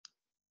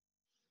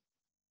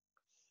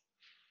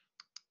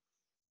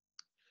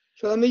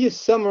So let me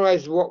just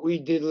summarize what we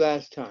did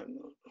last time.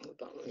 Hold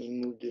on, let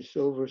me move this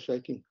over so I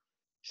can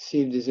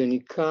see if there's any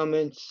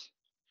comments.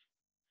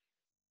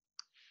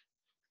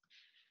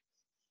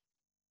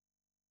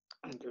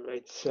 On the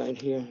right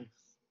side here.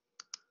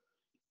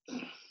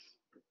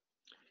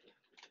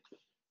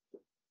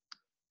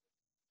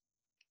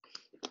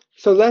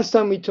 So last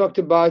time we talked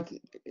about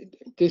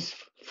this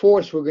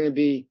force we're going to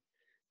be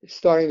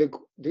starting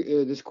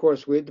this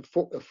course with,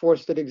 a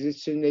force that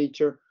exists in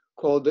nature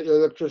called the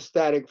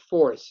electrostatic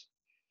force.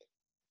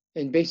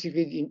 And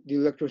basically the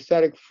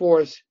electrostatic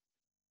force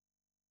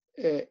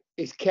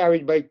is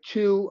carried by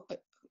two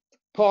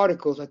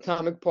particles,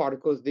 atomic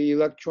particles, the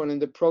electron and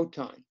the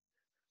proton.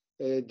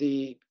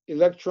 The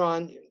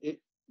electron,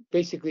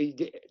 basically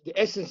the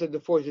essence of the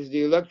force is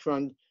the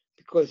electron,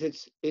 because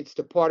it's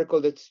the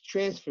particle that's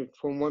transferred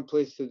from one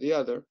place to the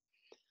other.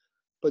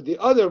 But the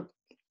other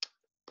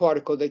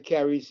particle that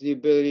carries the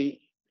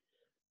ability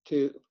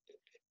to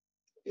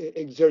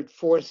exert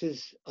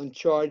forces on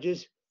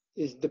charges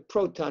is the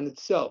proton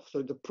itself.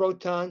 So the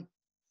proton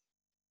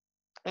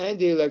and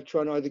the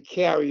electron are the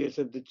carriers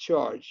of the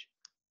charge.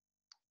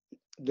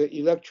 The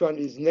electron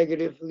is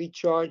negatively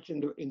charged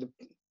and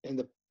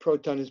the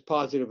proton is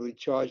positively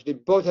charged. They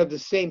both have the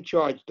same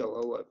charge though,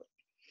 however.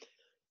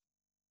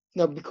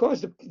 Now,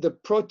 because the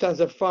protons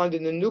are found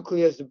in the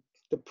nucleus,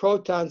 the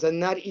protons are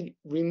not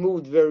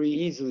removed very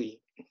easily.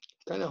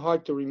 It's kind of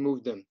hard to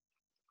remove them.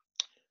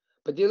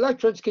 But the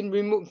electrons can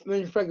remove,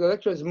 in fact, the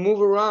electrons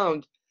move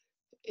around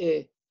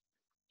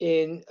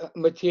in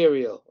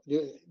material.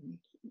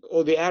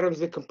 All the atoms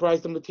that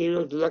comprise the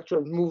material, the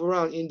electrons move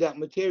around in that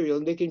material,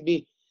 and they can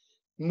be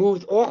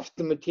moved off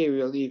the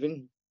material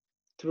even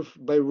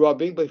by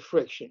rubbing, by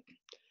friction.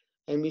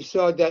 And we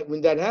saw that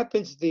when that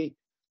happens, the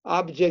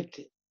object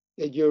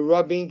that you're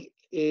rubbing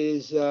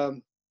is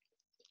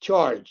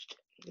charged.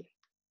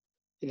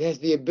 It has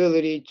the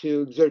ability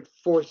to exert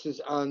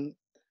forces on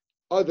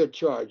other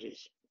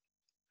charges.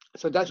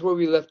 So that's where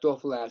we left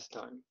off last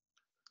time.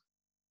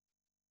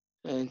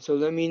 And so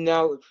let me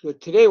now, for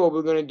today what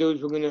we're going to do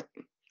is we're going to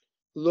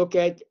look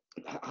at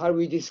how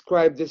we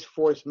describe this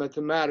force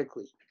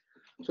mathematically.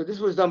 So this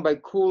was done by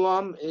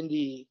Coulomb in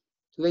the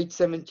late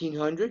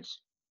 1700s.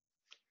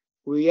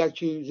 We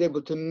actually was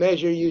able to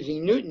measure,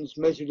 using Newton's,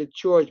 measure the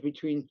charge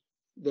between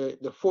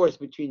the force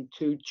between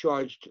two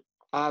charged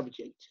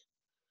objects.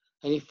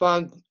 And he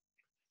found,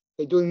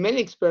 by doing many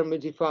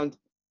experiments, he found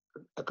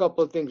a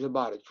couple of things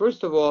about it.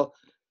 First of all,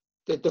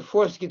 that the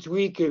force gets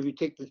weaker if you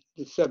take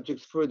the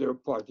subjects further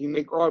apart. If you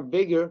make R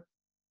bigger,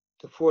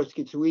 the force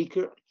gets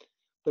weaker,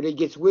 but it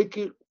gets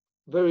weaker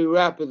very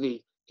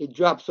rapidly. It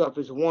drops off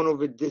as 1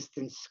 over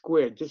distance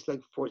squared, just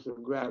like force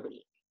of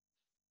gravity.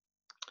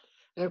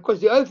 And of course,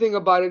 the other thing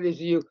about it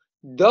is you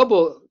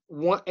double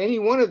any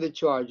one of the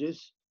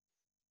charges,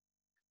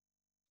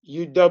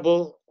 you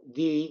double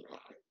the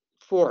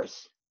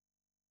force.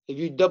 If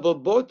you double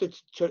both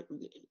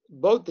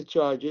the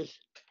charges,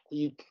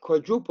 you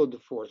quadruple the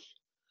force.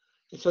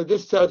 And so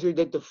this tells you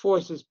that the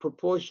force is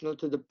proportional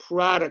to the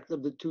product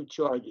of the two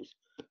charges.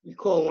 We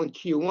call one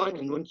Q1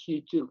 and one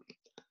Q2.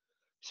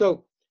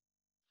 So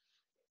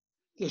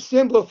the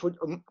symbol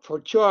for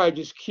charge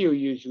is Q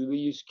usually. We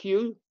use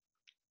Q,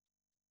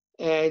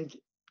 and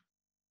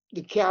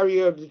the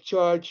carrier of the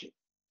charge,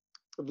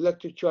 of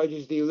electric charge,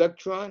 is the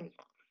electron.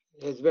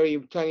 It has a very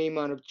tiny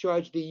amount of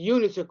charge. The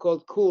units are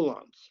called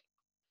coulombs.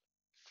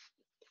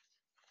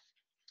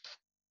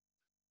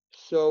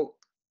 So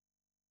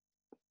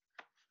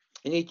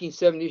in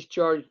 1870s,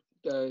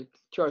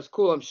 Charles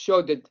Coulomb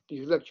showed that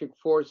the electric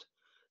force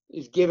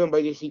is given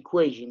by this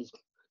equation,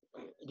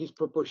 these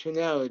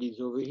proportionalities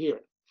over here.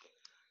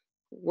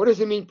 What does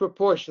it mean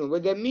proportional?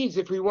 Well, that means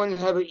if we want to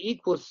have an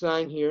equal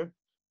sign here,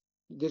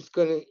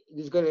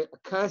 a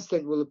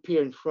constant will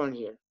appear in front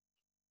here.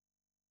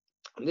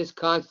 And this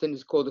constant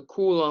is called the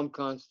Coulomb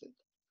constant.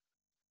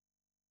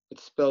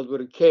 It's spelled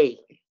with a K.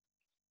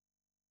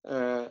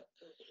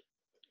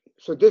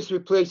 So this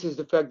replaces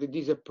the fact that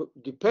these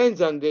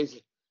depends on this.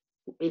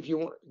 If you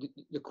want,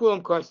 the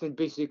Coulomb constant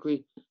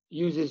basically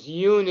uses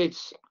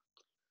units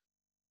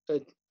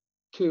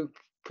to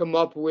come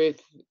up with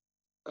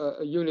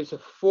units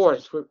of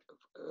force for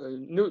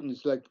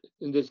newtons, like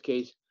in this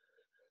case,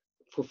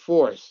 for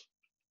force.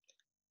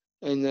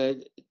 And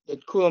the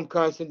Coulomb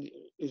constant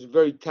is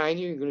very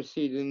tiny. You're going to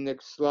see it in the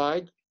next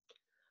slide.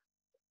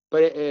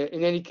 But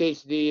in any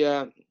case,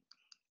 the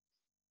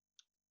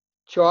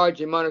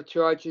amount of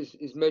charge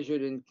is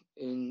measured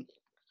in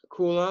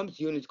coulombs,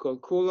 units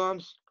called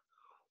coulombs.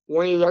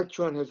 One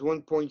electron has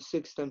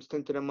 1.6 times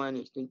 10 to the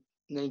minus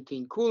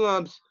 19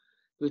 coulombs,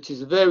 which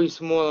is a very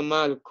small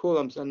amount of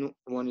coulombs on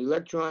one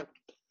electron.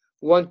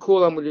 1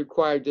 coulomb would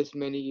require this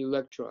many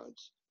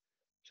electrons.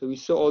 So we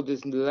saw all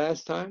this in the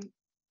last time.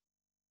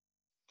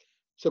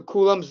 So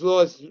Coulomb's law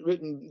is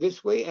written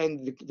this way,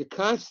 and the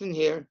constant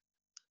here,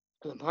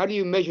 how do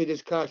you measure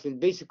this constant?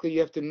 Basically,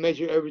 you have to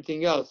measure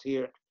everything else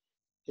here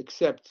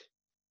except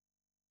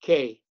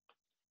K,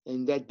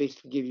 and that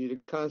basically gives you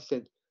the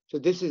constant. So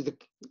this is the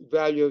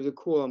value of the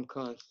Coulomb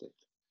constant.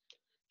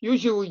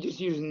 Usually we just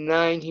use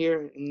 9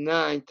 here,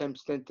 9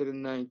 times 10 to the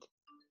 9th.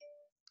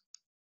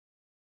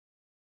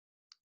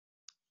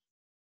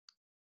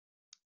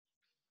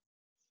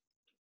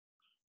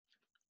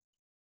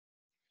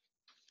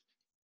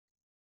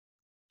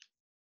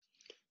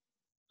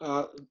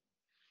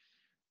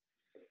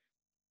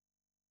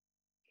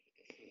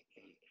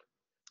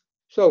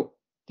 So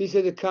these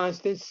are the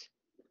constants.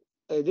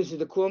 This is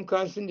the Coulomb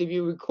constant. If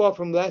you recall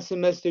from last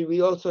semester,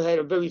 we also had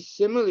a very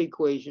similar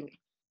equation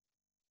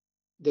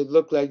that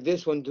looked like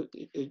this one.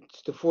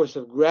 It's the force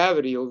of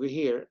gravity over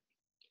here,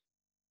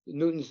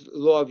 Newton's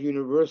law of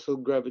universal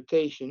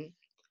gravitation.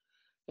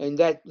 And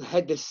that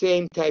had the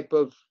same type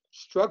of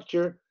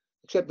structure,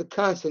 except the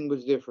constant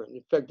was different.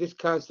 In fact, this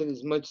constant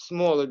is much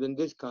smaller than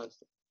this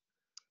constant.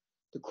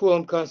 The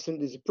Coulomb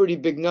constant is a pretty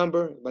big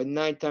number, by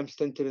 9 times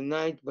 10 to the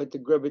 9th, but the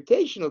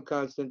gravitational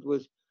constant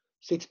was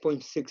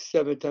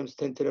 6.67 times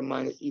 10 to the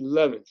minus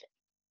 11th.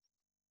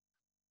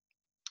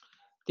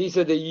 These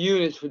are the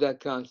units for that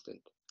constant,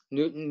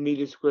 Newton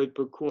meter squared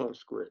per Coulomb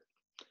squared.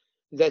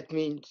 That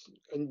means,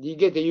 and you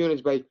get the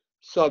units by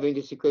solving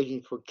this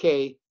equation for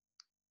K,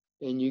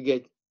 and you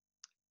get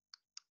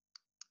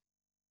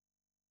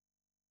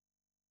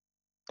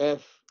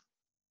F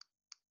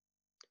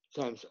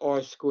times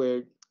R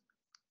squared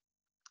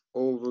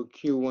over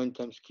Q1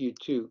 times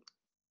Q2.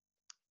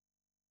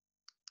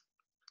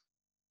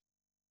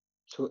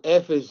 So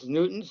F is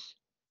Newtons,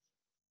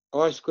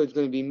 R squared is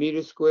going to be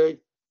meter squared,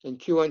 and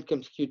Q1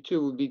 times Q2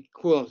 will be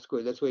Coulomb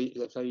squared. That's how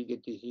you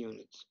get these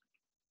units.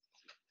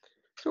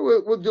 So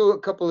we'll do a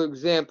couple of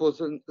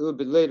examples a little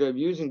bit later of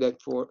using that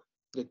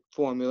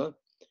formula.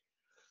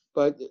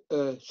 But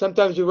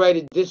sometimes you write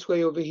it this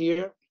way over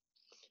here.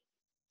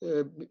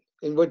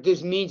 And what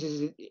this means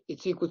is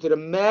it's equal to the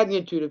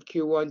magnitude of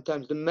Q1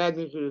 times the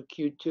magnitude of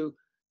Q2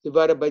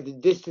 divided by the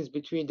distance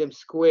between them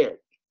squared.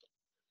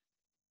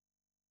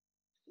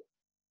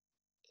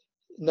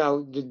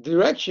 Now, the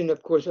direction,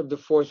 of course, of the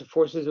force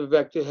is a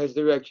vector, has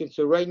direction.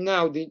 So right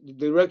now, the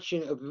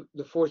direction of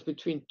the force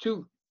between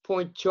 2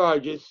 point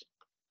charges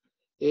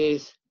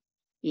is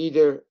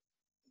either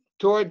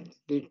toward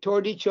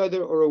each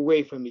other or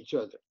away from each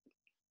other.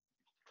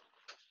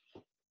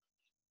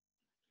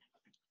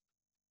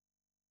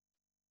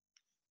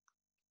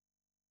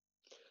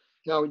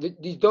 Now,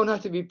 these don't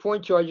have to be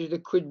point charges.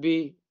 It could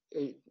be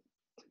a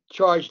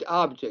charged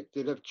object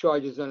that have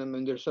charges on them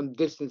and they're some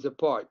distance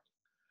apart.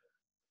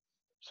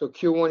 So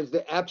Q1 is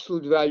the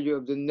absolute value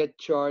of the net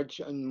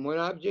charge on one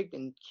object,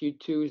 and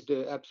Q2 is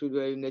the absolute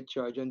value of net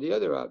charge on the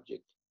other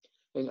object.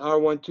 And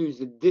R12 is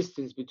the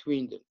distance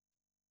between them.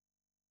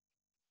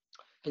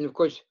 And of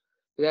course,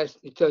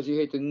 it tells you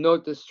here to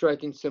note the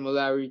striking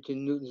similarity to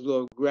Newton's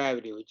law of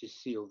gravity, which you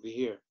see over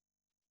here.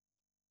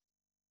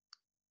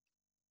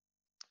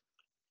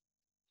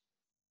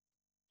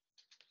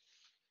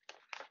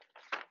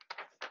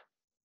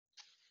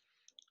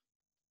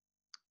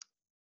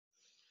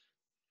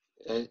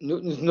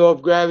 Newton's law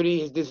of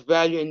gravity is this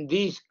value in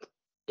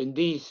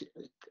these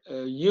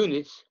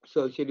units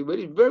associated with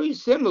it, very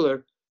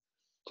similar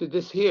to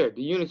this here.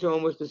 The units are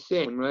almost the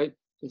same, right?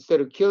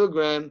 Instead of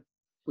kilogram,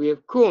 we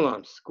have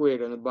coulombs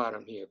squared on the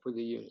bottom here for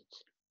the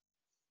units.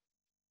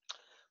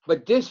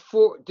 But this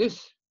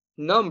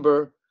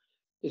number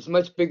is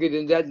much bigger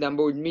than that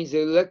number, which means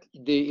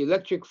the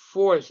electric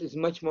force is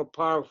much more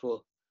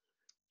powerful.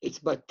 It's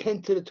about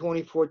 10 to the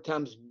 24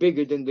 times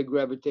bigger than the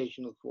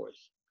gravitational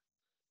force.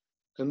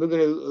 And we're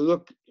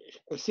going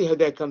to see how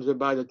that comes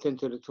about at 10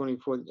 to the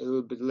 24 a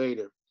little bit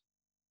later.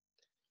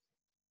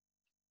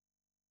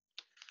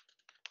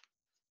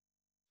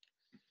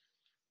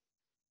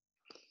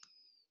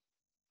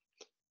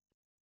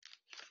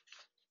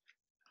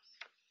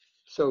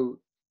 So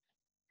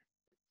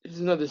this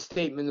is another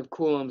statement of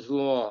Coulomb's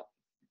law.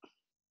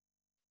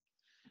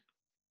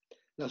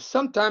 Now,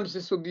 sometimes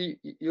this will be,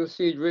 you'll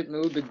see it written a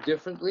little bit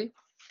differently.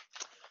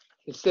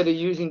 Instead of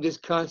using this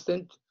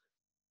constant,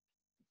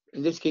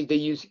 in this case, they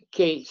use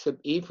K sub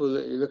E for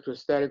the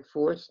electrostatic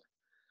force.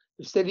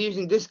 Instead of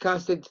using this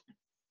constant,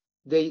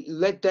 they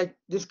let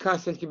this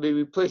constant can be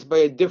replaced by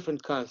a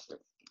different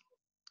constant.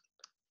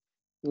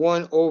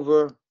 1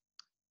 over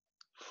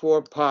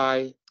 4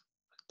 pi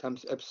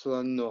times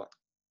epsilon naught.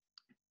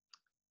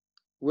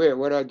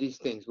 What are these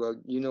things? Well,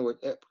 you know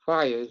what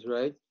pi is,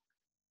 right?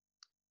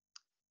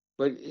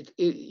 But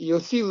you'll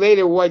see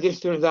later why this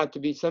turns out to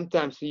be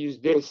sometimes to use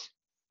this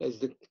as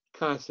the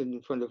constant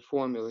in front of the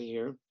formula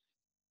here.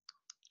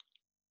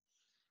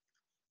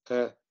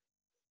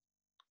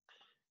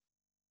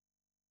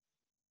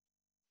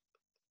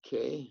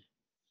 Okay.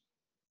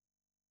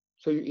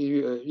 So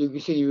you can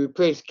see you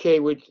replace K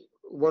with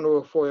 1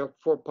 over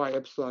 4 pi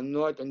epsilon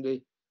naught, and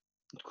the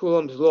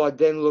Coulomb's law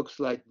then looks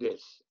like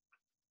this.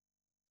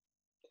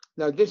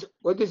 Now,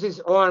 what does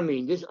this R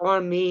mean? This R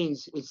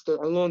means it's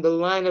along the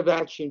line of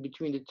action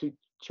between the two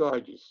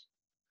charges.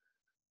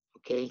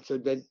 Okay, so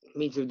that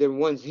means if there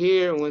one's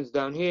here and one's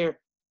down here,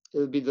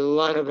 it'll be the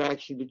line of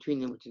action between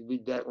them, which would be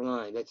that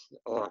line. That's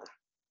R.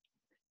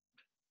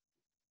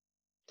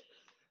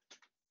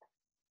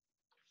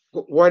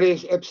 What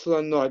is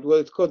epsilon naught? Well,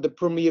 it's called the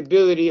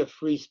permeability of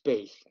free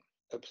space,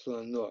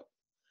 epsilon naught,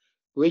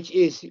 which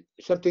is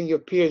something that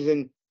appears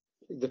in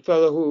the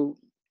fellow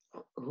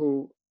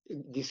who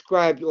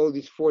described all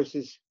these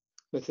forces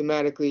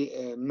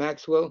mathematically,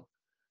 Maxwell.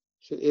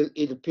 So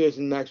it appears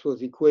in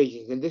Maxwell's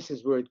equations, and this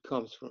is where it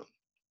comes from.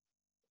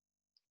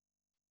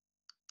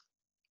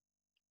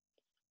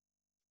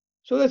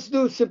 So let's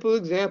do a simple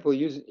example.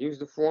 Use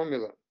the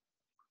formula.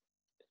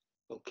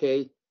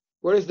 Okay,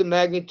 what is the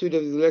magnitude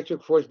of the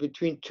electric force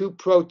between two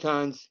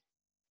protons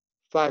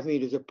 5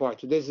 meters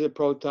apart? So this is a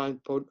proton,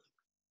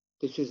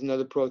 this is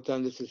another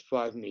proton, this is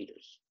 5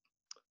 meters.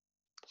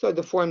 So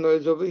the formula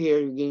is over here.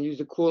 You're going to use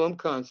the Coulomb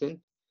constant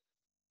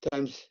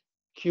times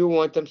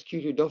Q1 times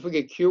Q2. Don't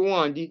forget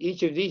Q1,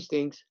 each of these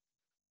things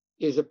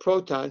is a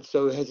proton,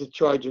 so it has a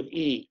charge of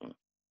E.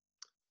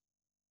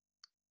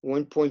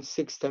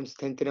 1.6 times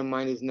 10 to the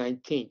minus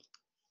 19th.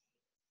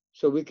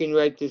 So we can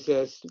write this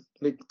as,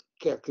 make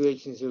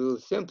calculations a little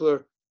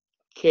simpler,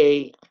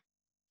 K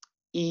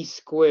E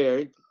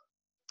squared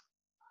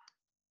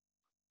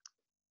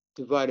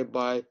divided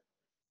by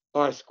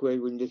R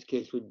squared, which in this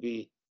case would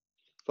be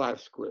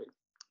 5 squared.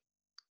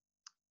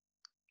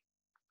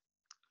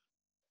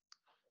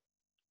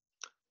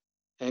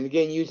 And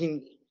again,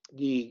 using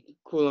the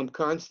Coulomb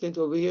constant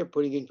over here,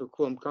 putting in for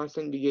Coulomb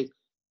constant, we get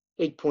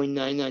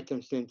 8.99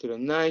 times 10 to the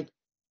 9th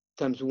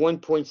times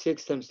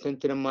 1.6 times 10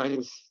 to the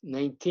minus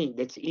 19.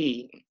 That's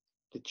E,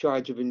 the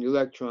charge of an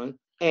electron,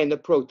 and a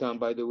proton,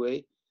 by the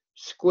way,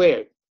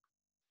 squared,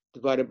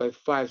 divided by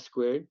 5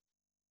 squared.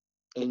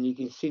 And you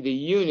can see the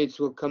units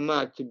will come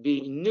out to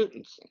be in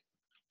newtons.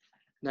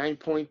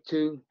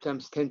 9.2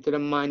 times 10 to the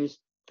minus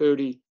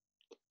 30.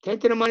 10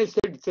 to the minus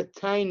 30, it's a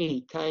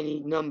tiny,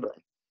 tiny number.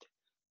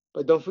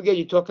 But don't forget,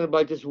 you're talking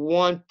about just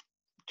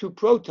two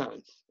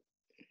protons,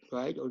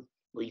 right? Or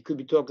you could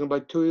be talking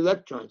about 2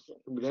 electrons that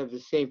would have the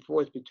same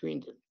force between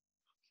them.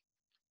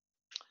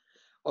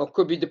 Or it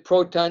could be the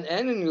proton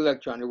and an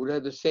electron. It would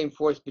have the same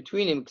force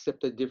between them,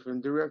 except a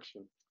different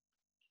direction.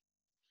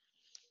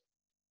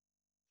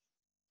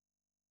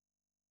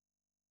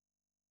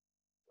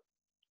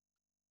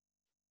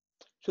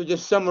 So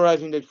just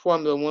summarizing that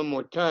formula one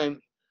more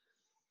time.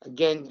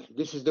 Again,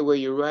 this is the way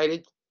you write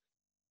it.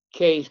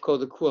 K is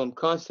called the Coulomb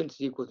constant,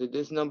 is equal to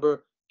this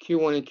number.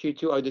 Q1 and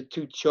Q2 are the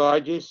two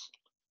charges.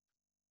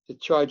 The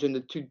charge on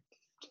the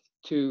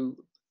two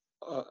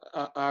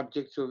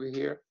objects over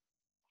here.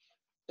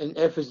 And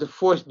F is the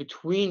force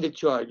between the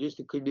charges.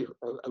 It could be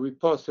a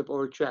repulsive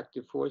or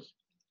attractive force.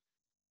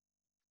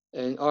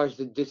 And R is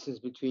the distance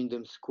between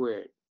them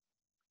squared.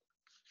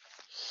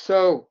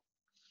 So,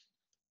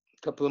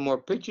 a couple of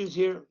more pictures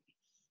here.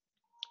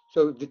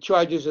 So if the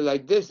charges are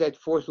like this, that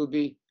force will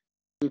be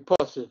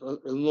repulsive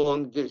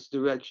along this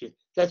direction.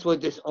 That's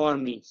what this R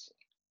means.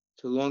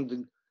 It's along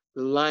the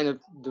line of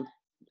the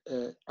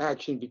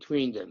action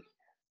between them.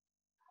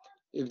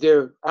 If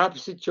they're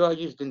opposite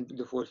charges, then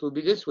the force will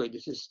be this way.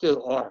 This is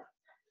still R.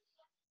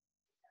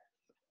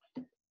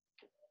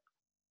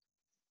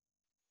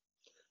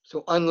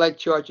 So unlike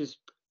charges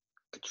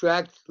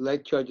attract,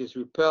 like charges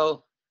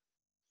repel.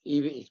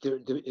 Even if there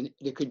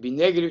could be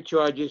negative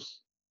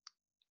charges,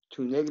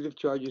 two negative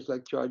charges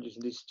like charges,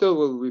 and they still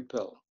will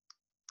repel.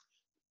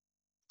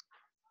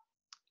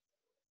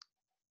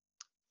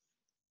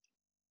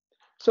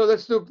 So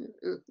let's look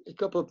a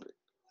couple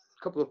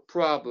of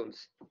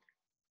problems.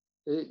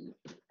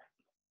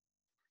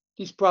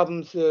 These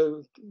problems,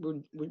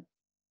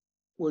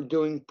 we're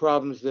doing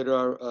problems that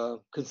are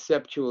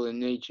conceptual in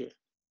nature.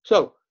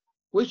 So,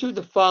 which of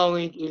the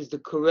following is the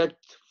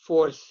correct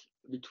force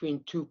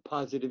between two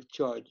positive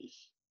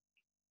charges?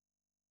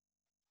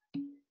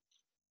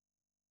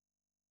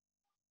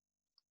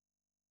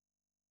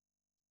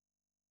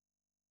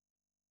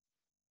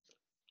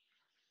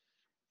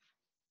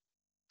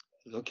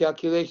 No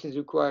calculations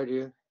required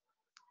here.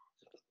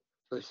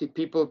 Let's see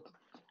people.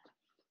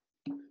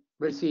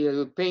 Let's see a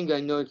little ping. I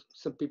know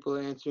some people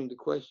are answering the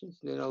questions.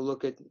 Then I'll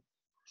look at,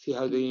 see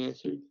how they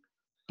answered.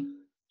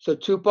 So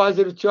two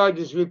positive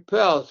charges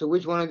repel. So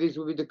which one of these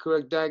would be the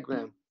correct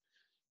diagram?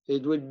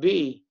 It would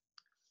be,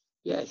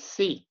 yes,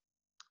 C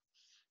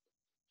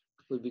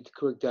would be the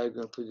correct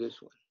diagram for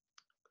this one.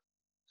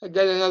 I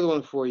got another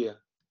one for you.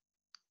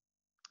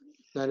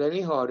 Not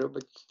any harder,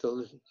 but still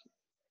listen.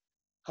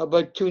 How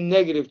about two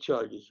negative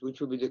charges? Which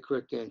would be the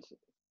correct answer?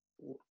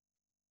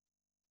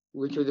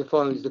 Which of the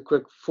following is the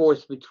correct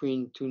force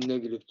between two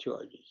negative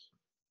charges?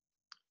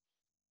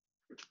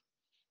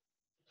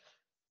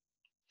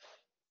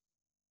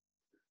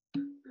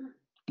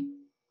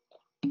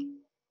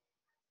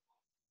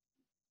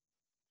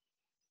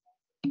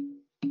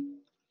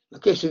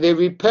 Okay, so they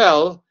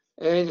repel,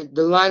 and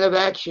the line of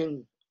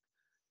action,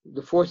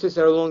 the forces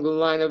are along the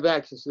line of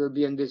action, so they'll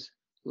be on this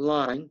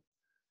line.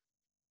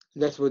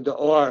 That's what the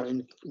R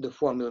in the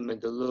formula meant,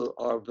 the little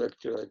R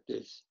vector like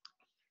this.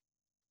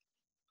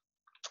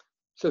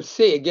 So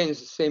C, again,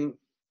 is the same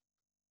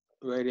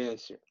right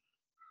answer.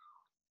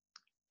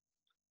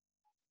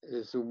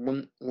 There's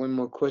one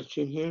more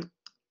question here.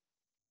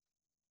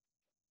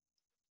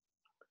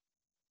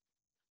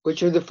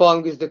 Which of the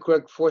following is the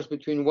correct force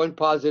between one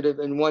positive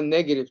and one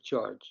negative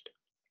charge?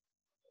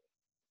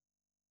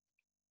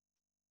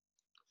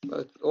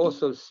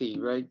 Also C,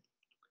 right?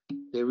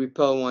 They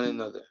repel one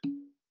another.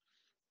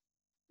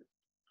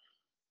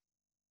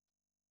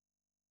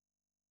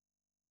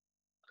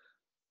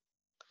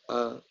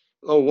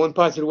 One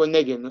positive, one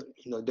negative.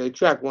 No, they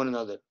attract one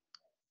another.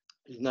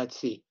 It's not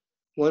C.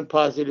 One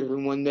positive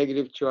and one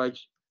negative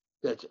charge.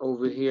 That's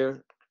over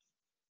here.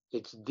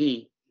 It's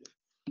D.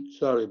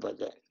 Sorry about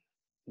that.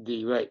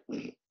 D, right.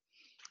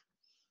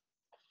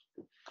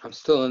 I'm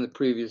still on the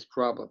previous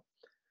problem.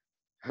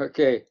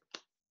 Okay.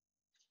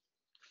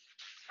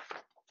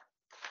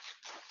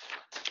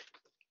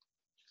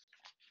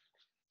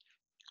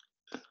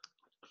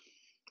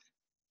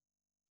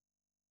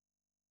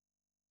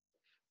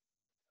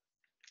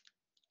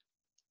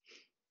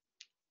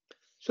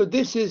 So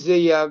this is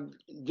a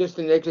just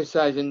an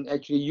exercise in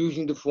actually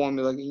using the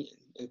formula.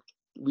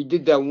 We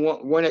did that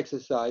one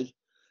exercise.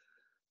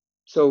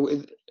 So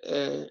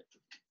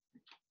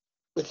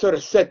let's sort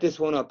of set this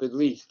one up at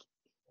least.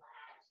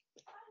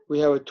 We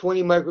have a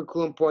 20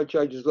 microcoulomb point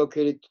charge is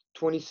located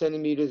 20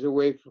 centimeters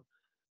away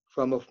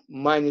from a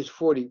minus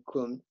 40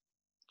 coulomb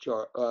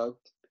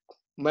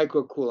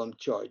microcoulomb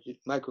charge.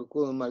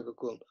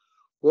 Microcoulomb.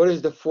 What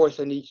is the force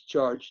on each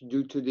charge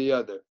due to the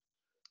other?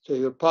 So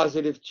you have a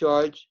positive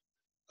charge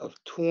of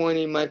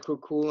 20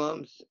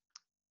 microcoulombs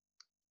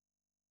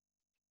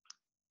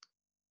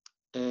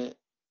and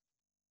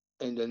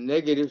a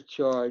negative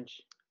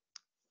charge,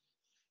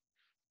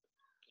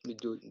 let me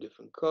do it in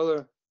different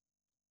color,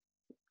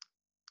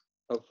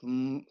 of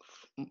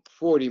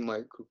 40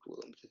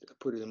 microcoulombs. I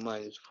put it in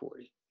minus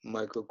 40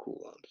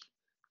 microcoulombs.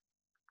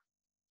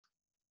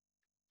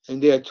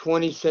 And they are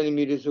 20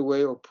 centimeters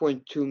away, or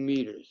 0.2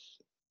 meters.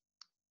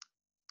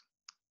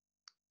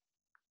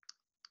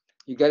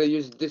 You got to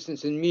use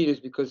distance in meters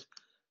because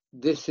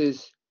this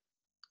is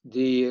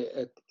the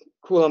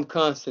Coulomb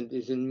constant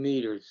is in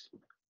meters.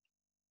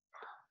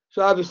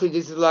 So obviously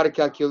this is a lot of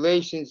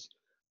calculations.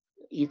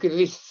 You could at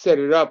least set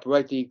it up,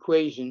 write the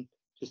equation,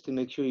 just to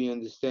make sure you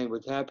understand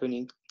what's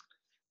happening.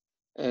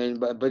 And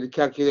but the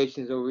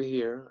calculations over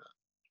here.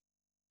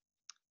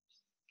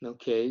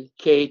 Okay,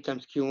 K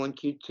times Q1,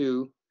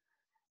 Q2,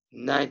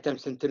 9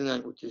 times 10 to the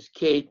 9, which is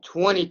K,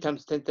 20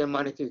 times 10 to the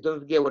minus 6. Don't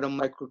forget what a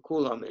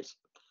microcoulomb is.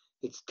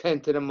 It's 10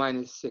 to the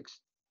minus 6.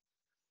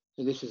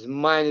 And this is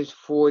minus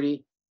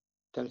 40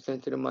 times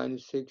 10 to the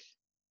minus 6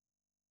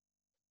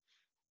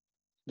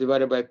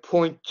 divided by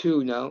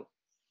 0.2 now.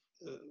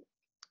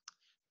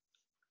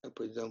 I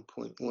put down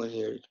 0.1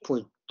 here. It's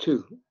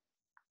 0.2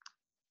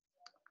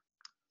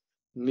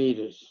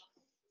 meters.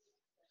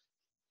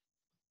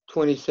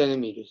 20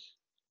 centimeters.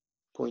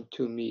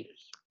 0.2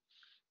 meters.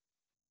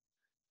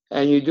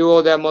 And you do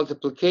all that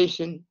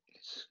multiplication,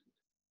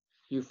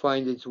 you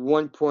find it's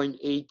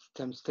 1.8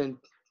 times 10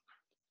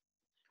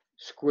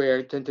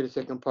 squared, 10 to the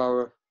second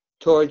power,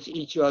 towards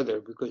each other,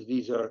 because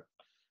these are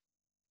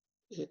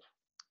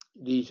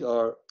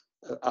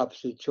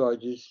opposite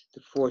charges.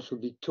 The force will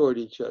be toward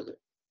each other.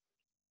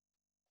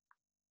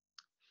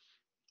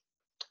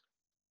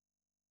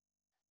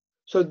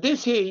 So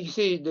this here, you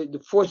see,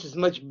 the force is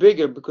much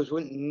bigger because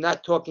we're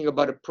not talking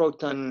about a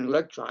proton and an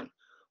electron.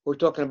 We're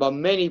talking about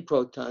many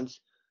protons,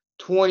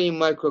 20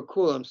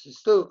 microcoulombs. It's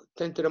still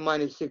 10 to the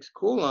minus 6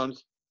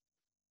 coulombs,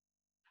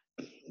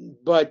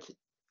 but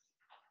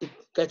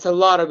that's a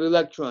lot of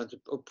electrons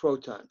or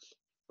protons,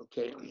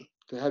 okay,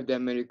 to have that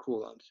many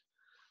coulombs.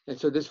 And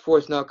so this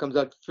force now comes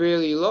out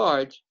fairly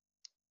large.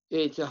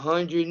 It's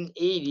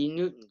 180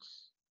 newtons.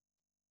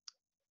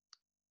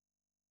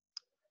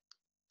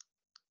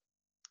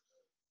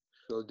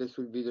 So this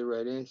would be the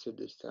right answer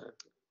this time.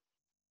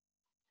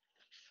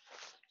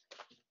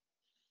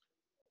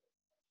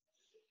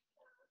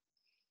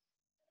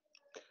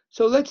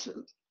 So let's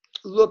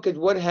look at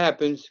what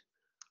happens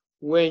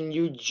when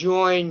you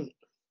join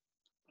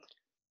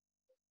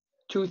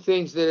two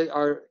things that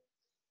are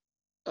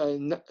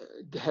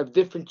have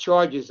different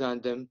charges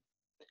on them.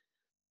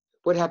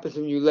 What happens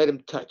when you let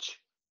them touch?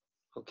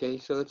 Okay,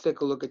 so let's take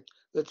a look at,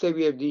 let's say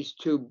we have these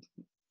two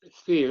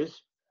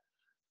spheres.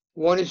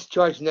 One is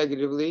charged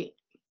negatively,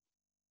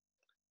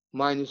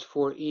 minus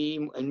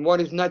 4e, and one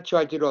is not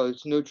charged at all,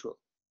 it's neutral.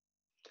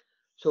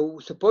 So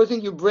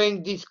supposing you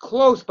bring these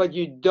close, but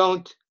you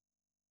don't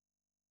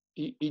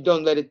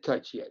let it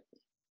touch yet,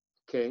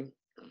 okay?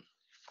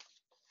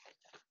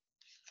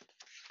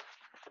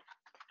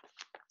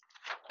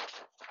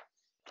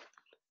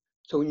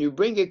 So when you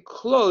bring it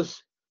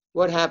close,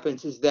 what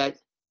happens is that,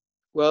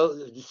 well,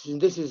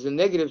 this is a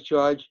negative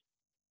charge.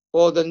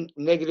 All the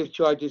negative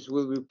charges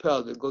will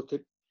repel. They'll go to,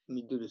 let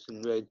me do this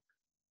in red.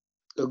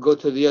 They'll go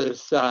to the other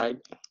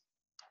side.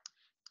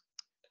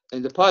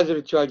 And the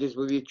positive charges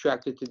will be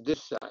attracted to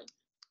this side.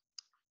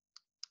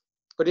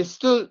 But it's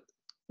still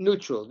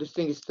neutral. This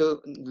thing is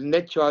still, the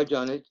net charge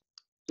on it,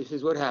 this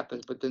is what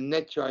happens, but the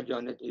net charge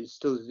on it is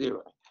still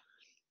 0.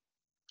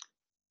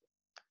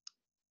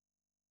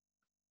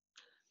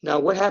 Now,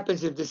 what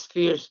happens if the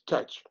spheres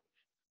touch?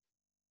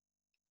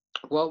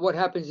 Well, what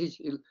happens is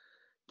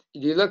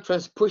the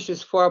electrons push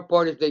as far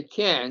apart as they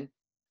can,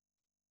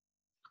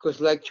 because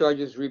like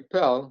charges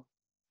repel,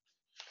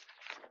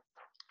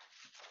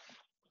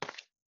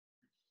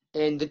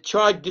 and the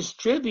charge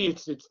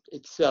distributes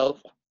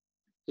itself.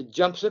 It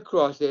jumps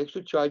across. The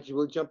extra charge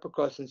will jump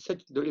across, and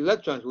such the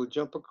electrons will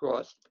jump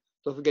across.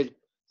 Don't forget,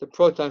 the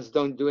protons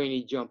don't do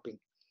any jumping,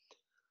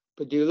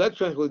 but the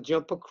electrons will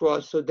jump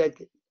across so that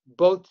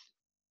both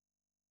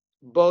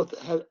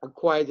have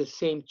acquired the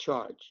same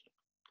charge.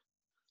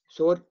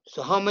 So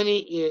how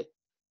many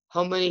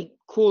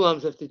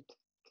coulombs have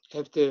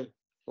to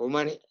or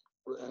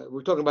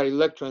we're talking about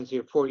electrons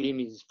here. 4e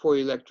means 4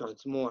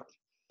 electrons more.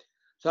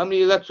 So how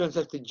many electrons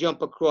have to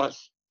jump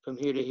across from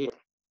here to here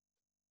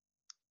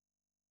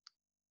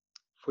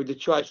for the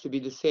charge to be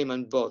the same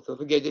on both? Don't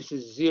forget, this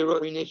is 0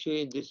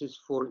 initially, and this is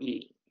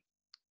 4e.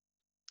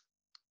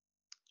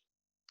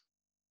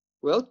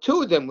 Well,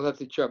 2 of them will have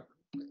to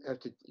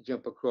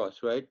jump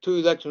across, right? 2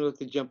 electrons will have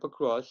to jump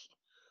across.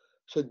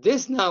 So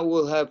this now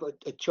will have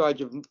a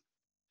charge of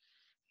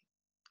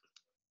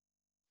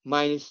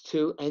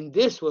 -2, and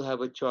this will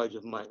have a charge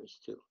of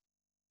 -2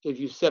 if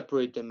you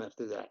separate them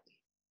after that.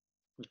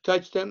 You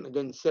touch them and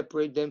then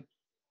separate them,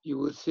 you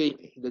will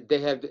see that they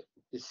have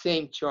the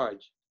same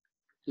charge.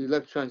 The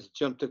electrons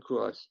jumped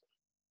across.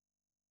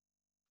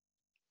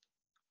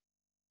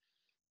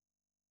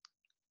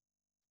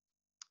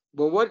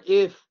 But what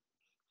if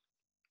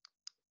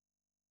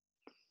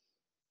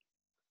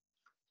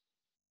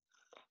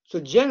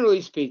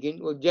generally speaking,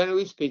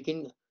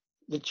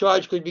 the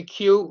charge could be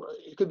Q,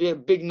 it could be a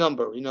big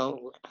number, you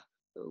know.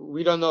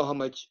 We don't know how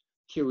much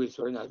Q is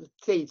right now.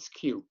 Let's say it's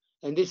Q,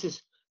 and this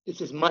is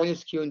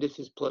minus Q and this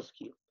is plus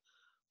Q.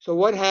 So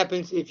what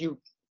happens if you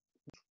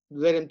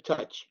let them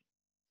touch?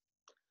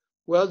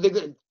 Well,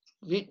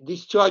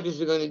 these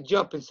charges are going to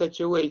jump in such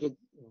a way that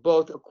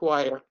both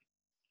acquire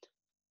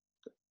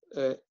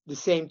the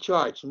same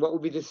charge. And what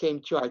would be the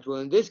same charge? Well,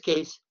 in this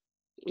case,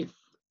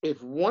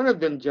 if one of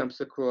them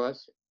jumps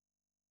across,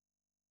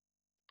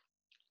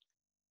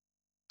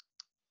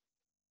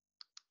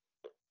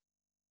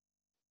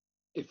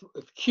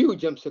 if Q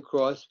jumps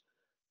across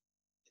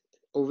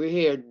over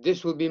here,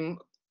 this will be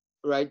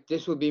right.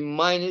 This will be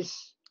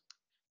minus.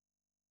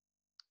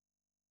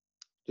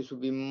 This will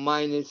be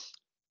minus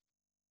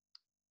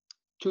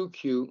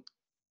 2Q.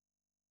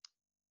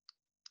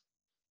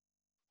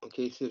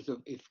 Okay,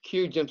 so if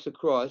Q jumps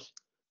across,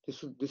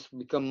 this will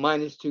become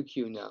minus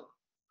 2Q now.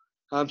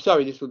 I'm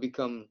sorry, this will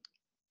become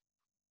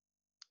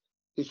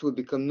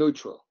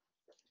neutral.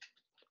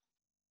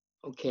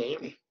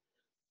 Okay.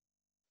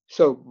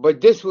 So,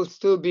 but this will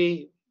still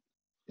be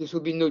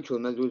neutral.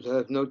 In other words, it'll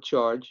have no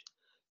charge,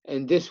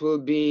 and this will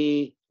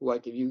be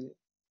what? If you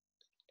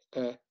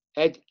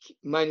add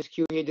minus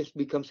Q here, this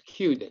becomes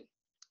Q then.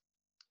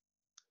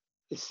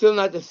 It's still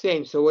not the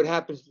same. So what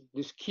happens?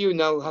 This Q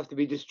now will have to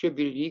be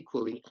distributed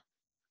equally.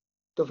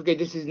 Don't forget,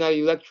 this is not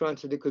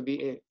electrons, so there could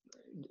be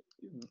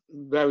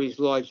various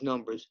large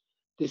numbers.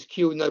 This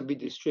Q would not be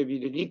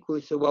distributed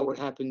equally, so what would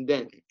happen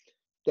then?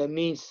 That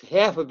means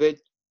half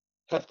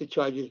the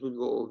charges would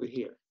go over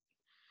here.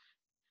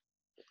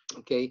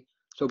 Okay,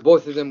 so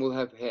both of them will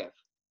have half.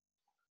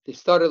 They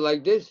started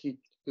like this, you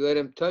let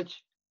them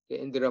touch, they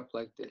ended up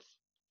like this.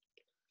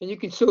 And you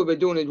can see by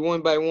doing it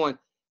one by one,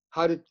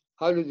 how do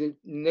the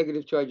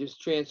negative charges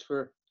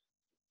transfer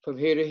from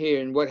here to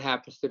here, and what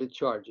happens to the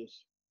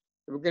charges.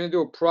 We're going to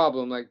do a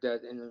problem like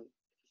that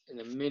in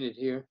a minute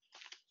here.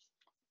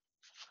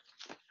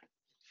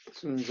 As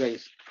soon as I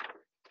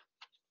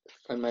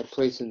find my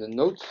place in the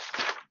notes.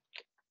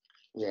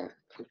 Yeah,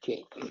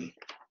 okay.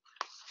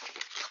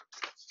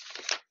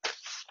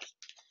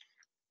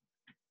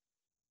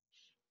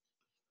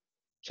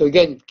 So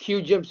again,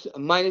 Q jumps,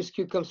 minus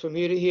Q comes from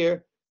here to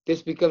here.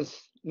 This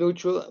becomes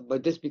neutral,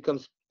 but this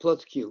becomes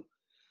plus Q.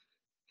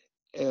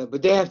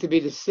 But they have to be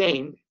the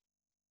same.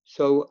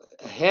 So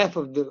half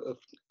of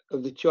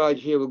the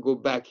charge here will go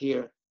back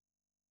here.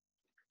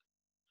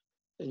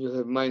 And you'll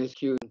have minus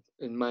Q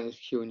and minus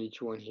Q in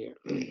each one here.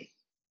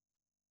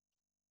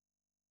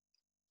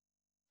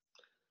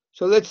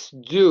 So let's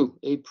do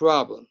a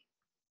problem.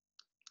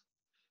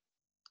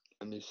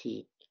 Let me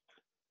see.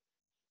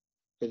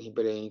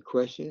 Anybody any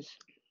questions?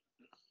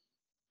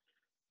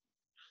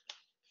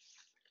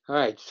 All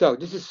right, so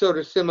this is sort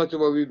of similar to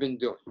what we've been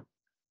doing.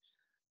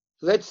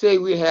 Let's say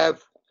we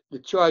have the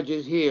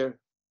charges here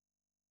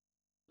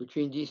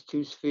between these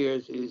two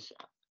spheres is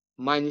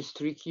minus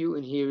 3Q,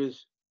 and here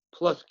is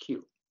plus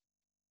Q.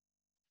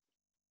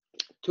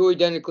 Two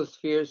identical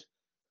spheres,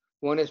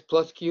 one is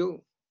plus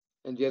Q,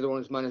 and the other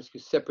one is minus Q,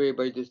 separated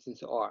by a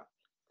distance R.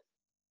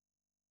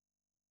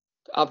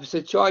 The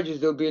opposite charges,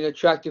 there'll be an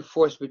attractive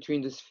force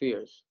between the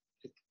spheres.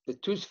 The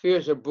two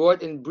spheres are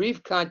brought in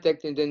brief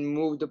contact and then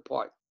moved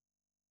apart.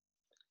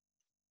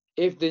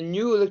 If the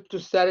new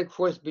electrostatic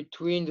force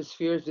between the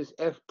spheres is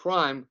F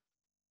prime,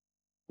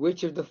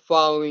 which of the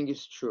following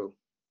is true?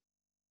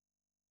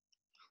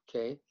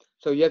 Okay,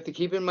 so you have to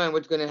keep in mind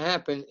what's going to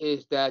happen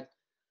is that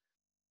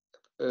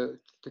to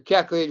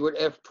calculate what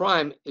F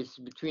prime is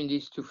between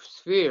these two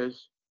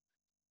spheres,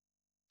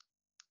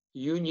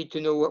 you need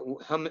to know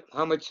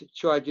how much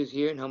charge is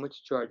here and how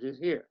much charge is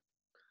here.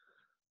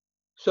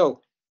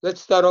 So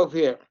let's start off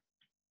here.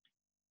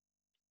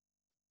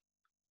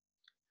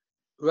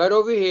 Right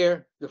over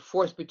here, the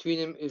force between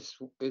them is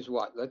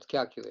what? Let's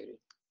calculate it.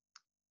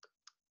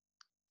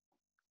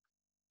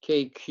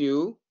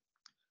 KQ,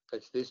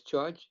 that's this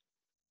charge,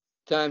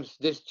 times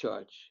this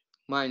charge,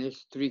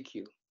 minus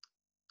 3Q.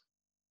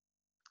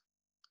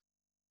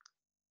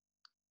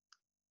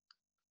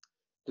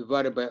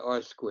 Divided by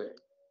R squared.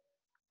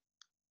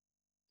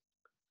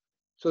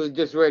 So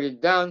just write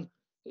it down.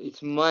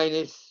 It's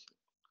minus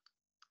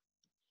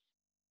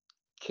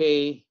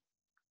KQ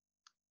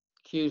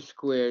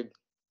squared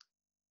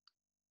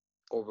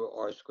over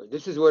R squared.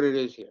 This is what it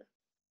is here.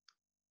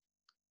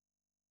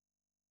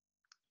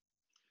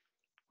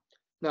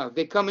 Now, if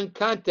they come in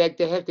contact,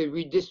 they have to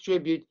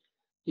redistribute.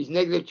 These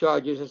negative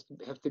charges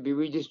have to be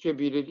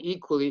redistributed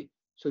equally,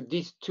 so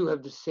these two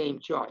have the same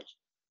charge.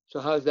 So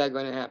how's that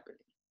going to happen?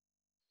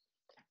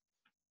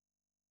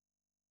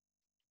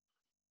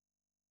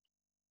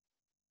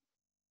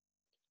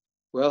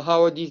 Well,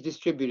 how are these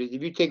distributed?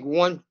 If you take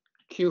one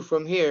Q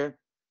from here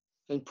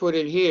and put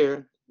it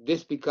here,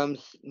 this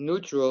becomes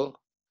neutral,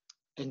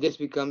 and this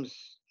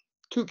becomes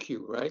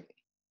 2Q, right?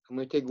 I'm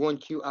going to take one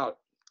Q out.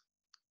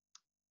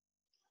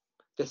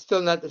 That's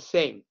still not the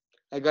same.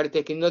 I got to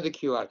take another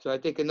Q out. So I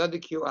take another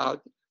Q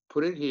out,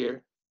 put it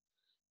here.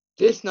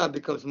 This now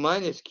becomes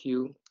minus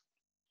Q,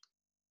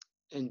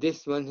 and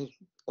this one is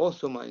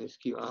also minus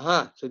Q.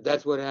 So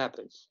that's what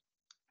happens.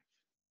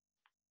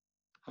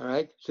 All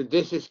right, so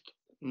this is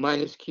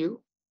minus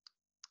Q,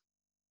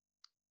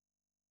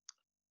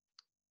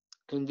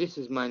 and this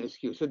is minus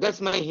Q. So that's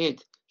my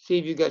hint. See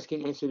if you guys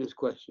can answer this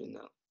question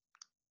now.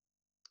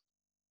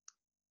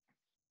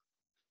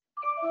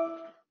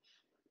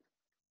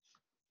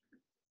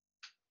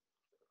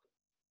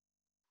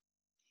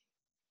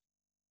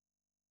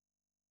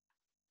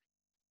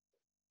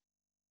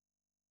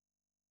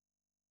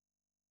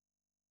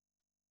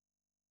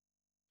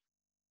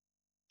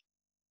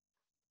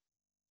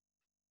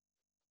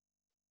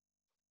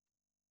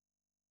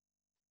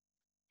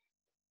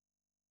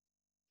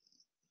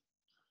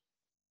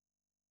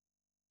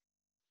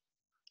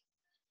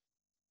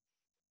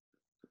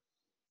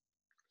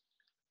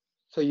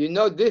 So you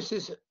know this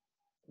is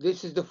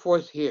the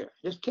force here.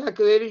 Just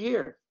calculate it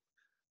here.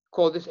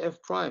 Call this F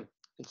prime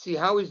and see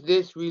how is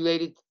this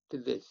related to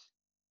this.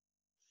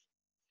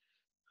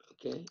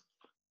 Okay.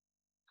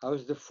 How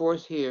is the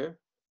force here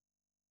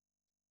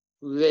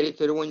related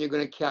to the one you're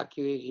going to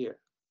calculate here?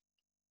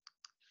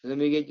 Let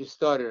me get you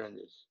started on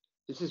this.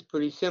 This is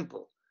pretty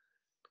simple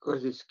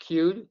because it's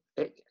Q,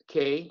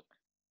 K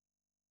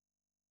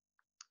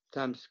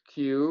times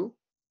Q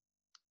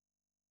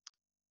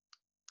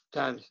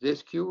times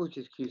this Q, which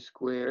is Q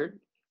squared,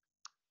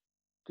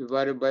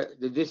 divided by,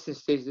 the distance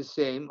stays the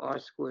same, R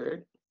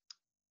squared.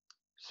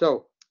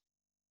 So,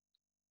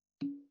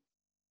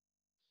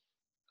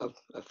 I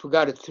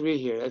forgot a 3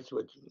 here. That's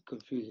what's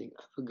confusing.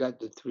 I forgot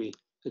the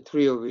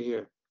 3 over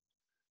here.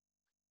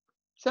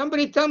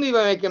 Somebody tell me if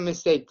I make a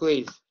mistake,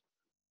 please.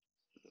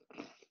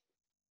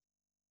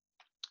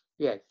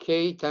 Yeah,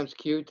 K times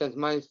Q times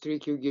minus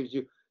 3Q gives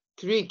you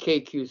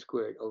 3KQ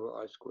squared over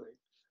R squared.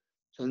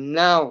 So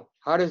now,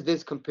 how does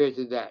this compare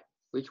to that?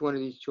 Which one of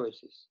these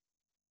choices?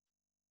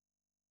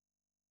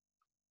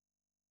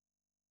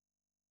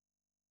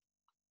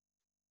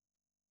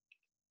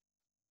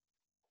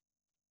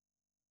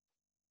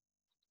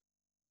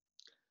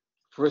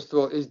 First of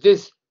all,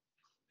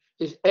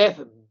 is F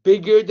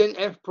bigger than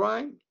F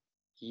prime?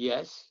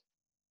 Yes.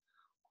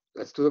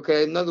 Let's look at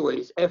it another way.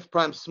 Is F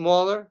prime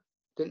smaller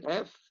than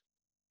F?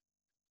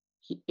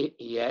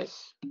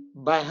 Yes.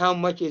 By how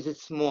much is it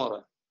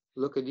smaller?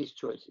 Look at these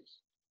choices.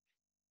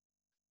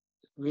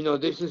 We know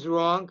this is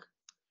wrong.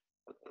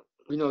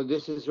 We know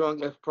this is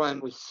wrong. F prime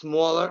was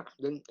smaller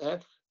than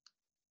F.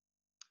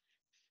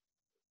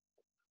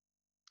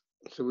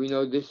 So we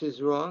know this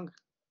is wrong.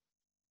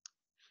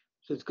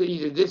 So it's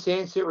either this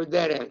answer or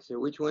that answer.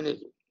 Which one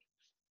is it?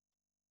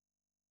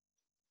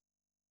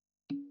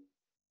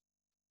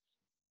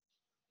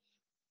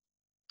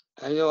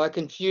 I know I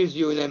confused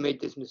you when I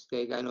made this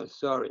mistake. I know,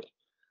 sorry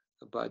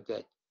about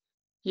that.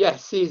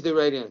 Yes, C is the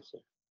right answer.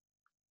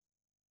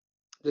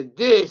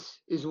 This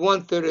is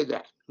 1/3 of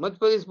that.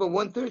 Multiply this by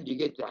 1/3, you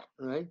get that,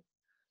 right?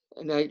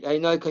 And I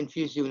know I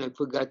confused you when I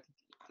forgot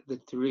the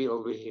 3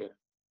 over here.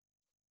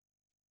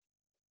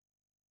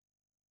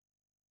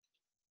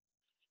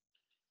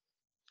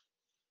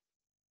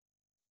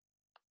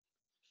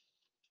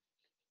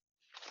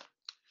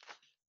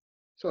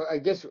 So I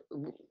guess,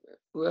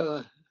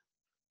 well,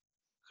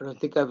 I don't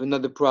think I have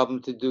another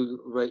problem to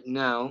do right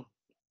now.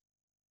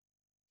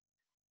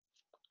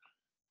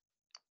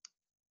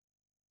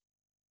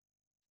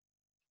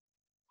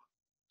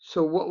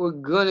 So what we're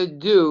gonna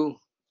do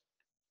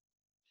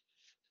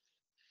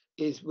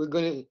is we're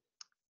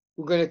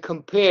gonna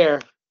compare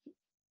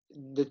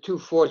the two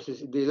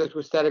forces, the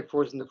electrostatic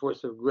force and the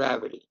force of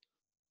gravity.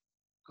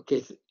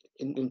 Okay, so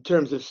in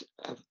terms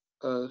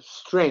of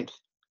strength.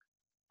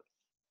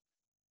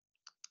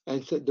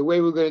 And so the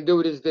way we're going to do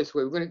it is this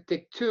way. We're going to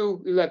take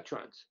two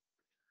electrons.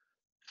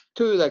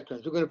 We're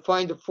going to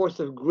find the force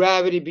of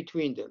gravity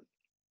between them.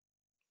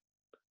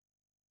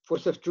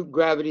 Force of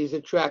gravity is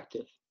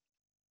attractive.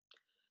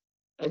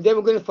 And then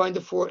we're going to find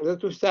the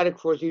electrostatic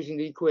force using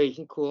the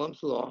equation,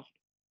 Coulomb's law.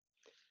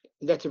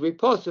 And that's a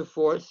repulsive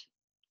force,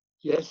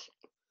 yes.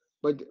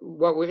 But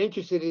what we're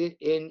interested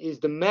in is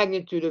the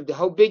magnitude of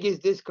how big is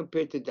this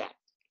compared to that.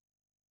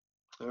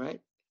 All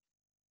right.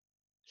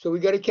 So we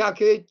got to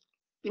calculate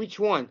each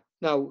one.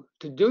 Now,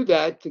 to do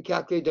that, to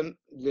calculate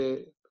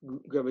the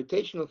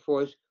gravitational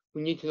force,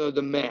 we need to know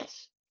the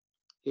mass.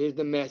 Here's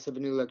the mass of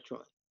an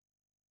electron.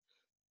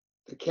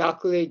 To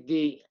calculate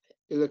the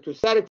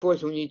electrostatic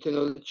force, we need to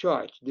know the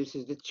charge. This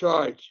is the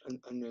charge on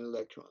an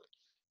electron.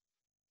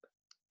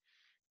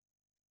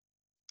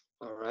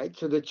 All right,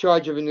 so the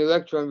charge of an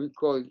electron, we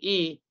call it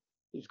E,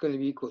 is going to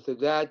be equal to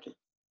that.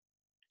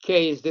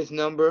 K is this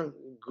number.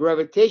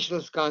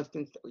 Gravitational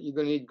constant, you're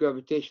going to need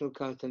gravitational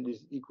constant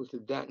is equal to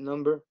that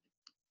number.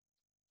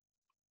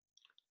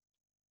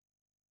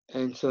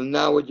 And so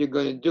now what you're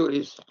going to do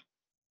is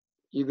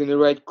you're going to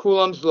write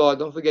Coulomb's law.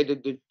 Don't forget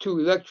that the two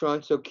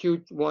electrons, so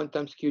Q1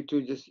 times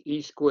Q2 is just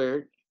E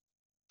squared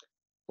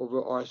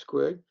over R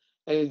squared.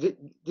 And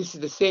this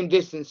is the same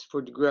distance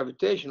for the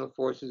gravitational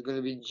force is going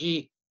to be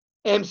G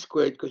m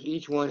squared because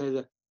each one has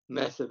a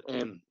mass of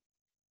m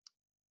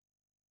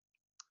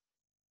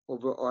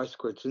over R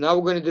squared. So now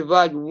we're going to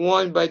divide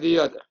one by the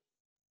other.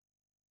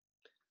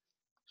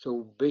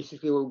 So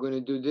basically what we're going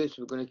to do this,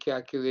 we're going to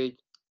calculate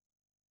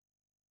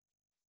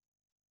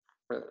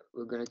Fe.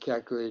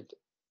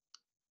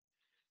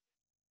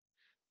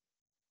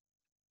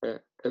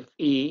 I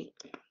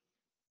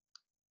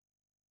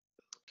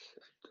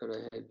thought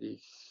I had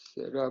these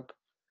set up.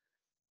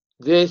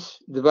 This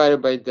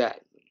divided by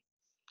that.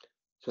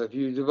 So if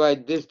you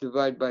divide this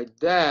divided by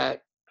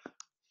that, a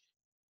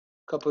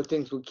couple of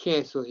things will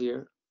cancel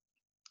here.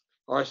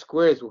 R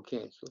squares will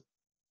cancel.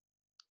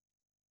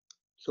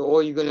 So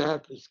all you're going to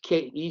have is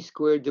E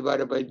squared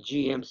divided by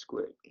GM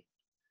squared.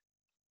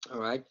 All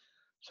right.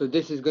 So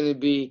this is going to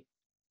be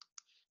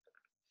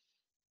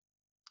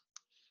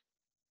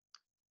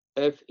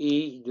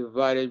Fe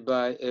divided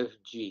by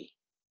Fg,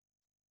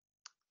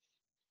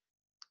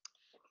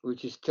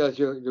 which is tells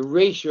you the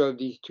ratio of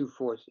these two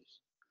forces.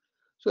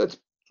 So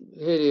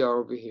here they are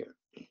over here.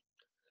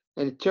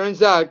 And it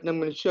turns out, and I'm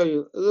going to show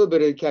you a little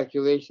bit of the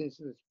calculations,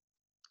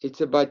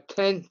 it's about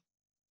 10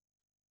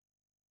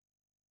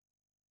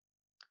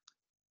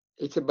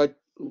 to the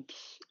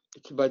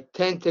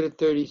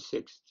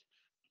 36th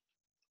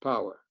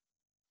power.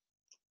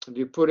 If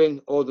you put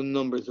in all the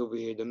numbers over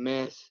here, the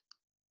mass,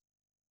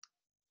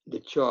 the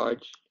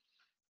charge,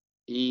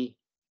 E,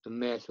 the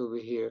mass over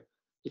here,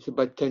 it's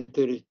about 10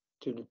 to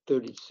the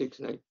 36.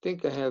 And I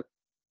think I have,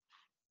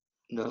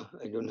 no,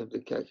 I don't have the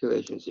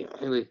calculations here.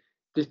 Anyway,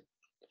 it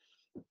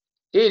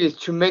is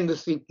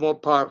tremendously more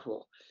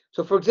powerful.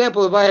 So for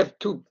example, if I have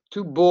two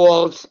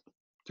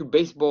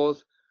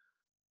baseballs,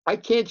 I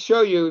can't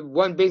show you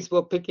one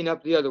baseball picking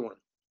up the other one.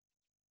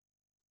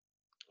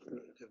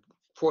 The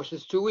force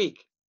is too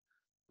weak.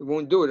 It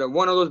won't do it.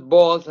 One of those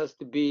balls has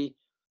to be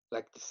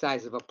like the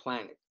size of a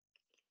planet.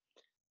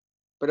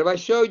 But if I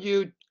showed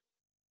you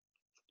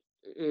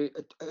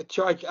a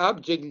charged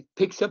object, it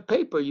picks up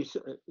paper. You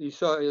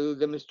saw a little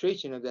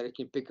demonstration of that. It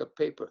can pick up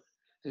paper.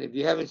 And if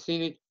you haven't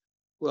seen it,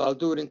 well, I'll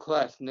do it in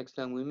class next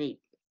time we meet.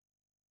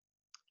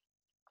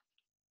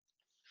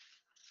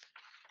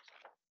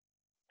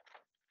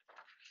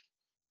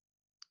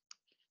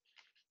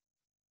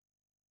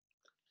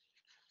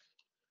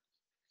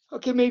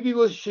 Okay, maybe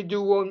we should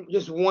do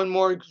just one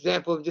more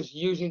example of just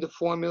using the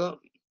formula.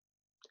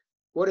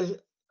 What is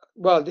it?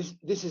 Well,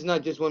 this is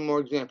not just one more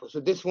example. So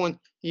this one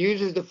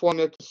uses the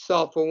formula to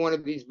solve for one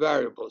of these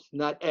variables,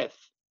 not f.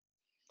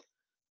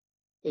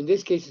 In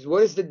this case,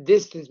 what is the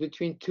distance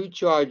between two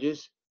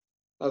charges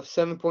of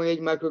 7.8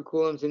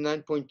 microcoulombs and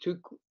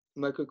 9.2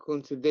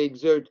 microcoulombs if they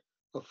exert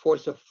a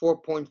force of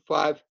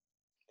 4.5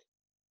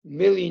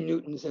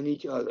 millinewtons on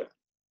each other?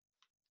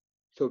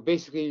 So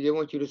basically, they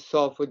want you to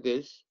solve for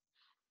this.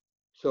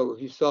 So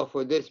if you solve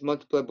for this,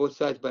 multiply both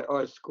sides by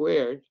r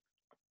squared,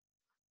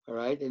 all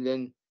right, and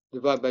then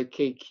divide by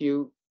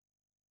kq,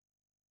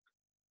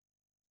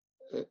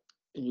 and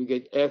you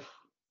get f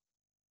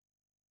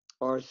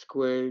r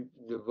squared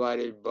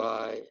divided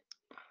by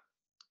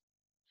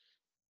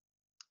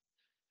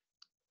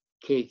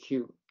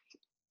kq.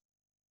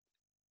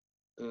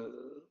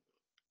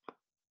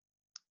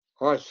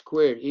 R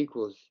squared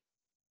equals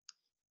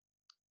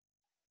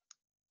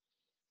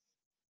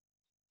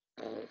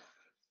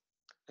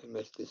I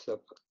messed this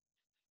up.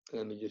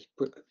 Let me just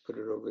put it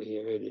over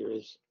here. Here it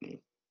is.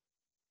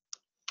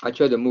 I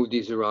try to move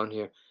these around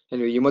here.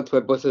 Anyway, you multiply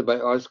both sides by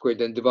r squared,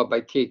 then divide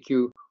by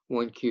kq1,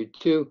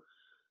 q2.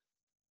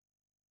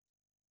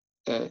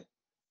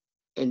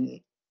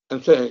 And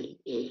I'm sorry,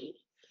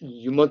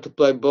 you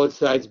multiply both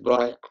sides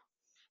by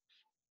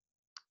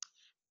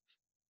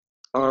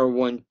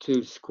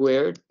r12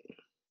 squared.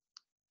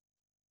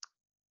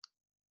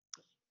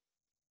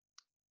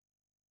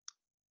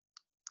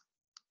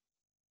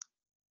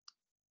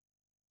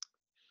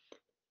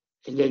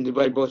 and then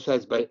divide both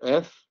sides by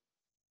F,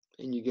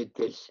 and you get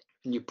this.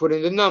 And you put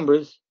in the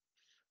numbers.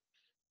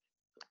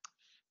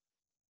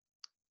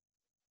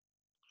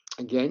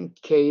 Again,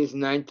 K is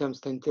 9 times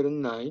 10 to the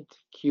 9th.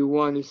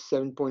 Q1 is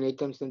 7.8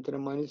 times 10 to the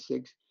minus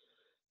 6.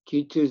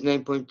 Q2 is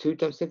 9.2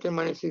 times 10 to the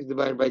minus 6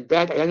 divided by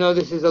that. I know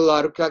this is a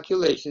lot of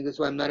calculations. That's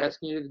why I'm not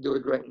asking you to do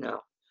it right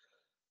now.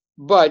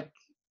 But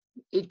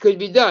it could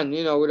be done,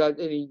 you know, without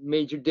any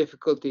major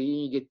difficulty.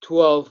 You get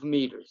 12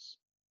 meters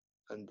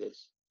on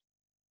this.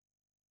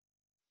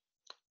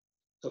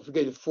 Don't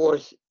forget the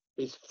force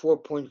is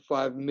 4.5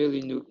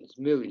 millinewtons.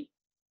 Milli.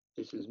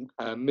 This is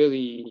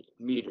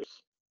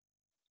millimeters.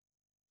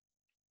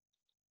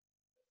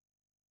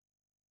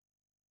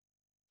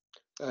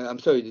 I'm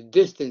sorry, the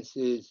distance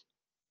is,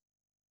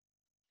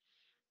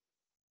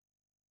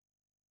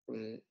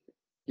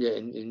 yeah,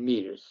 in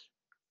meters.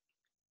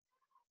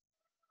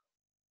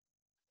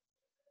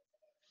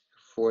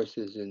 Force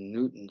is in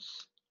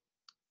newtons.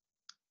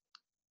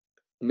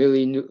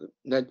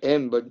 Not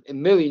M, but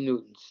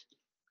millinewtons.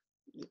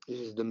 This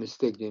is the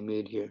mistake they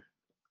made here.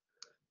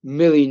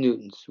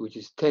 Millinewtons, which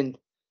is 10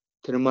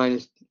 to the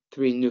minus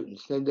 3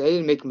 newtons. And they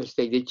didn't make a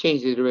mistake. They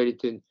changed it already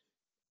to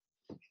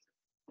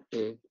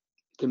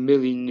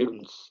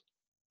millinewtons.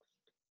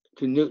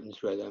 To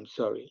newtons, rather. I'm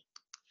sorry.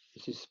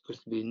 This is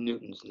supposed to be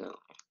newtons now.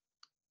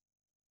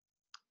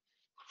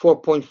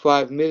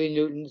 4.5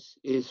 millinewtons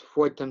is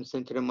 4 times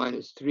 10 to the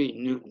minus 3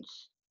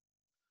 newtons.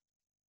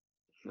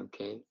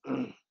 Okay.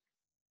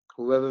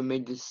 Whoever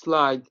made this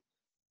slide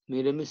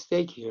made a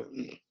mistake here.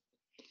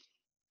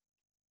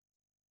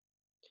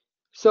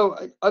 So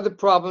other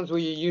problems where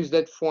you use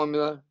that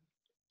formula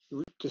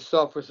to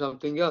solve for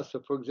something else.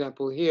 So for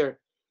example here,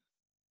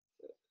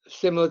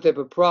 similar type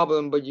of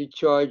problem, but you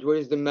charge, what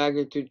is the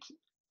magnitude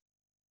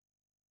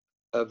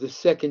of the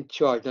second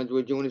charge? In other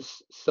words, you want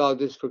to solve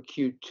this for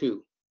Q2.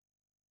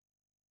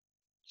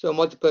 So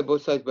multiply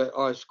both sides by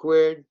R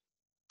squared.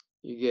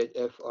 You get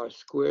FR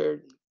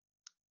squared.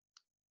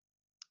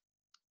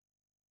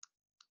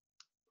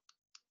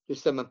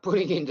 This time I'm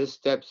putting in the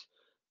steps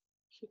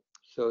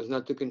so as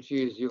not to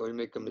confuse you or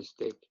make a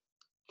mistake.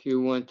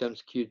 Q1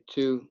 times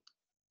Q2.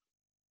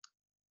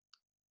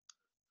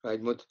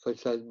 Right, multiply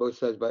both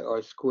sides by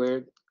R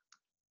squared.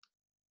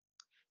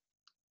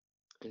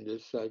 And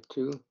this side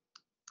too.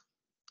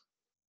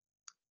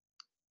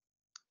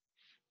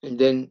 And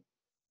then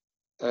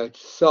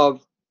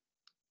solve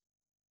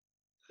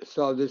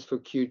this for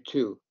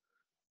Q2.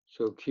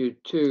 So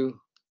Q2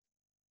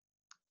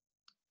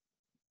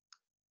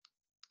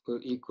 will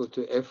equal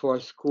to FR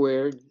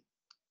squared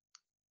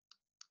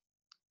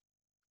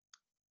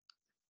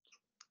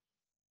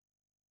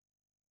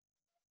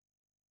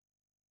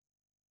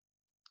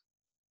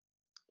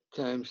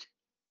times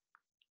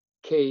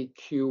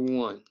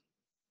KQ1.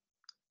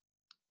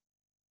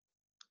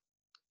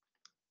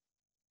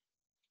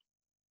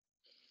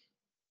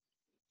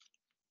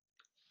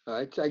 All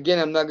right, so again,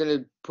 I'm not going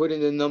to put in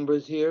the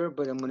numbers here,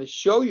 but I'm going to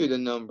show you the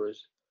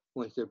numbers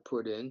once they're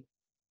put in.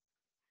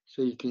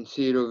 So you can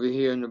see it over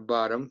here in the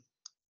bottom.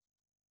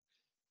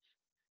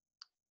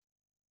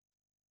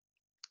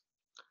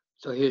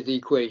 So here's the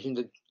equation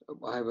that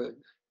I have a,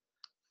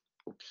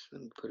 oops,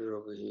 let me put it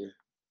over here.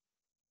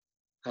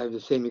 I have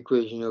the same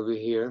equation over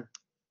here.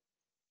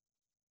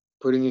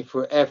 Putting it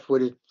for F,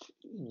 what it's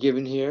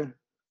given here.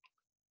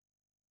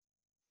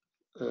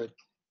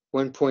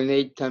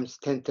 1.8 times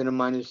 10 to the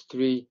minus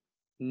 3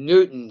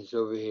 newtons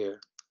over here.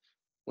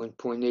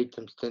 1.8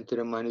 times 10 to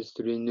the minus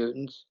 3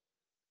 newtons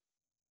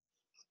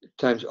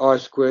times R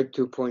squared,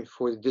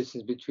 2.4. The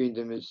distance between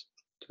them is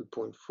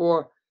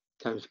 2.4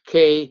 times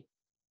K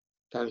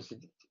times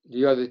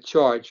the other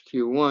charge,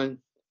 Q1,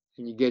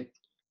 and you get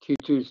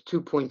Q2 is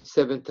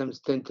 2.7 times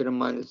 10 to the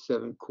minus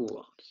 7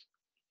 coulombs.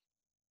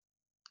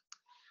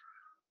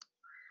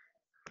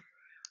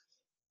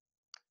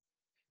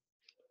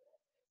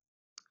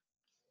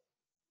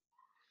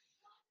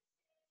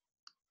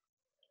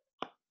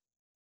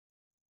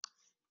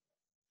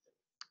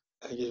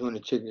 I just want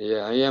to check.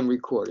 Yeah, I am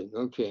recording.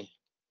 Okay.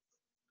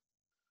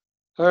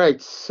 All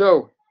right.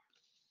 So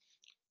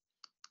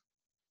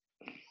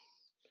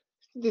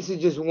this is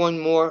just one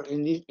more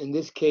in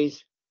this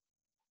case.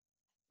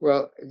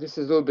 Well, this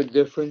is a little bit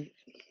different.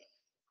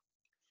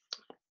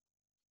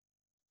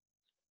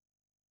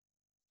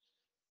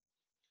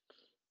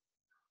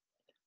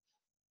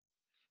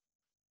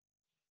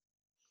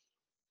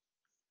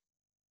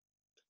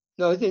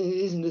 No, it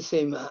isn't the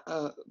same.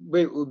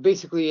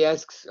 Basically,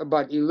 asks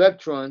about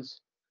electrons.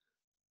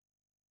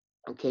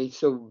 Okay,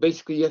 so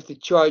basically, you have to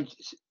charge.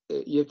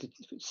 You have to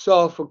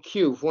solve for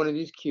Q, for one of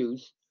these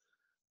Qs,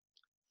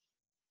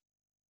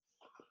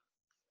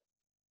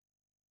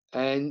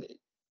 and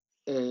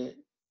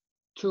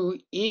two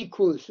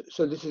equal.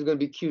 So this is going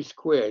to be Q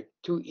squared.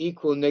 Two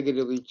equal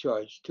negatively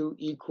charged. Two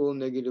equal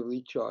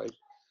negatively charged.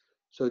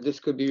 So this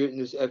could be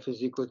written as F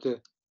is equal to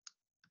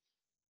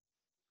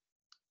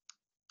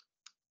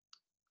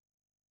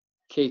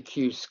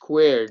KQ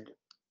squared,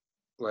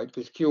 right?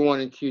 Because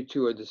Q1 and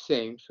Q2 are the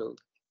same, so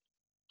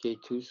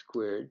K2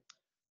 squared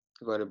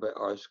divided by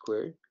R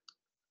squared.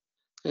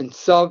 and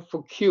solve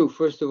for Q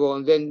first of all,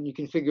 and then you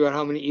can figure out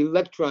how many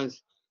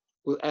electrons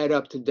will add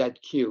up to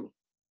that Q.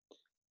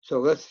 So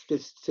let's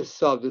just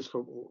solve this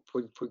for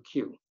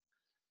Q.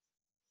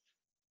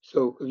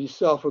 So if you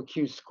solve for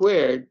Q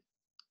squared,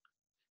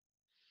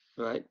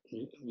 right,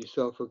 you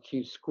solve for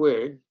Q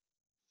squared,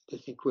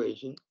 this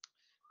equation,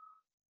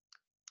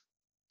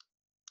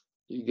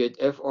 you get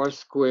FR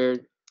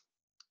squared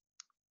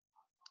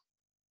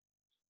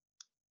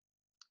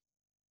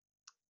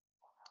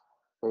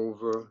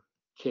over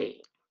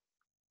K.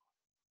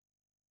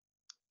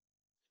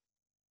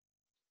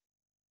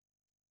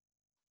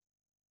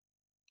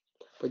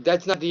 But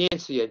that's not the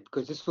answer yet,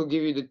 because this will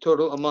give you the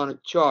total amount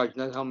of charge,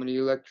 not how many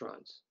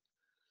electrons.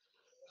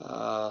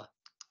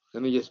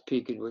 Let me just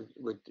peek at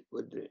what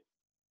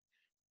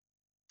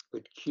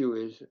Q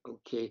is.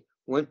 Okay,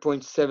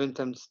 1.7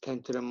 times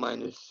 10 to the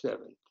minus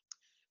 7.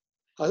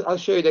 I'll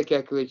show you the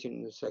calculation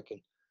in a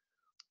second.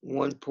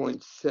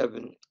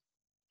 1.7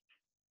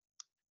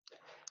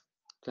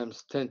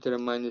 times 10 to the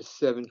minus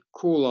 7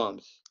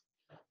 coulombs.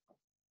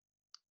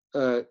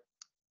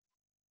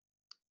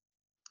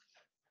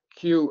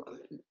 Q,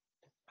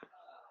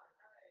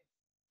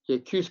 yeah,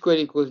 Q squared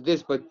equals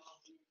this, but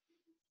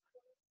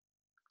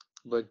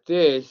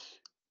this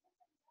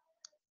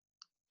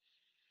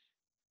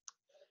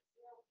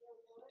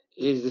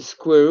is the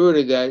square root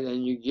of that,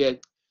 and you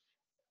get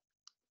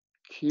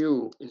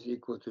Q is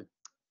equal to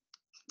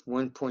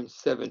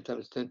 1.7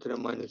 times 10 to the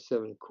minus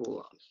 7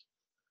 coulombs.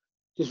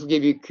 This will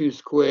give you Q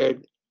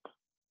squared,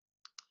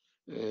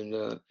 and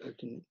I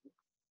can,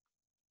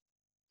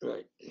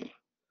 right.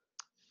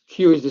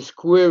 Q is the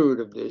square root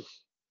of this.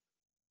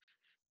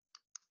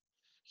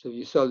 So if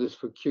you solve this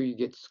for Q, you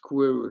get the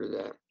square root of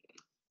that.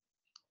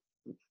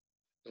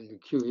 And the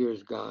Q here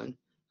is gone.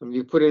 And when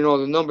you put in all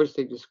the numbers,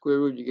 take the square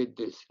root, you get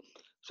this.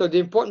 So the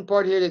important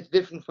part here that's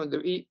different from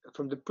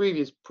the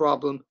previous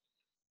problem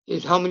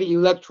is how many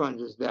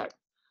electrons is that?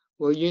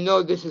 Well, you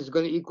know this is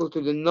going to equal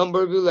to the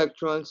number of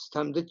electrons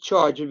times the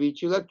charge of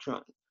each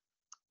electron,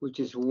 which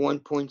is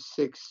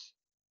 1.6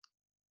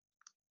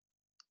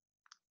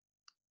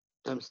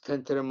 times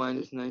 10 to the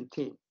minus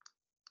 19.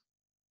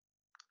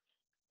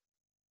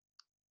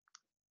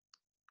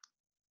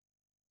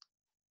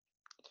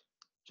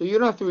 So you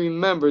don't have to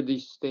remember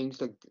these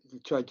things like the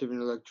charge of an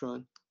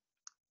electron,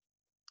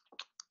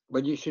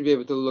 but you should be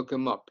able to look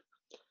them up.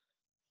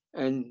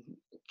 And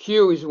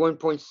Q is 1.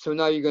 So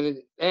now you're going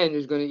to, N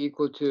is going to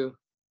equal to,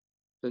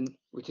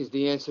 which is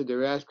the answer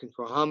they're asking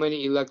for. How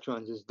many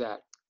electrons is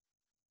that?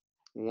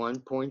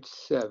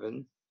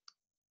 1.7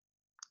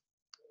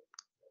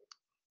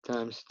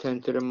 times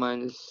 10 to the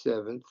minus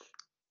 7th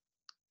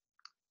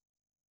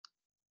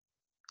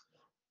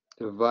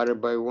divided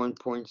by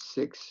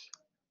 1.6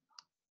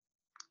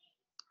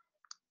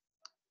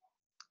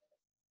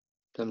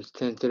 times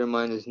 10 to the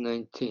minus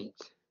 19th.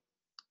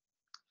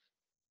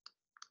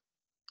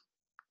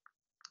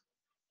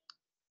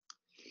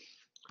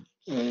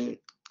 And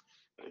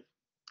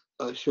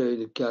I'll show you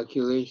the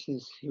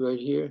calculations right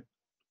here.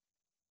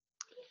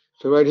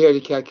 So right here are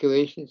the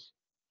calculations.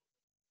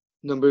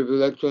 Number of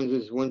electrons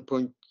is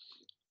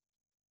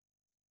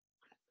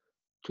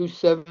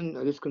 1.27.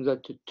 Oh, this comes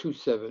out to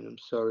 27. I'm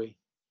sorry.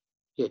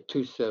 Yeah,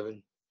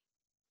 27.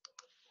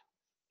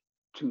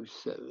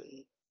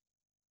 27.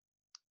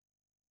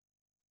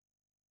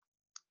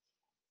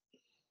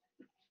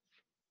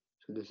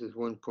 So this is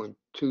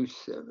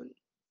 1.27.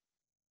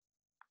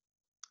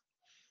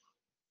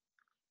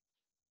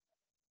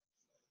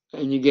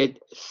 And you get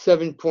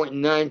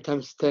 7.9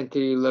 times 10 to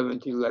the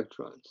 11th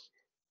electrons.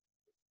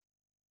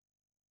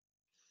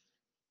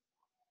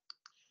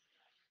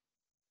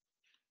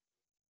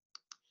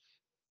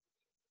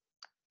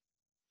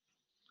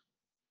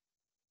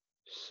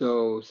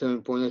 So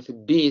 7.9, so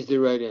B is the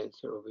right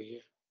answer over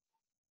here.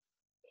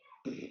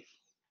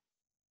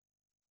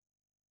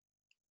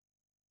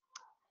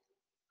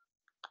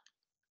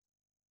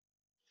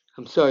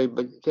 I'm sorry,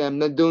 but I'm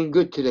not doing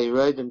good today,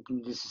 right?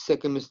 This is the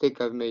second mistake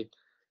I've made.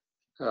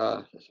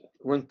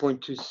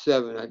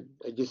 1.27,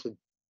 I just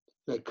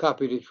I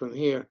copied it from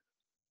here.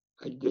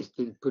 I just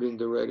didn't put in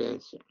the right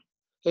answer.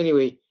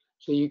 Anyway,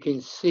 so you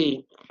can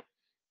see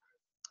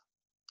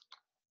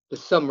the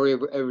summary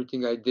of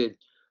everything I did,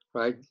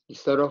 right? You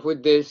start off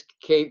with this,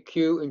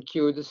 Q and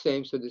Q are the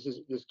same, so this is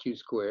this Q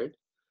squared.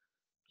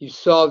 You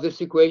solve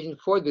this equation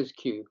for this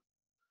Q.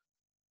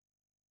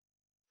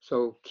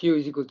 So Q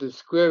is equal to the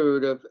square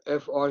root of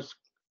FR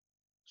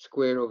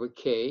squared over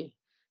K.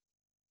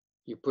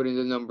 You put in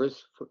the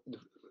numbers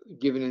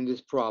given in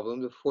this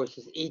problem. The force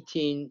is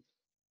 18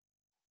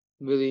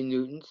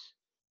 millinewtons.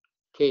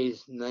 K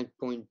is 9.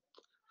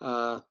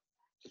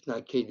 It's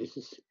not K. This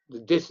is the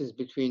distance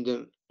between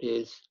them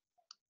is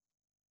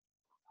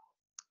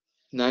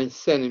 9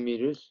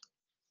 centimeters.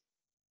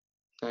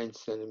 9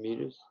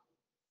 centimeters,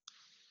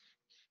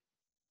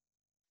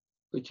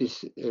 which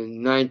is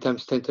 9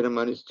 times 10 to the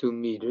minus 2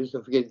 meters.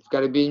 Don't forget, it's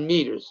got to be in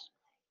meters.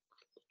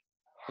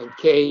 And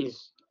K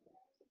is,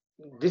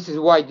 this is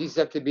why these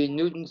have to be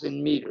newtons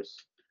and meters,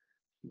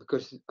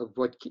 because of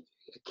what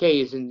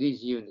K is in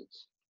these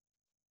units.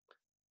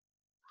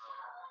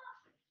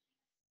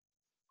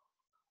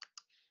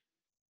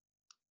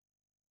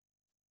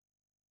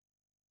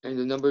 and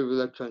the number of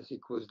electrons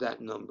equals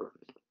that number.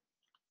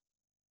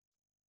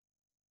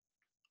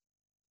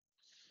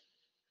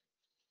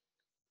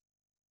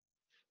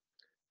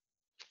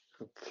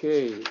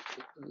 Okay,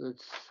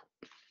 let's.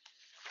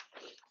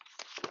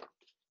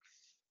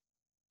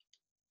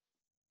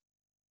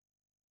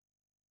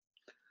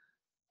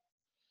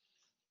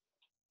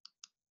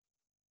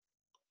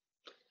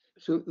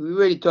 So we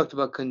already talked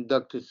about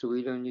conductors, so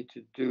we don't need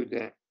to do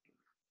that.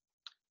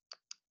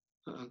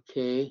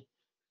 Okay.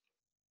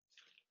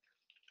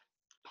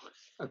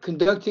 A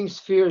conducting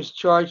sphere is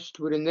charged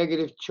with a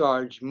negative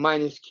charge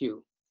minus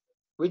Q.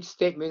 Which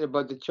statement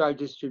about the charge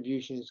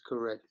distribution is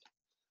correct?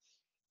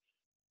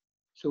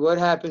 So what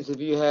happens if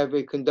you have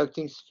a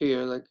conducting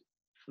sphere, like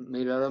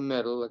made out of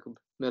metal, like a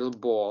metal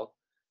ball,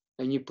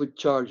 and you put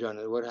charge on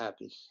it? What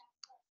happens?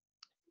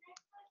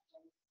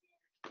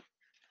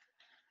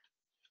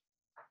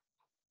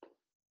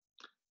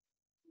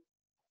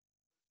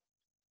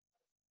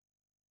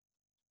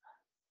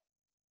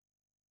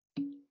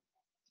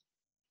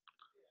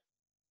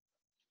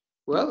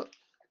 Well,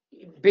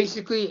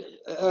 basically,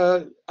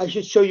 I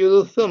should show you a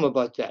little film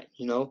about that,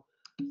 you know.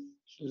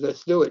 So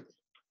let's do it.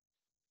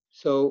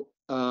 So,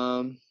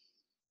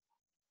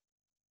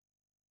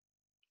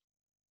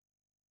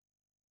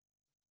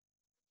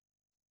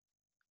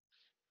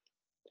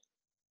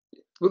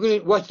 we're going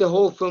to watch the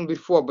whole film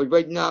before, but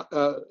right now,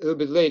 a little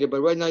bit later,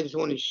 but right now I just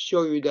want to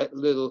show you that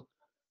little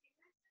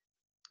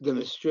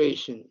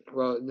demonstration.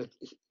 Well,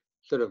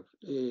 sort of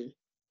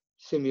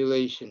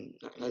simulation,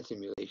 not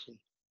simulation.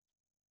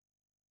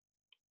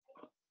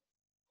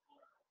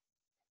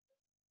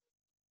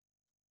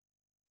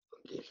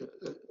 Okay, so,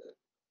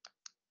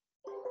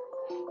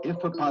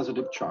 if a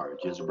positive charge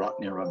is brought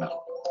near a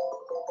metal,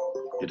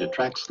 it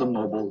attracts the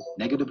mobile,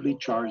 negatively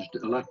charged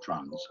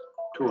electrons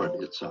toward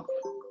itself,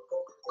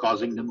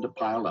 causing them to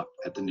pile up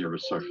at the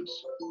nearest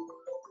surface.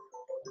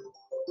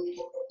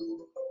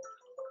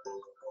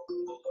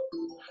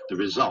 The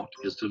result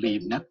is to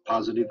leave net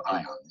positive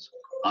ions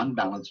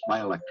unbalanced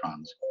by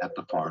electrons at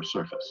the far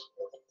surface.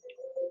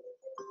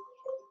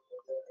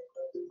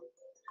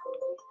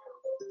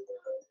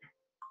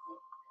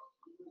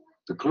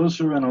 The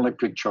closer an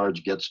electric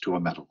charge gets to a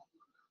metal,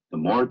 the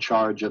more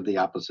charge of the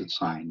opposite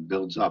sign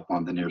builds up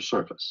on the near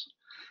surface,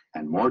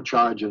 and more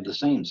charge of the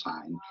same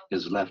sign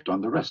is left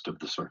on the rest of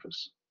the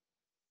surface.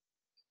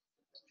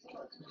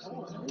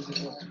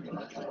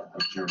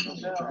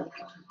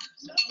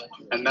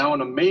 And now an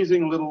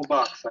amazing little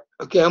box.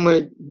 okay, I'm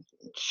going to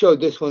show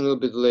this one a little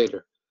bit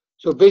later.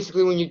 So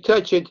basically, when you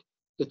touch it,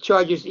 the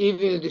charge is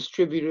evenly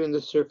distributed on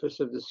the surface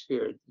of the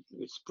sphere.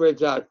 It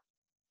spreads out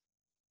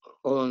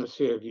all on the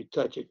sphere if you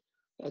touch it.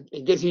 I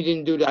guess he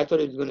didn't do that. I thought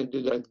he was going to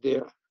do that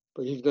there,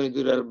 but he's going to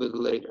do that a bit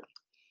later.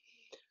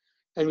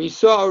 And we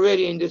saw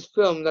already in this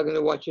film, I'm not going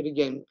to watch it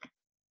again,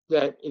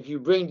 that if you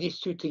bring these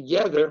two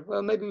together,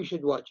 well, maybe we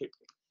should watch it.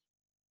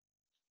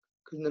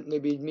 Because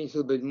maybe it means a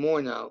little bit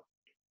more now.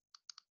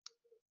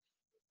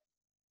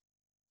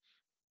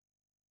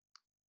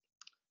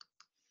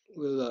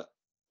 We'll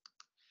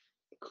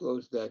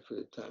close that for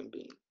the time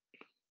being.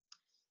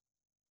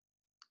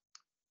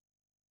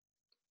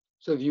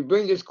 So if you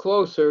bring this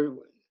closer,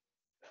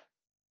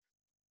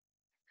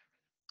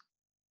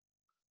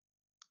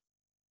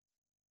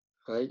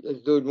 right,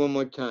 let's do it one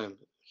more time.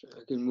 So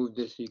I can move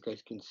this so you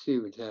guys can see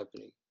what's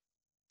happening.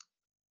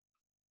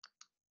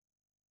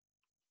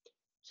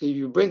 So if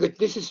you bring it,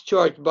 this is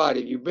charged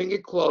body. If you bring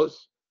it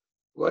close,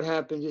 what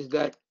happens is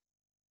that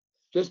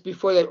just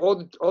before that,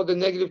 all the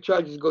negative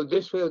charges go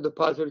this way, or the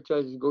positive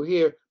charges go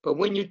here. But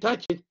when you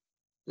touch it,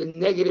 the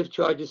negative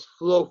charges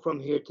flow from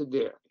here to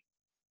there.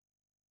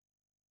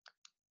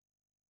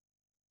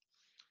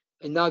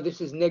 And now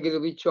this is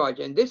negatively charged,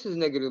 and this is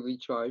negatively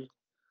charged.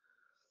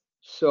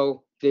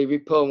 So they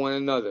repel one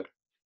another.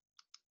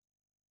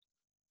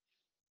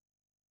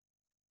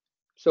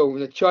 So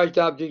when a charged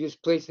object is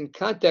placed in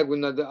contact with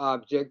another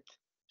object,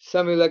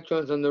 some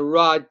electrons on the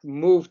rod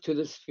move to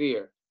the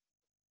sphere.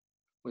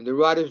 When the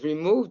rod is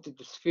removed,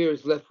 the sphere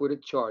is left with a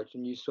charge,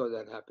 and you saw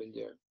that happen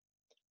there.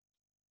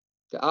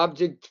 The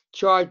object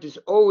charged is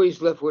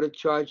always left with a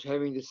charge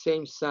having the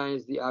same sign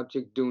as the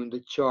object doing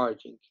the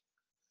charging.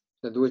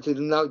 In other words,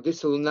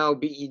 this will now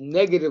be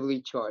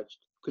negatively charged,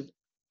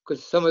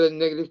 because some of the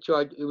negative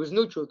charge, it was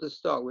neutral to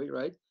start with,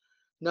 right?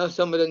 Now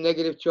some of the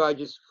negative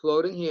charges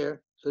float in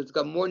here, so it's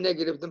got more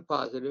negative than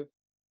positive.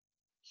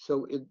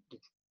 So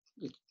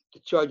the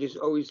charge is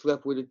always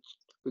left with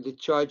the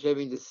charge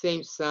having the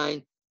same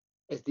sign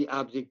as the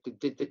object that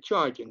did the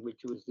charging,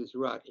 which was this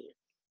rod here.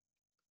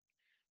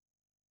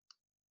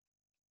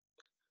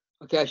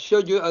 Okay, I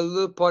showed you a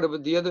little part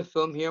of the other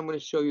film here. I'm going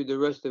to show you the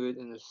rest of it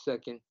in a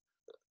second.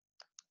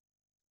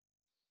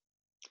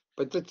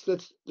 But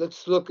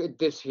let's look at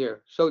this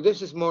here. So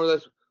this is more or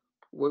less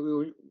what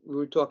we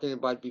were talking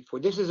about before.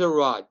 This is a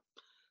rod,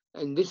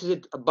 and this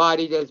is a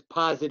body that has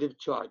positive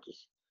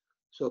charges.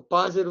 So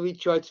positively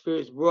charged sphere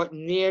is brought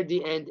near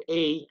the end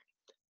A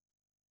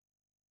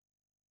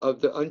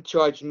of the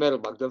uncharged metal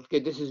box. Don't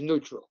forget, this is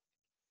neutral.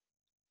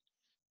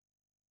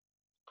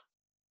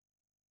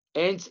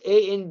 ends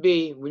A and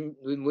B,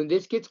 when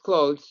this gets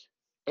closed,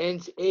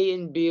 ends A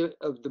and B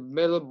of the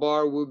metal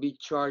bar will be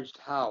charged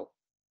how?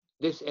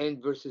 This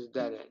end versus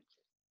that end,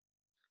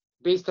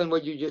 based on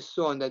what you just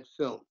saw in that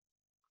film.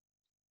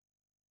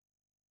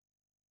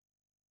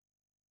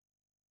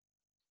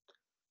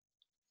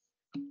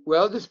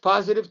 Well, this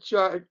positive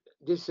charge,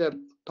 this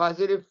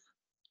positive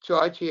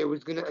charge here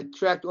was going to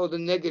attract all the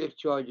negative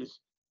charges.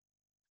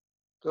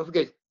 Don't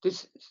forget,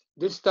 this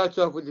starts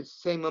off with the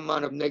same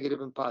amount of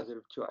negative and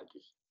positive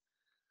charges.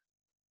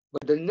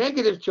 But the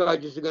negative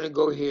charges are going to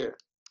go here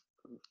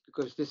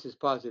because this is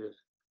positive.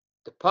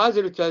 The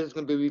positive charge is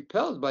going to be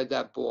repelled by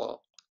that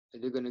ball,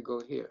 and they're going to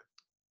go here.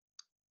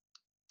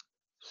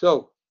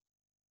 So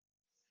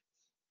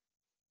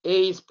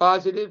A is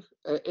positive,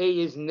 A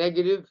is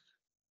negative,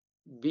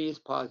 B is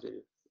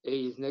positive. A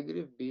is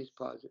negative, B is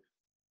positive.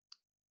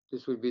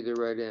 This would be the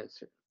right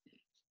answer.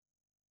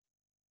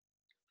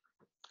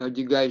 How'd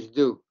you guys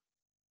do?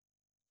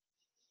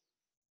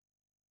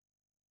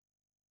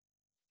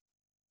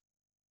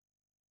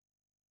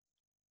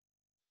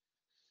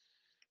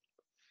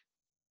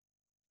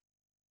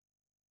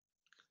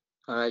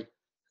 All right,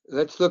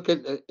 let's look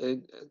at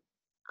a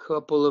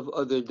couple of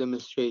other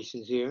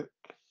demonstrations here.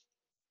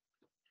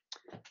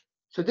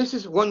 So this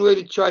is one way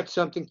to charge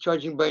something,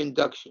 charging by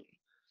induction.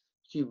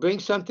 So you bring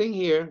something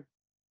here,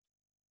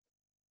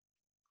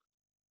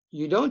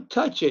 you don't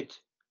touch it,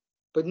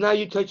 but now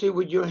you touch it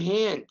with your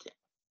hand.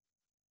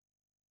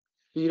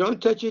 You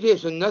don't touch it here,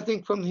 so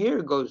nothing from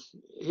here goes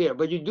here,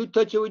 but you do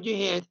touch it with your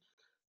hand,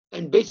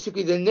 and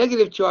basically the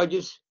negative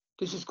charges,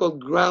 this is called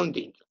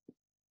grounding.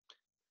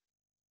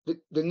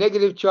 The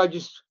negative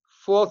charges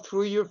fall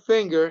through your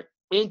finger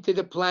into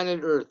the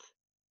planet Earth.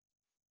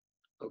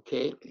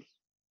 Okay,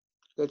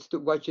 let's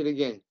watch it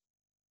again.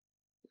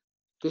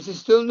 This is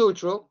still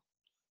neutral,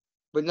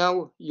 but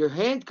now your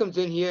hand comes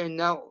in here, and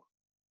now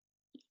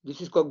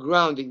this is called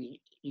grounding.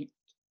 The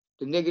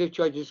negative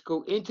charges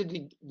go into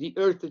the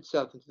Earth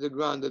itself, into the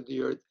ground of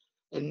the Earth,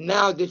 and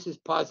now this is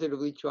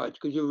positively charged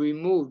because you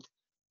removed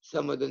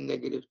some of the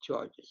negative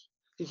charges.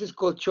 This is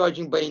called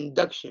charging by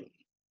induction.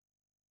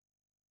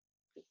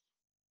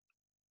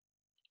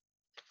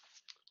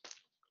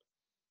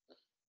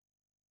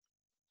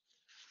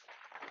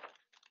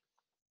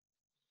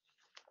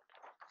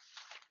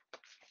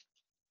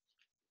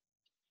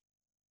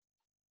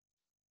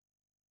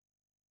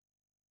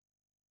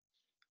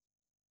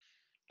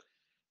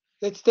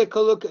 Let's take a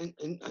look,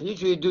 and I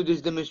usually do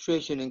this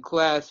demonstration in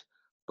class,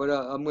 but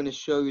I'm going to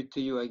show it to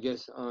you, I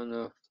guess, on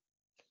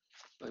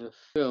a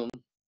film.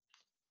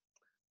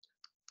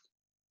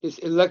 This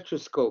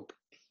electroscope,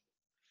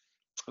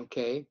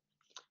 okay?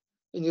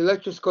 An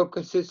electroscope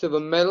consists of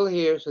a metal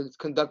here, so it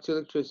conducts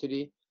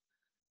electricity,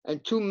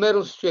 and two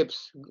metal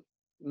strips,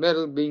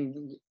 metal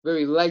being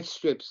very light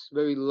strips,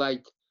 very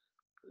light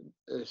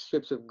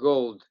strips of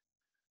gold.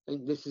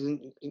 And this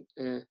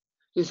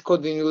is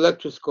called an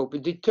electroscope.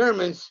 It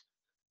determines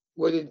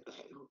whether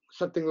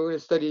something we're going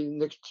to study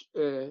next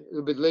a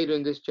little bit later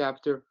in this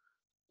chapter.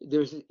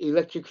 There's an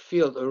electric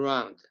field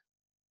around.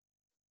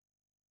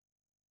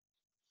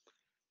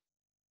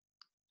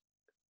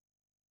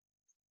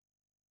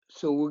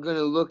 So we're going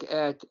to look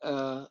at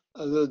a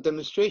little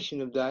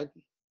demonstration of that.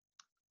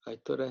 I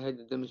thought I had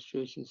the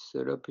demonstration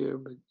set up here,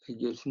 but I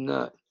guess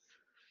not.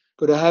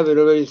 But I have it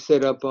already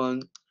set up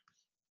on.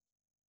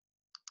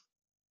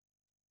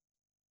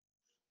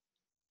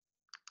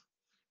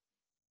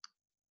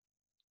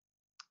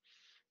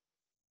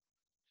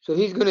 So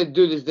he's going to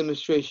do this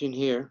demonstration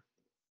here.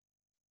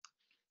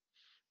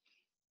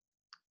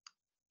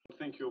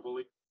 Think you'll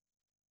believe.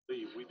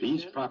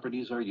 These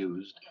properties are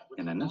used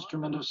in an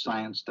instrument of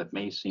science that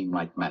may seem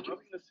like magic.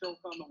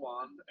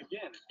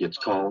 It's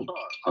called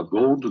a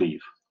gold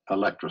leaf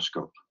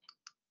electroscope.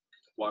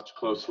 Watch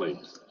closely.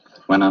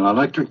 When an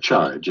electric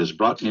charge is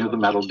brought near the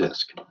metal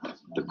disc,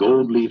 the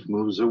gold leaf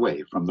moves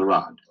away from the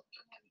rod.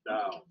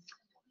 Down.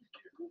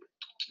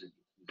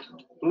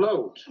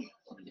 Float.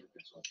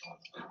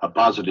 A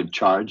positive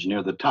charge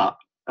near the top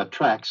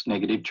attracts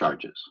negative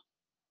charges,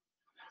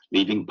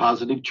 leaving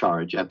positive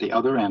charge at the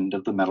other end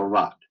of the metal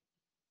rod,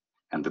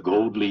 and the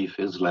gold leaf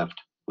is left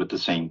with the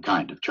same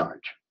kind of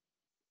charge.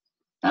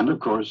 And of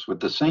course, with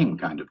the same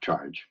kind of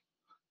charge,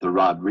 the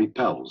rod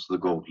repels the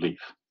gold leaf.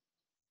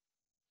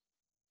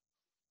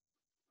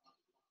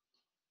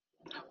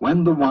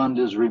 When the wand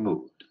is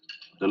removed,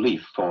 the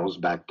leaf falls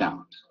back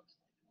down,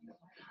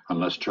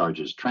 unless charge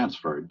is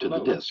transferred to the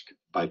disc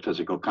by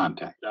physical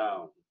contact.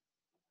 Down.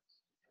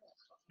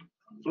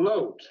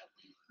 Float.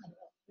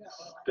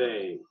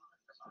 Stay.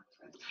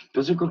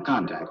 Physical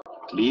contact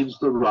leaves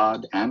the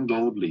rod and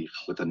gold leaf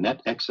with a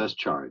net excess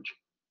charge,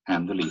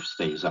 and the leaf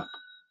stays up.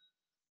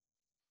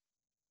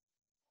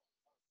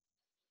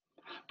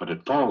 But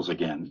it falls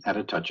again at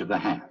a touch of the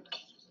hand.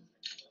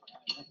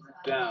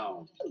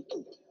 Down.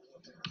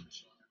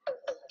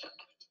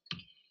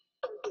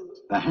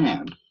 The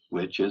hand,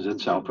 which is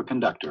itself a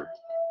conductor,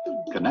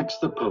 connects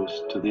the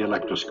post to the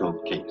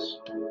electroscope case.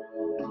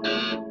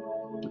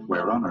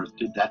 Where on earth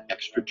did that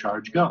extra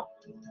charge go?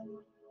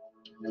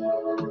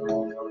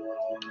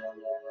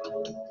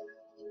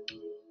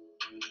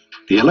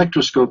 The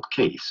electroscope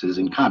case is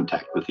in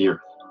contact with the Earth,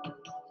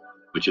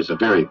 which is a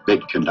very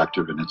big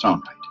conductor in its own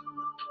right.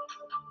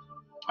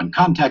 When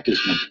contact is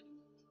made,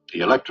 the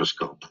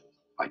electroscope,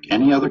 like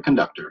any other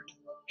conductor,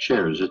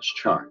 shares its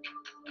charge,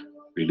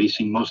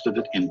 releasing most of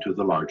it into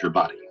the larger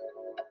body.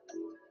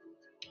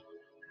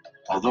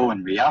 Although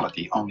in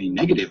reality only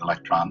negative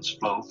electrons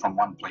flow from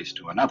one place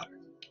to another,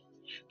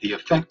 the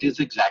effect is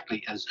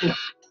exactly as if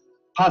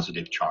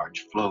positive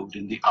charge flowed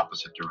in the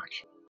opposite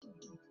direction.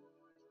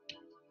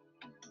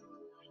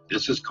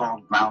 This is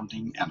called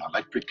grounding an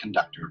electric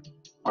conductor,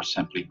 or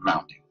simply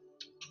grounding.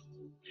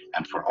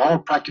 And for all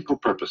practical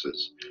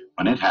purposes,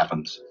 when it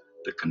happens,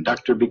 the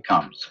conductor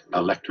becomes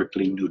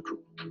electrically neutral.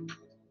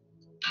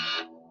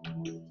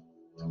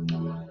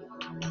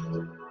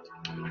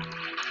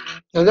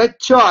 Now that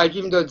charge,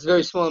 even though it's a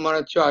very small amount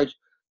of charge,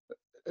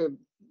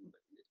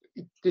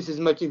 this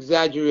is much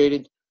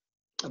exaggerated,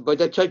 but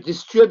that charge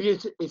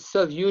distributes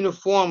itself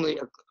uniformly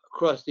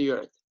across the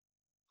Earth.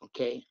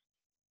 Okay.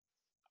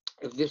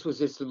 If this was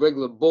just a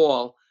regular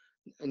ball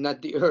and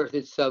not the Earth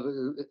itself,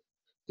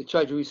 the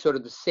charge would be sort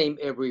of the same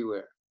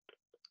everywhere.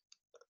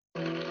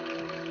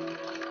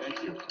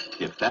 Thank you.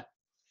 If that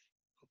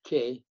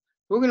Okay.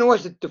 We're going to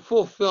watch the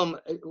full film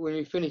when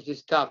we finish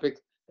this topic,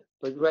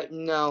 but right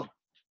now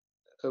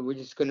we're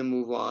just going to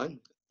move on.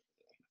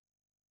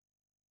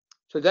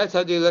 So that's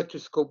how the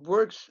electroscope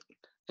works.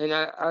 And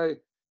I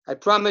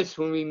promise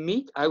when we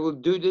meet, I will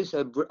do this.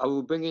 I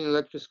will bring in an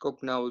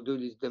electroscope and I will do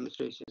these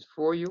demonstrations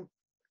for you.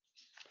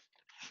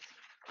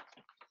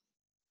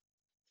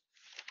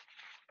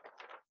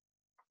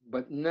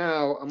 But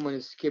now I'm going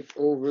to skip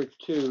over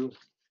to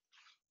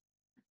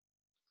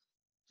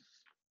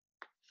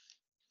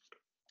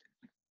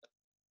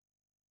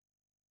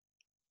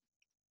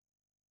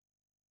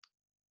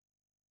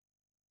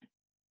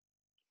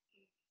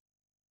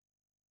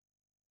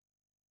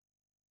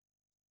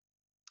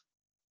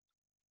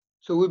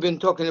so we've been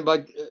talking about,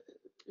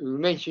 we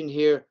mentioned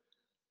here,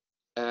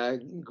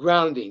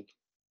 grounding.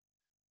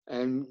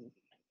 And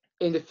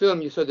in the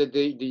film, you saw that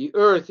the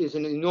Earth is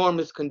an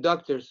enormous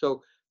conductor.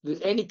 So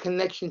there's any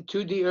connection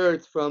to the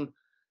Earth from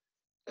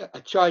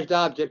a charged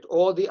object,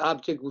 all the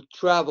object will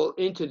travel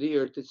into the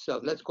Earth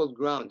itself. That's called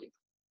grounding.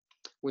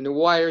 When the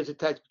wire is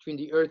attached between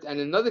the Earth and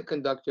another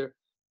conductor,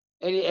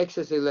 any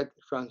excess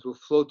electrons will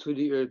flow to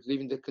the Earth,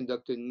 leaving the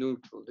conductor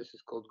neutral. This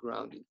is called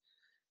grounding.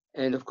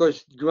 And of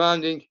course,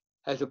 grounding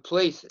has a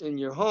place in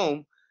your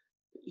home.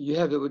 You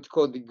have what's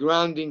called the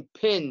grounding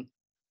pin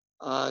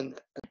on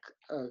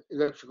an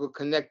electrical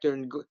connector,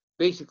 and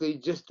basically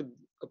just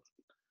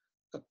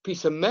a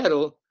piece of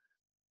metal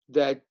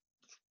that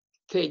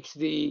takes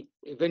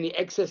if any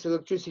excess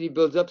electricity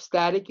builds up,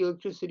 static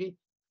electricity,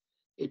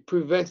 it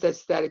prevents that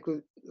static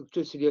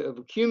electricity of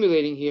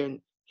accumulating here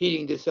and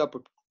heating this up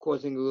or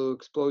causing a little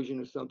explosion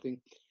or something.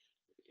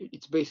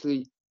 It's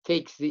basically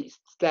takes the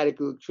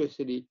static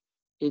electricity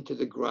into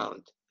the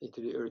ground,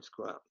 into the Earth's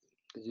ground,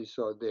 as you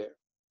saw there.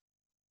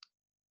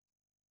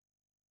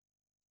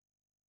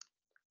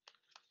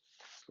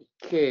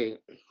 Okay,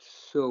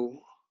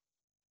 so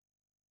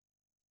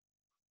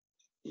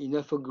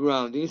enough for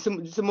grounding.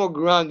 There's some more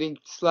grounding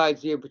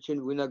slides here, but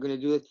we're not going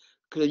to do it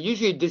because I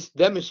usually just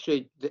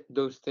demonstrate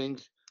those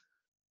things.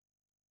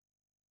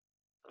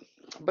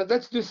 But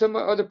let's do some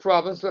other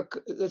problems.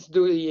 Let's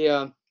do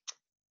a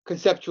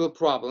conceptual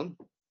problem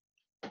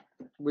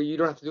where you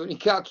don't have to do any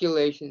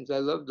calculations. I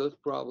love those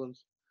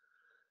problems.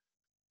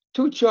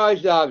 Two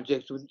charged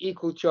objects with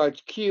equal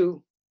charge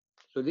Q.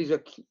 So these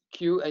are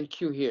Q and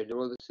Q here. They're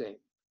all the same.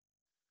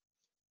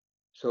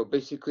 So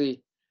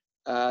basically,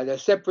 they're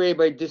separated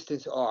by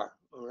distance R.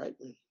 All right,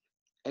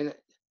 and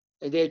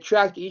they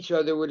attract each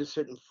other with a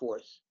certain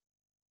force.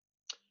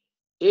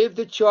 If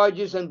the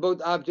charges on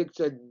both objects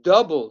are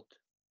doubled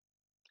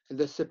and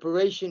the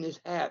separation is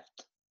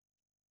halved,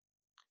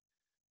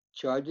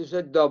 charges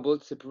are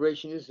doubled,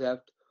 separation is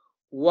halved,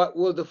 what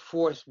will the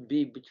force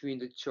be between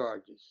the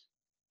charges?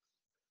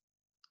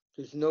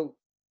 There's no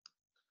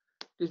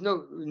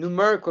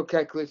numerical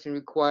calculation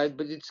required,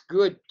 but it's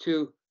good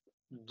to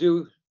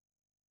do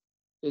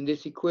in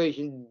this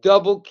equation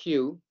double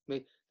Q,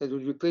 that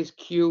would replace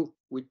Q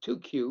with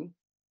 2Q,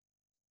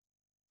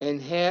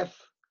 and half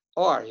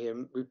R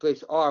here,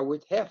 replace R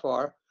with half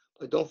R,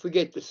 but don't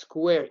forget to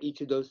square each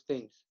of those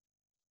things.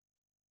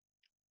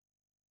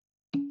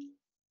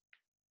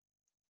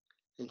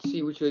 And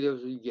see which of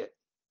those you get.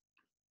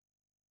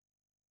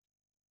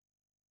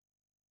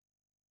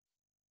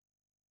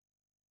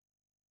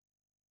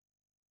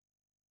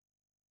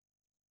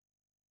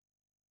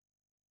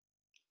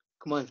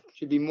 Come on,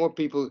 should be more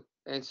people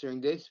answering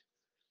this.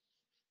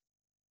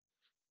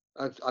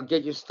 I'll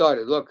get you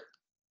started. Look,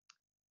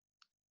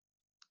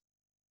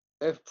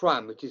 F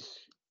prime, which is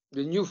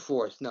the new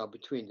force now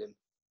between them.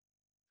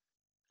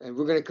 And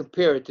we're going to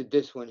compare it to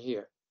this one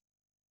here.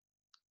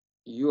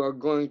 You are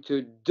going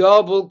to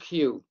double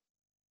Q.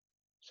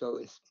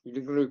 So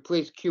you're going to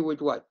replace Q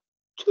with what?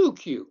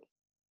 2Q.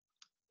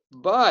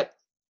 But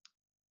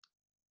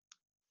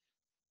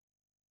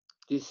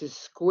this is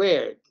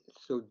squared.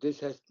 So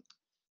this has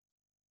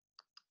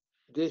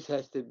this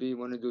has to be,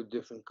 want to do a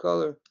different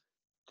color,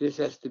 this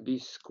has to be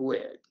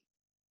squared.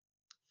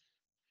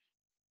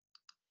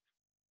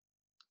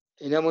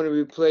 And I'm going to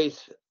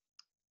replace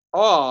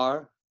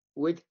R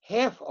with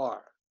half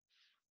R.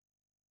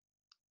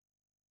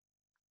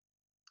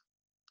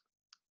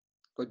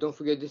 But don't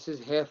forget, this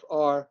is half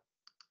R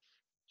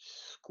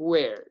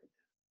squared.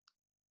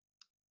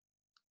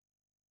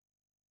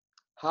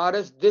 How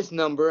does this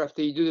number,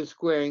 after you do the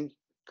squaring,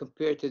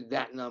 compare to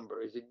that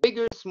number? Is it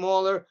bigger,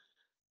 smaller,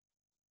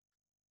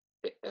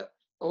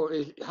 or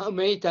is how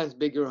many times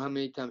bigger or how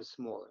many times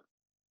smaller?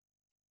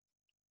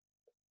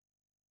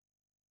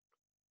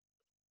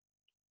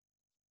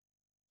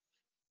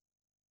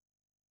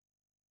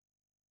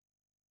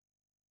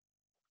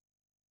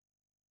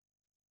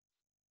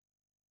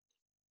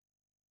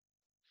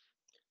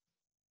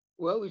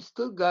 Well, we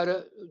still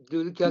gotta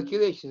do the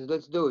calculations.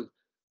 Let's do it.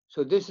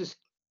 So this is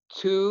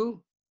 2,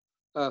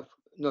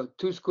 no,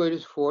 2 squared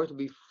is 4, it'll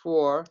be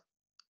 4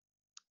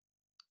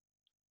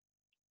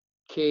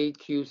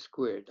 kq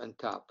squared on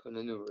top, on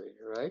the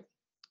numerator, right?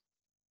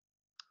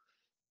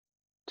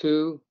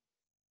 2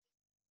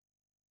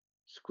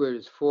 squared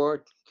is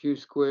 4, q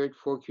squared,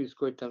 4q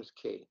squared times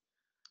k.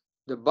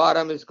 The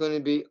bottom is going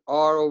to be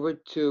r over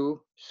 2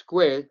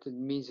 squared. That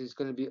means it's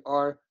going to be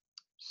r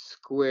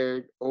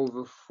squared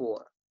over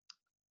 4.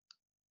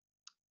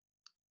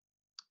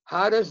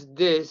 How does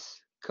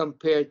this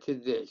compare to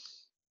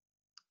this?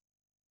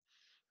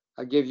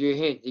 I'll give you a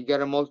hint. You got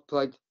to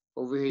multiply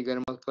over here. You got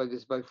to multiply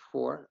this by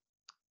 4.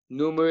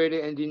 Numerator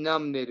and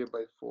denominator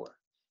by 4.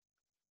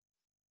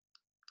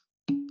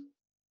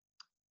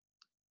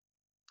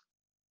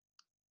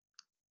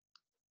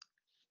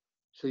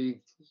 So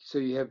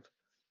you have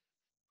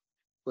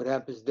what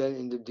happens then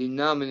in the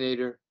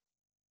denominator.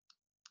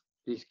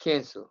 These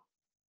cancel,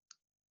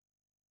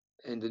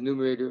 and the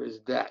numerator is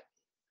that.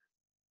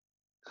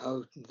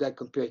 How does that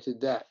compare to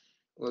that?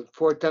 Well,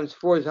 4 times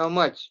 4 is how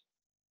much?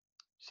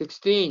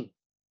 16.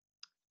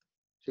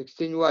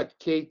 16 what?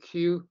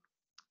 KQ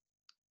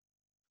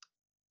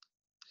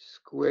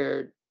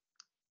squared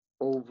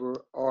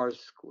over R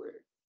squared.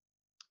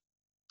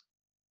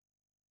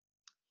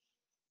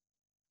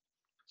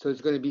 So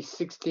it's going to be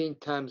 16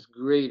 times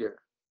greater.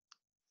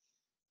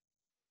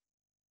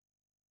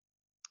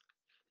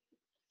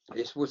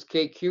 This was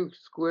KQ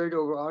squared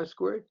over R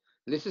squared.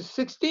 This is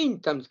 16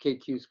 times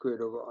KQ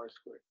squared over R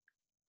squared.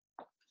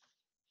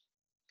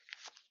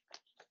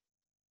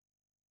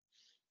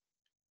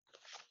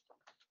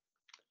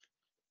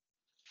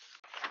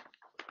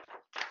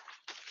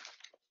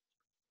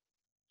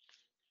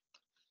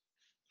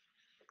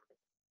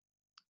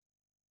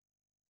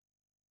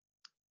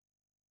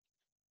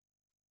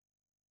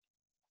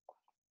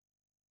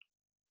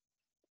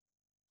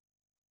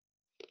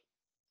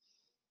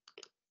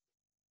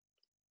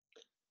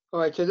 All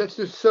right, so let's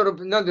do sort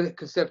of another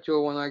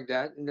conceptual one like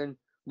that, and then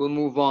we'll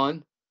move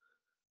on.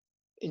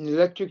 An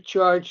electric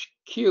charge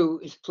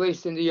Q is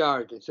placed in the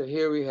origin. So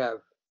here we have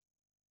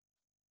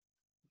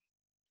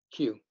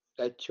Q,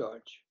 that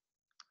charge.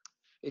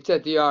 It's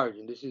at the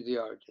origin. This is the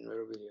origin right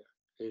over here.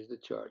 Here's the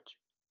charge.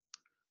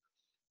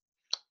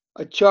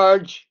 A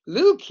charge,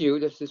 little q,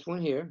 that's this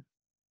one here,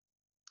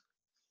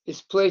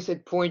 is placed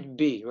at point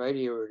B. Right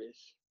here it is.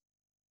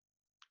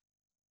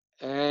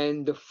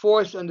 And the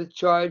force on the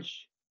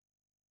charge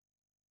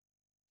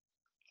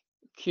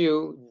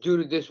Q, due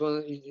to this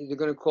one, they're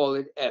going to call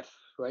it F.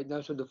 Right now,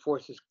 so the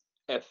force is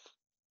F.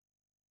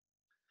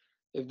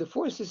 If the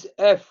force is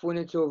F when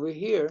it's over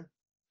here,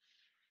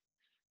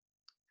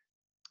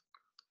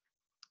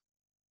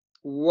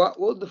 what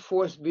will the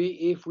force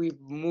be if we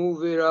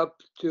move it up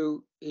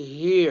to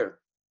here?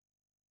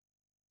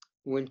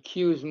 When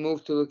Q is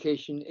moved to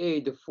location A,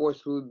 the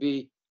force will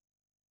be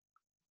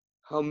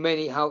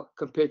how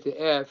compared to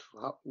F,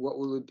 what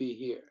will it be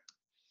here?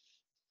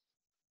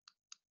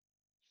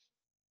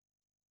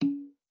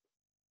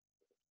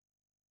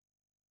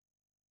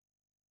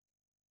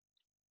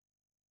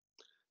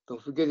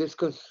 Don't forget this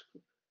comes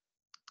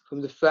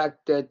from the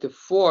fact that the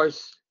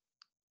force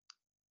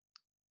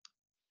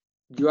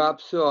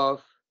drops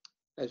off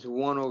as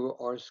 1 over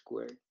R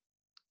squared.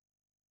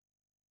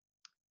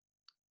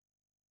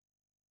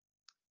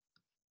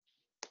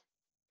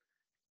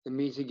 It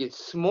means it gets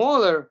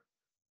smaller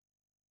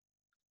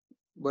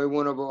by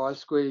 1 over R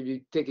squared if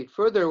you take it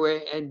further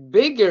away, and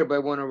bigger by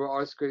 1 over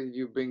R squared if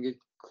you bring it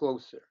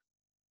closer.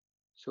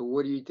 So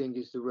what do you think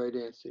is the right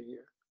answer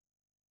here?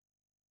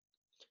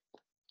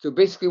 So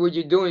basically what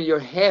you're doing, you're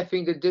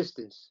halving the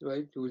distance,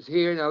 right? It was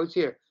here, now it's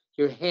here.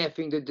 You're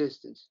halving the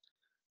distance.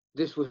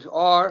 This was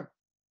R.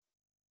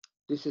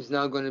 This is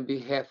now going to be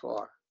half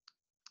R.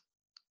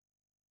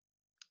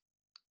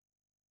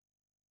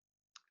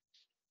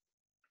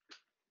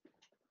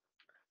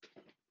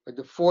 But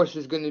the force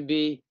is going to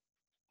be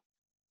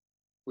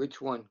which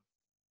one?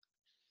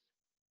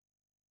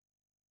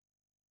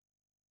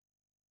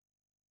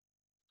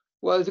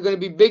 Well, is it going to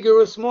be bigger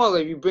or smaller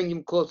if you bring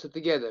them closer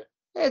together?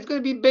 Yeah, it's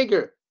going to be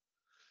bigger.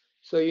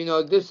 So, you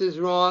know, this is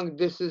wrong,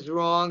 this is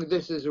wrong,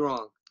 this is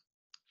wrong.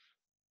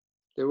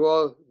 They're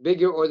all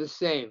bigger or the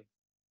same.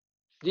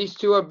 These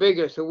two are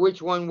bigger, so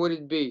which one would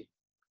it be?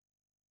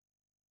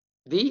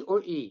 D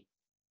or E?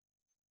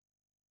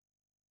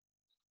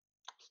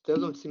 Still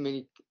don't see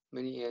many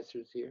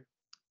answers here.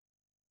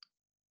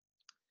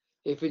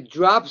 If it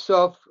drops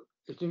off,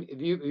 if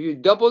you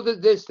double the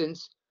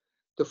distance,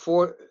 the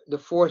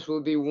force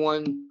will be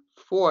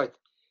 1/4.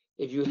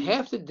 If you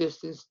half the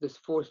distance, this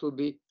force will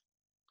be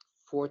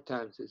 4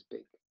 times as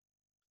big.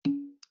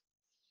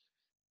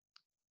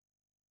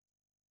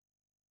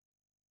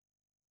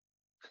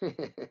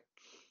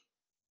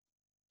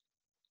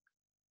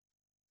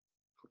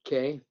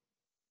 Okay.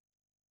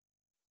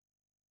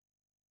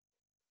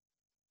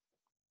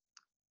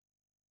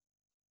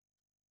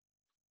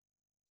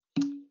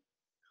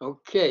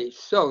 Okay,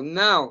 so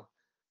now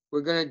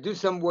we're going to do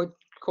some what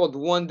called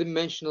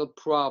one-dimensional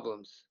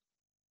problems.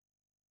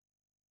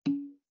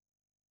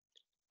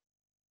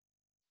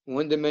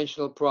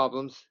 One-dimensional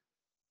problems.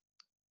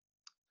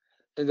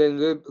 And then a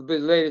little bit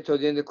later,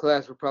 toward the end of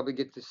class, we'll probably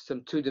get to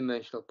some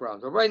two-dimensional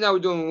problems. But right now, we're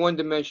doing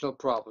one-dimensional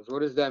problems.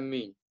 What does that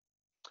mean?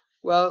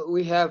 Well,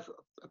 we have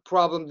a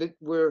problem that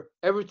where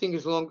everything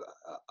is along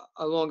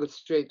a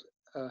straight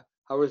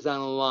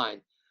horizontal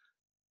line.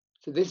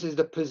 So this is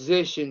the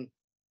position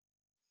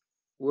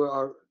where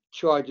our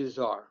charges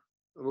are.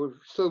 We're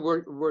still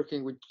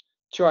working with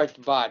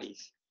charged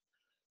bodies.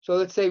 So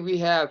let's say we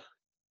have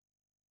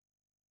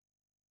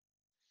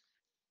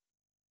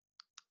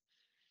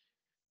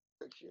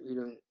we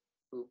don't.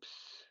 Oops.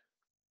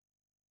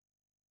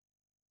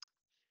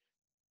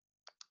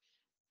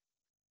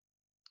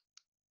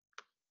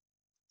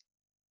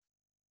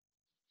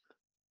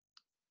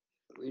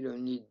 We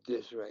don't need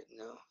this right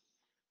now.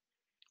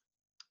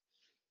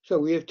 So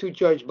we have two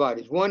charged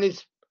bodies. One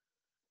is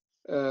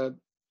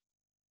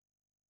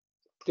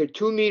they're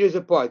 2 meters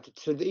apart.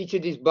 So each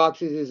of these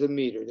boxes is a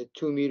meter. They're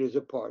 2 meters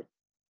apart.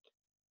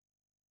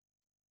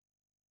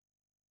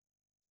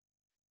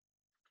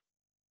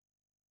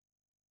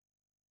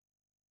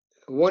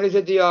 One is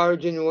at the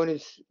origin. One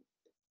is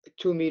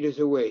 2 meters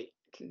away.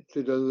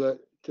 To the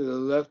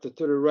left or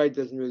to the right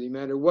doesn't really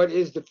matter. What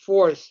is the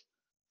force?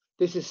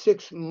 This is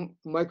 6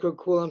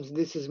 microcoulombs.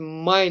 This is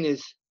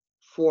minus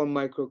 4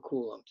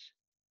 microcoulombs.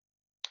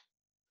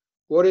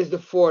 What is the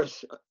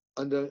force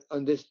on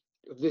this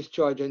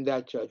charge and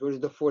that charge? What is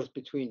the force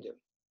between them?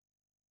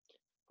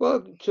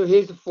 Well, so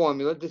here's the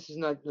formula. This is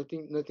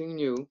nothing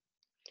new.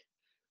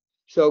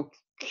 So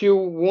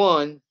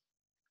Q1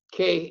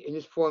 K in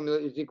this formula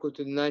is equal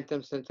to 9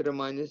 times 10 to the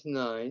minus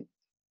 9.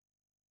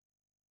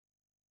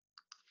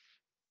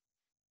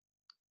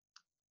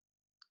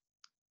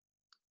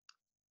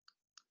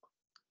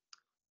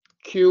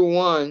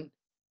 Q1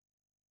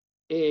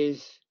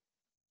 is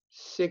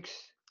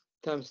 6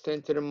 times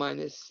 10 to the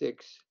minus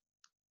 6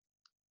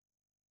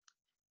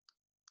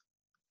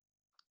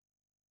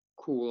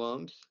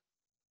 coulombs.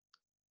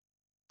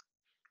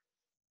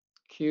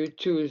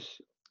 Q2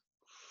 is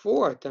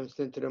 4 times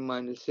 10 to the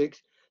minus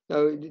 6.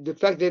 Now, the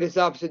fact that it's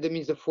opposite, that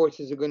means the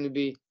forces are going to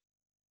be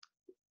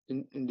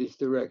in this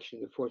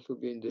direction. The force will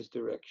be in this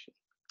direction.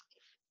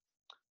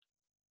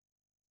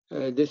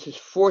 This is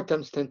 4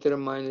 times 10 to the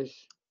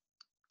minus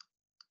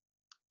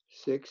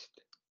 6th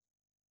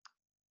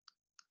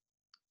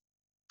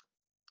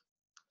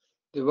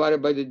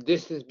divided by the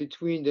distance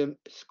between them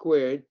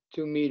squared,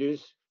 2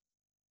 meters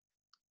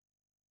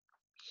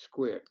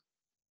squared.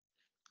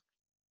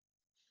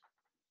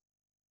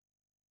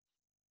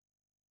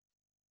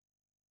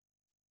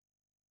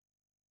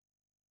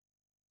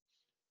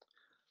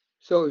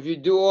 So if you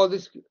do all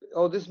this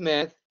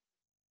math,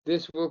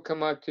 this will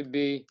come out to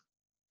be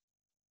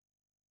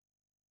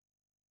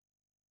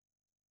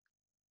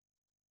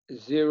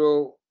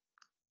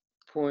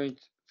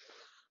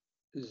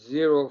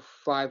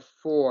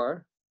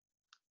 0.054,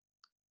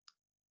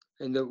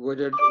 and what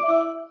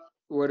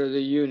are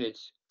the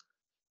units?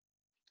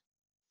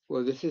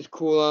 Well, this is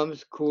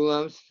coulombs. The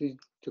coulombs is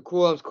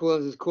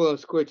coulomb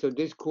squared, so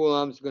this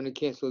coulomb is going to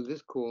cancel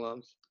this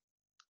coulombs.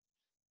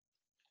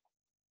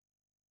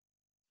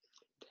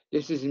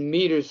 This is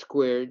meters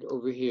squared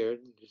over here.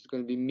 This is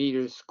going to be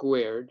meters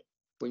squared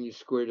when you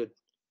square the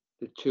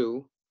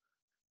 2.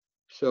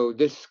 So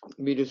this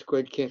meter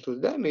squared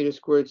cancels that meter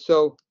squared.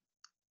 So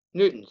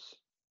newtons,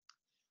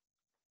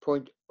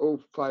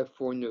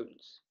 0.054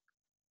 newtons.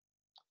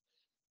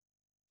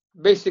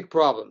 Basic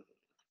problem.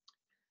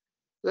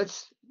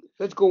 Let's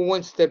go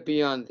one step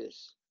beyond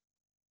this.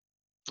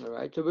 All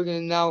right. So we're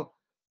going to now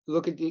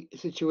look at the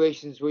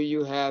situations where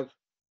you have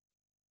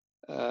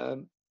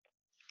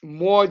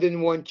more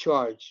than one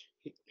charge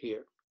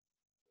here.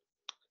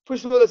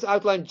 First of all, let's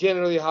outline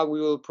generally how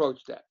we will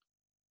approach that.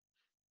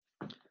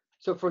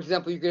 So, for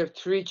example, you could have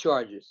 3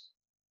 charges,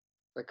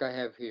 like I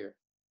have here.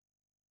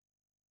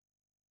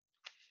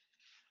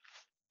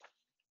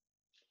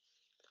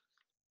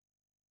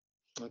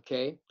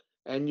 Okay,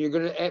 and you're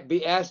going to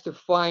be asked to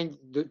find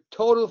the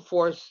total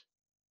force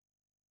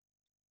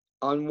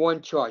on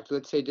one charge.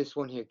 Let's say this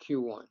one here,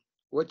 Q1.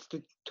 What's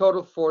the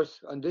total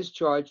force on this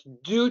charge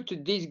due to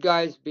these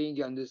guys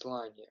being on this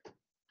line here?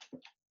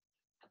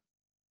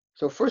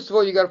 So first of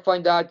all, you got to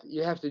find out,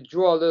 you have to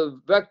draw a little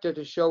vector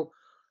to show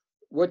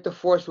what the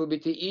force will be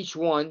to each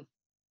one.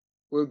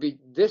 Will be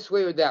this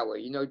way or that way.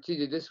 You know, it's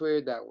either this way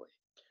or that way.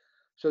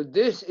 So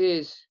this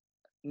is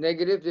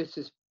negative, this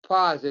is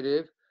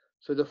positive,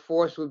 so the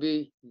force will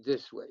be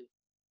this way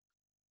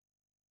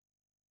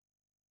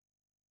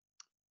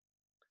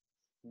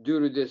due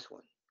to this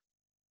one.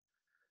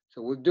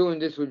 So we're doing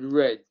this with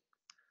red.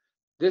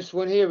 This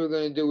one here we're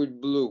going to do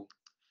with blue.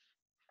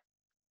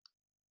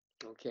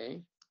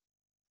 Okay.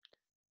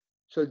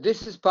 So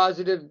this is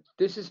positive,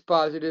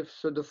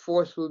 so the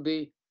force will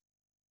be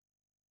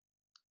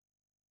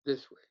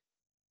this way.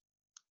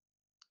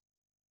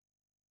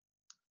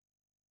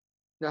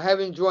 Now I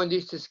haven't drawn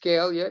these to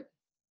scale yet,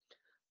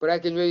 but I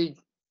can really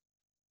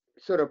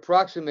sort of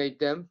approximate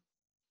them.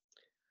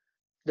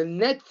 The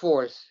net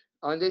force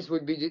on this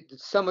would be the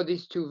sum of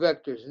these two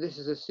vectors. This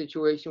is a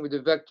situation where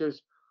the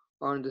vectors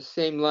are on the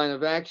same line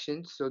of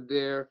action, so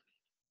they're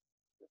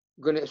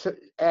going to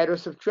add or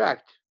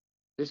subtract.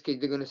 In this case,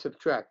 they're going to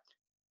subtract.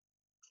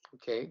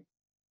 Okay.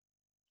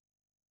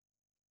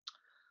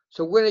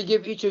 So we're going to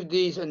give each of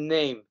these a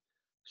name.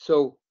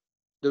 So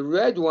the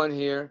red one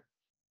here,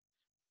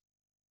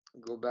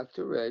 go back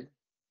to red,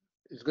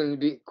 is going to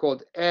be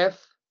called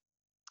F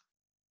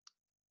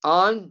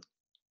on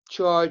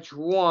charge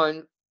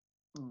 1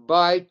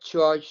 by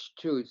charge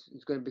 2.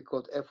 It's going to be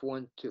called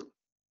F12.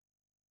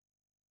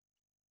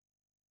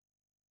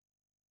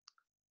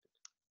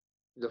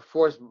 The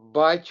force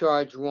by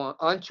charge 1,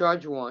 on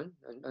charge 1,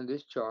 on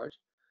this charge,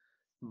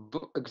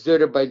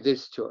 exerted by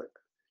this charge.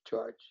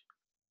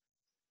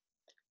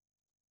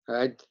 All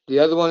right, the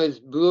other one is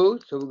blue,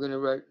 so we're going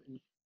to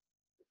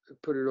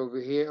put it over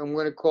here. I'm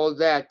going to call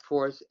that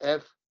force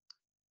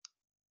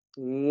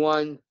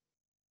F13.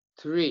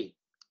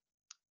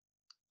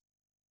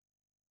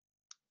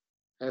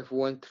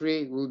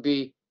 F13 will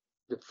be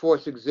the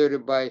force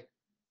exerted by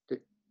the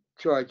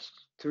charge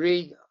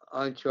 3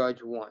 on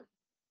charge 1.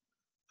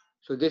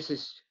 So this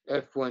is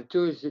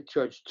F12 is the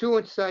charge 2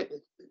 inside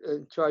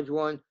charge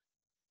 1,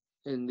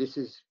 and this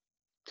is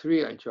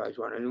 3 on charge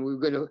 1. And we're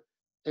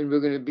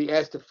going to be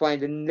asked to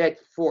find the net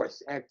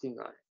force acting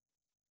on it.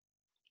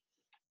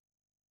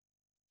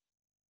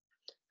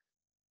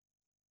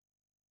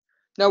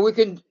 Now we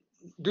can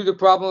do the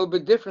problem a little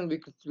bit different.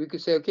 We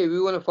could say, okay, we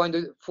want to find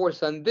the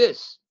force on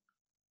this.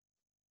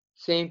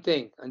 Same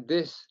thing, on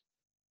this,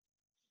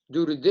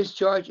 due to this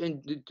charge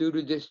and due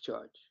to this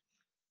charge.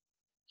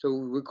 So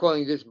we're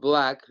calling this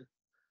black.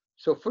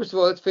 So first of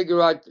all, let's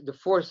figure out the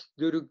force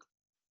due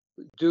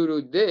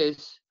to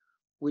this,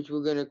 which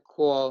we're going to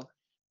call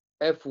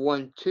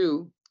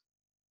F12.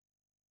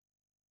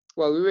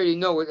 Well, we already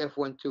know what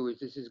F12 is.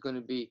 This is going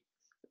to be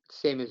the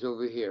same as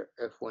over here,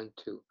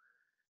 F12,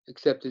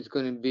 except it's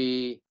going to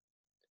be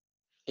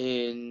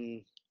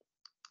in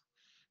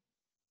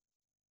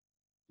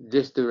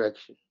this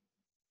direction.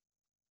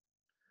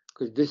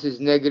 Because this is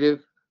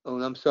negative.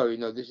 Oh, I'm sorry.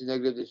 No, this is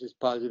negative. This is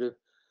positive.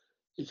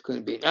 It's going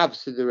to be in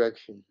opposite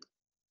direction.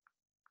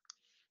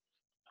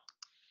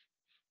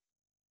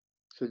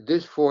 So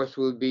this force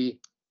will be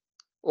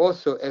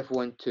also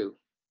F12.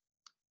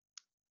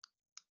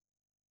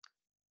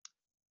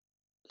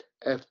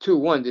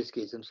 F21 in this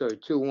case, I'm sorry,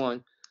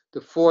 2-1.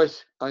 The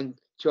force on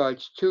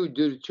charge 2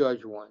 due to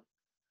charge 1.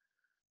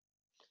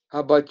 How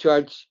about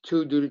charge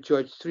 2 due to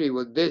charge 3?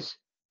 Well,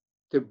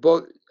 they're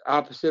both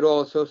opposite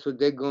also, so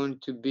they're going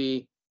to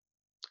be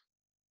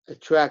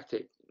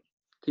attracted.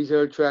 These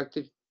are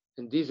attracted,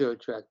 and these are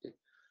attracted.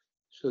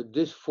 So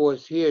this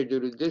force here due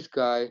to this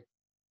guy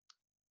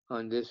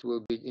on this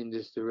will be in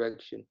this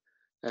direction.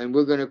 And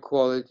we're going to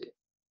call it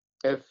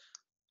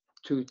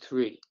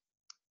F23.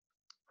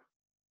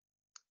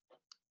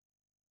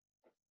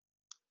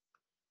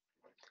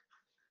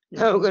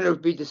 Now we're going to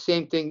repeat the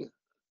same thing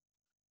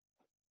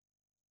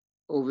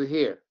over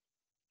here.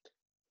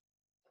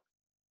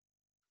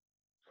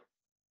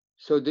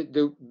 So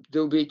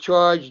there'll be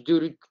charge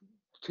due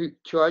to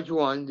charge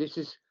 1. This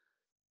is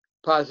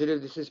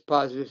positive, this is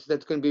positive, so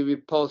that's going to be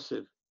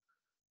repulsive.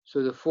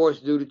 So the force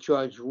due to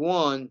charge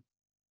 1,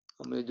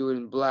 I'm going to do it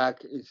in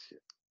black, is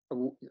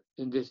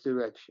in this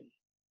direction.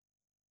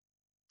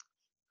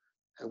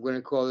 I'm going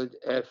to call it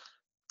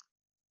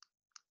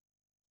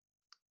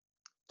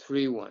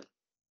F31.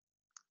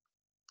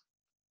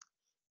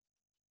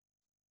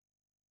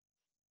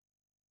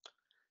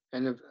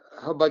 And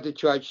how about the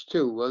charge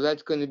 2? Well,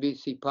 that's going to be,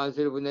 see,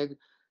 positive or negative.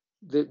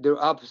 They're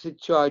opposite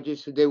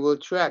charges, so they will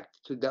attract.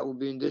 So that will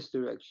be in this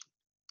direction.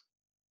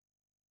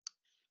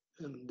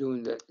 I'm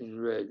doing that in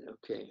red.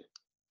 Okay,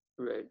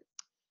 red.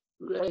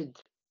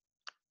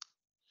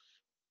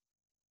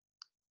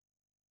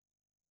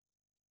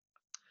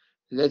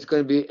 And that's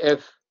going to be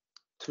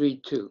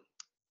F32.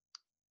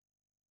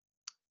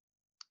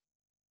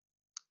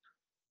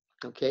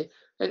 Okay,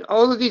 and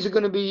all of these are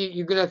going to be,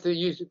 you're going to have to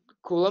use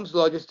Coulomb's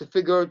law just to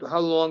figure out how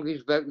long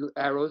these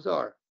arrows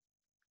are.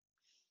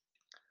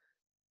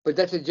 But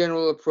that's a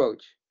general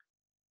approach.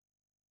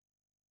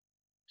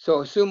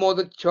 So assume all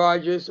the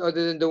charges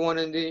other than the one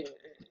in the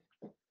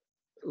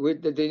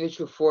with the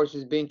initial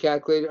forces being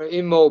calculated are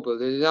immobile.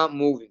 They're not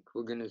moving.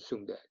 We're going to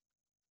assume that.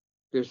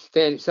 They're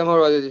standing, somehow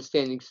or other, they're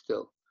standing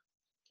still.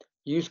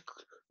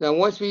 Now,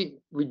 once we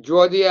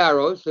draw the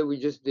arrows that we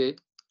just did,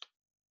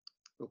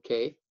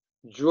 okay,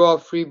 draw a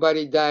free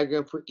body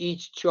diagram for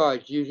each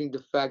charge using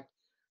the fact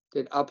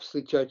that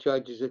oppositely charged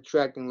charges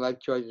attract and like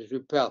charges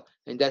repel.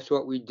 And that's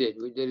what we did.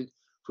 We did it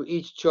for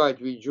each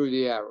charge, we drew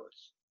the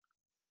arrows.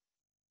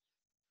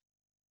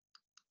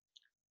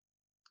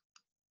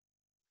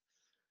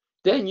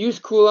 Then use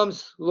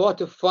Coulomb's law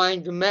to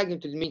find the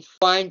magnitude. It means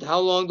find how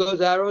long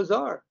those arrows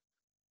are.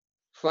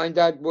 Find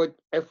out what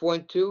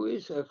F12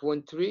 is,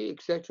 F13,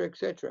 etc.,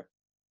 etc.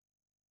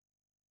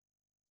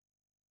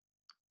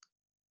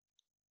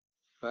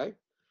 Right?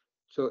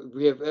 So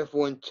we have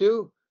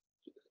F12.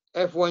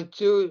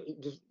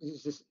 F12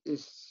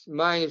 is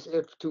minus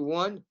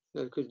F21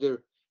 because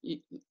they're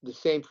the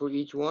same for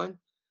each one.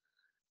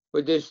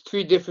 But there's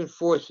three different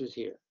forces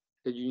here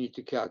that you need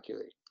to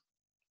calculate.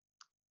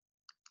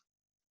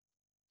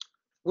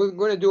 We're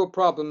going to do a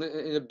problem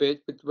in a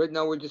bit, but right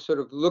now we're just sort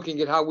of looking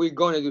at how we're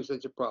going to do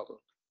such a problem.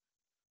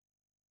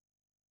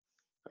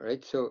 All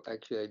right, so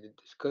actually I did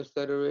discuss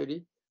that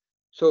already.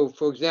 So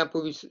for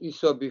example, we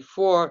saw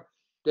before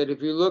that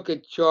if you look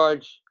at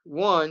charge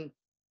 1,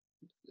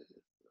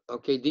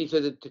 okay, these are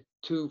the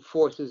two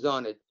forces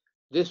on it.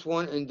 This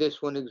one and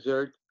this one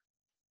exert.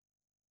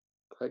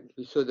 Right?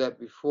 We saw that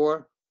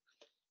before.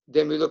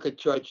 Then we look at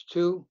charge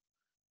 2.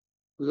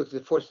 We look at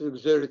the forces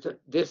exerted,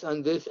 this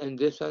on this and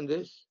this on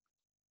this.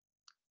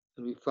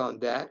 And we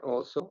found that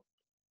also.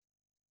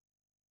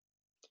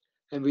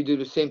 And we do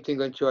the same thing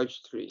on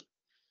charge 3.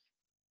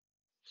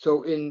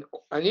 So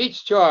on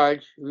each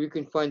charge, we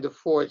can find the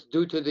force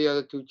due to the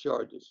other two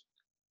charges,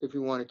 if we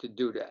wanted to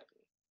do that.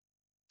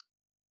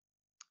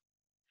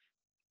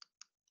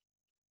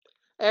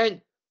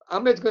 And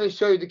I'm just going to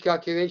show you the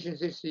calculations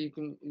so you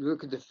can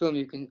look at the film.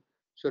 You can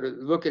sort of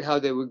look at how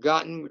they were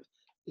gotten.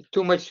 It's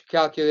too much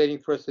calculating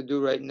for us to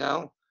do right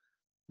now.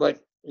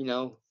 But, you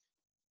know,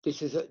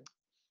 this is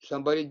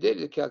somebody did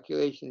the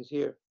calculations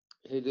here.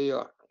 Here they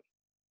are.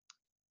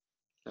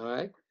 All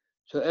right.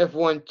 So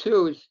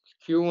F12 is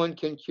Q1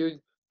 can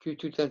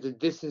Q2 times the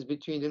distance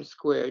between them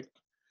squared.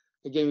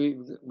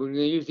 Again, we're going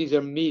to use these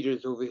are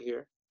meters over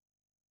here.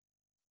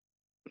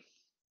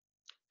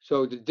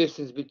 So the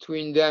distance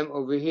between them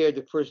over here,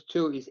 the first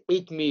two, is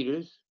 8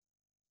 meters.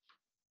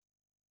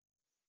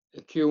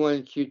 The Q1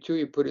 and Q2,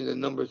 you put in the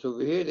numbers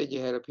over here that you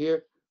had up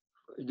here.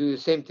 You do the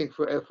same thing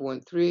for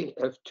F13,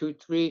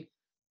 F23,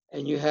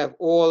 and you have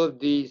all of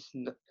these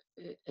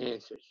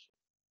answers.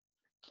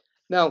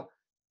 Now,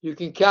 you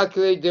can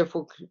calculate,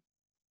 therefore,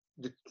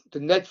 the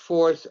net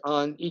force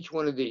on each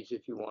one of these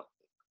if you want.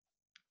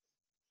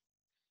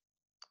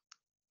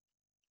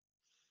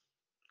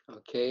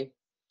 Okay.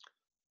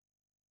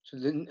 So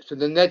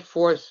the net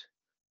force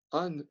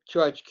on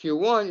charge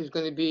Q1 is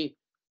going to be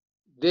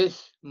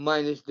this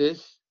minus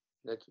this.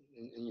 And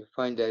you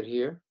find that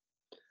here.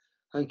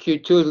 On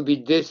Q2, it'll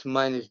be this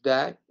minus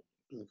that.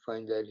 You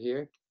find that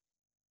here.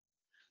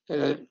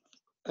 And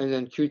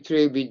then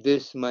Q3 will be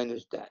this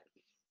minus that.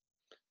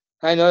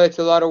 I know that's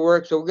a lot of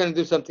work, so we're going to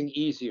do something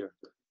easier.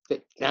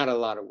 Not a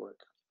lot of work.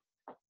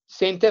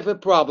 Same type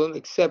of problem,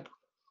 except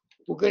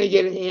we're going to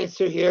get an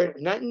answer here.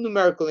 Not a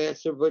numerical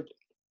answer, but,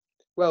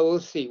 well, we'll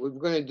see. What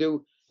we're going to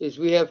do is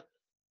we have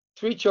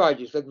 3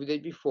 charges like we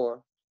did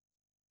before.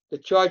 The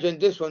charge on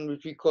this one,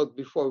 which we called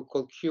before, we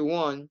called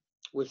Q1,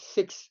 was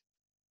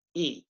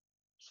 6e.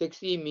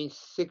 6e means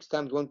 6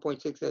 times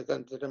 1.6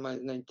 times 10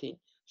 minus 19.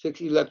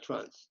 6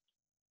 electrons.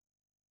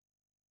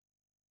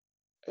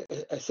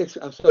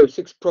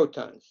 6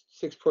 protons.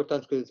 6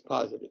 protons because it's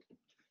positive.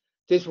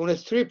 This one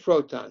has 3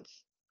 protons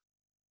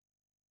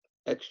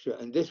extra,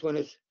 and this one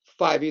has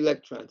 5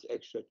 electrons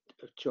extra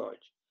of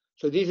charge.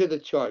 So these are the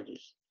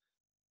charges.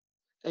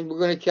 And we're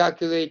going to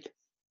calculate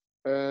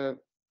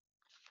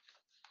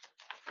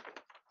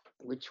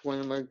which one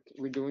am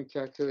we doing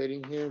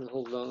calculating here?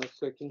 Hold on a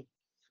second.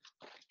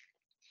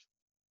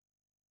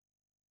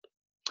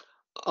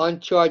 On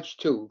charge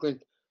 2,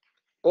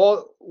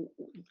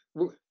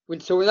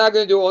 so we're not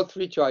going to do all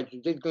 3 charges.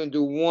 We're just going to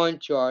do one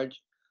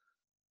charge.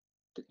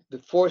 The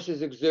force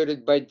is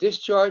exerted by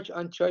discharge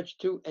on charge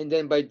 2 and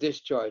then by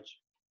discharge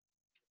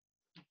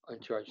on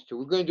charge 2.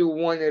 We're going to do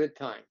one at a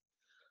time.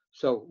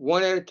 So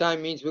one at a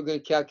time means we're going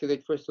to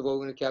calculate, first of all,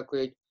 we're going to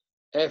calculate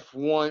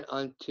F1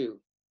 on 2.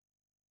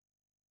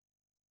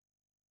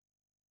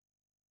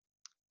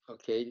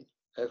 Okay,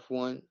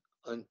 F1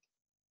 on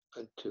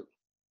 2.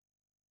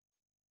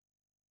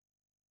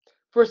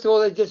 First of all,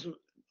 let's just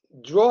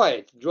draw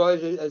it. Draw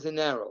it as an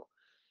arrow.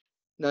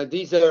 Now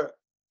these are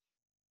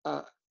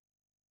the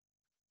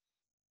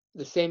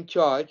same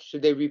charge, so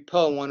they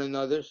repel one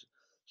another.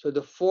 So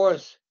the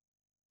force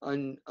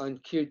on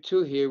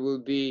Q2 here will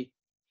be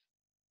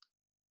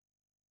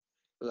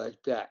like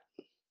that.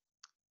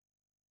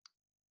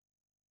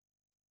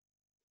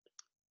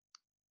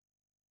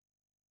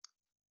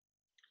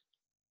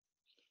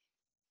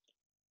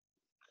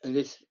 And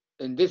this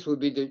will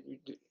be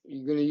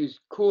you're going to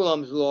use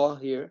Coulomb's law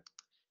here.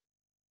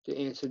 to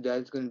answer that.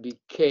 It's going to be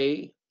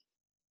K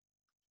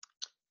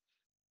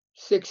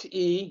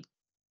 6E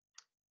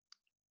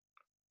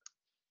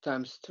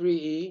times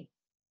 3E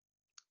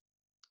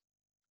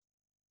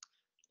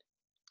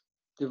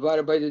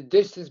divided by the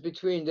distance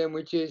between them,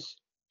 which is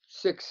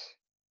 6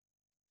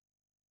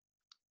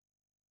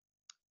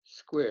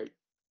 squared.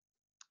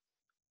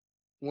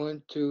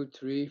 1, 2,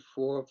 3,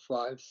 4,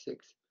 5,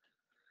 6.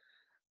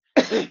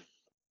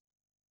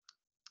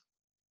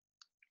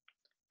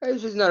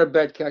 This is not a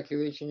bad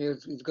calculation.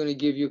 It's going to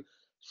give you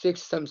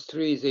 6 times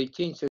 3 is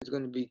 18, so it's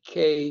going to be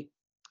K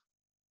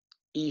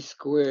E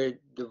squared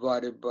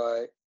divided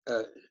by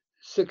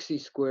 6E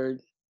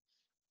squared.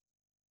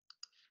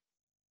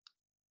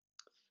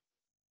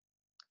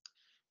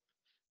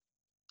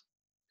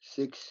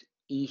 Six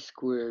E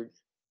squared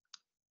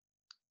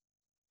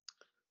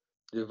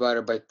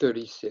divided by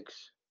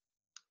 36.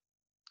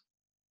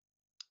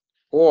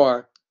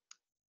 Or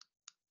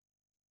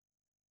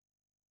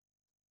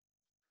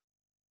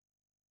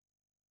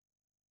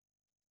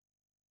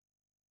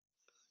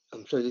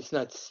I'm sorry, it's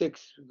not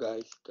 6,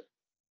 guys.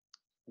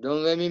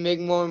 Don't let me make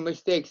more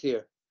mistakes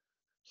here.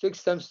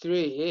 6 times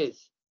 3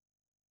 is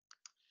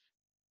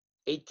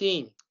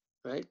 18,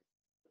 right?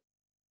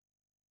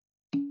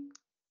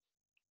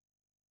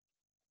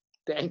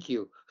 Thank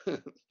you. All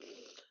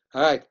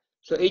right,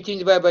 so 18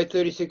 divided by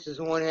 36 is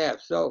 1/2.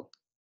 So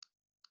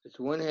it's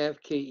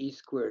 1/2 KE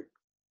squared.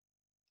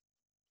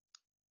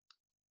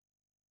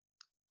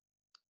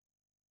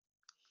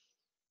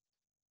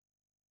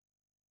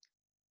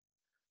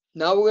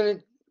 Now we're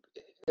going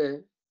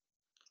to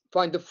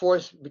find the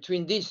force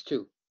between these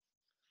two.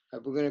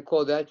 We're going to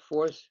call that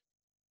force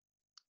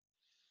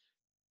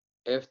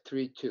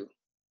F32.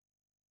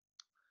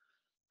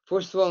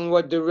 First of all, in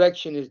what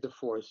direction is the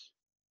force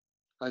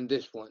on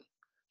this one?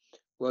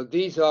 Well,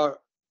 these are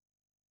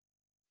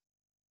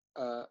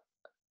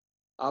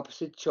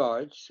opposite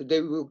charge, so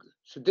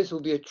this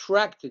will be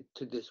attracted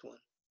to this one.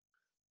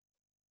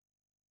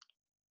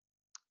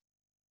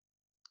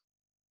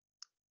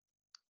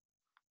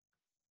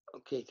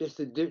 Okay, just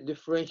to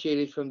differentiate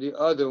it from the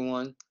other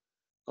one,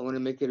 I want to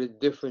make it a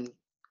different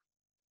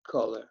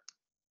color.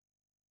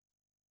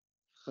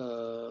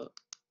 And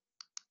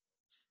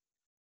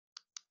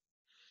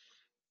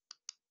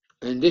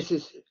this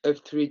is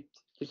F3.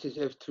 This is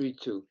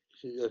F32.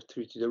 This is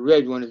F32. The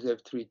red one is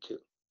F32.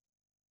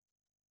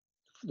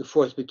 The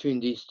force between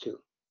these two.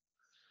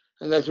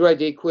 And let's write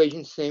the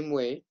equation same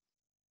way.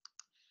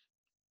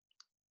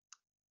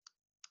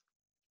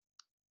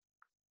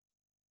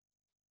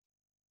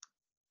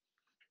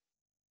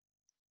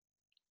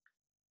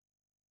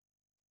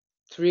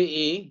 Three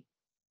E.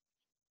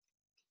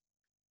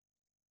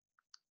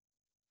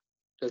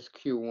 That's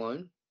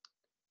Q1.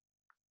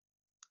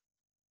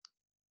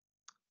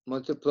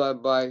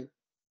 Multiplied by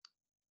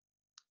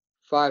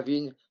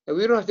 5E. And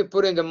we don't have to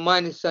put in the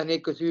minus sign here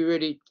because we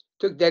already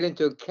took that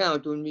into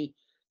account when we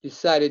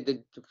decided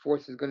that the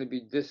force is going to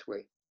be this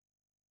way.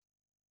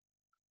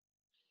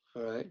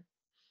 All right.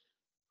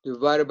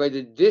 Divided by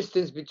the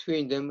distance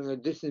between them, and the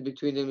distance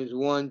between them is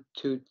 1,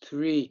 2,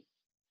 3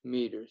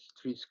 meters,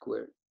 3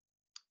 squared.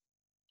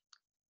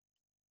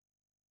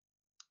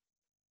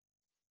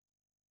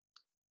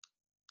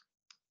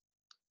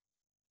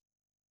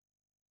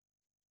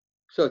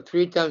 So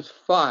 3 times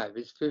 5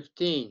 is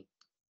 15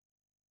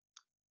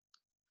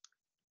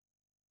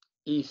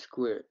 E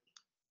squared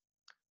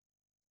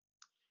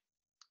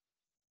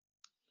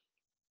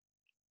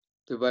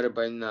divided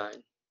by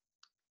 9.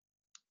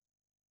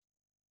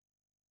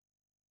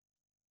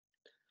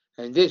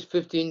 And this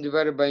 15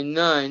 divided by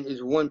 9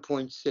 is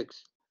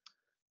 1.6.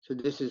 So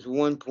this is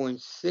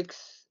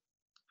 1.6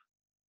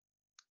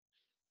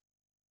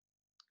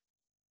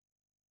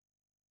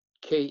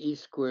 KE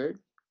squared.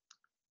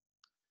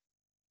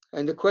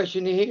 And the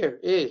question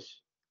here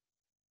is,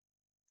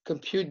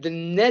 compute the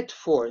net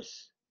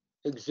force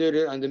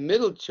exerted on the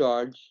middle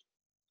charge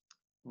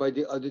by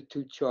the other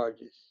two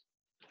charges.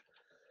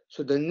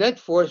 So the net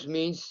force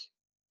means,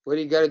 what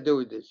do you got to do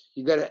with this?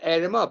 You got to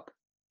add them up.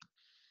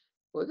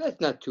 Well, that's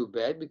not too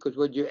bad because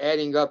what you're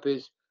adding up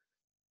is,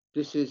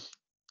 this is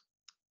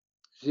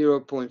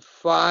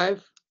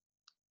 0.5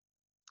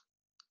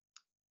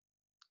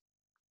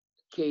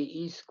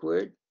 KE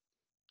squared,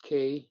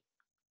 KE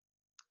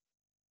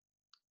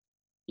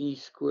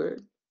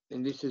squared,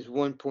 and this is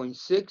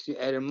 1.6. You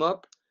add them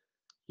up,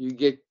 you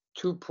get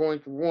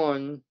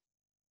 2.1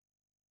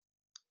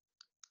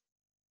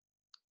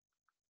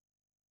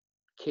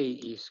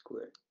 KE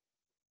squared.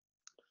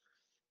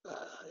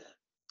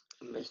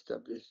 Messed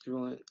up this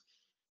drawing.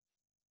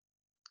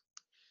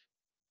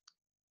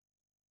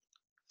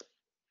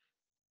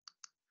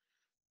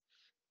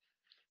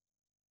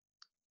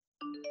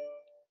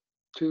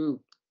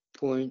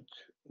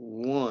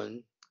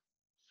 .1.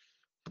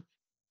 I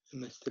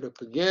messed it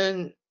up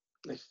again.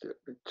 Messed it up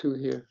with 2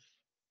 here.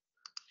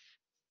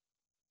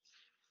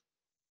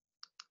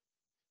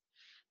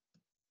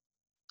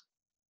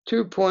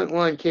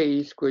 .1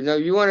 KE squared. Now,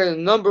 if you wanted a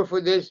number for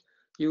this,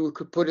 you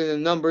could put in the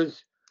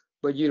numbers,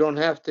 but you don't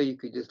have to. You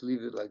could just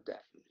leave it like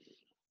that.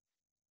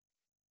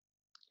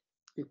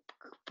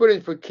 put in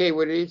for K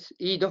what it is.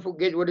 E, don't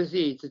forget what is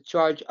E. It's a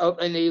charge of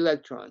an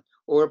electron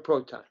or a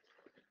proton.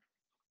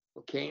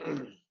 Okay,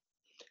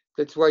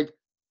 that's why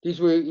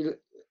these were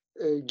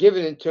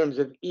given in terms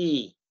of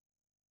E.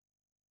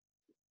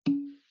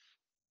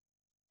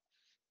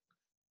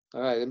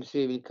 All right, let me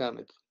see any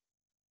comments.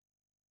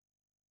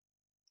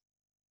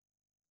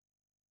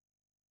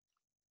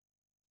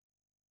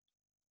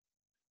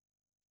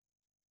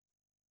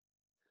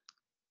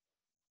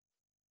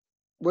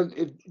 Well,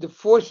 if the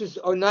forces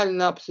are not in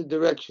opposite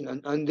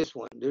direction on this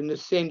one, they're in the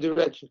same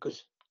direction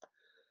because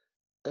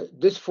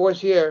this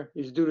force here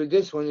is due to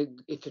this one.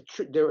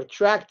 They're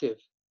attractive,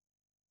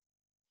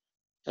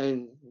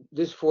 and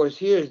this force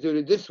here is due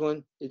to this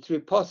one. It's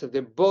repulsive.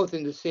 They're both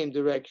in the same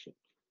direction.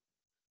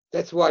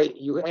 That's why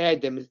you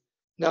add them.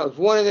 Now, if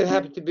one of them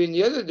happened to be in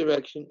the other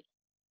direction,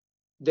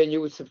 then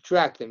you would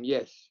subtract them.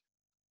 Yes.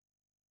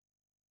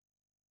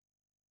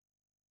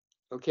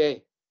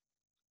 Okay.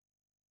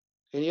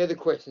 Any other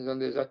questions on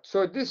this?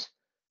 So this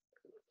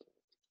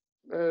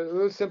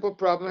little simple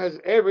problem has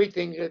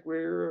everything that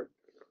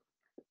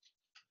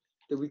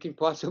we can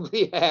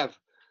possibly have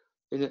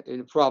in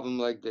a problem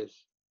like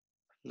this.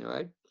 All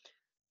right.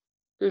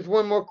 There's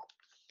one more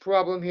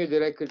problem here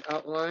that I could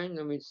outline.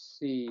 Let me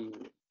see.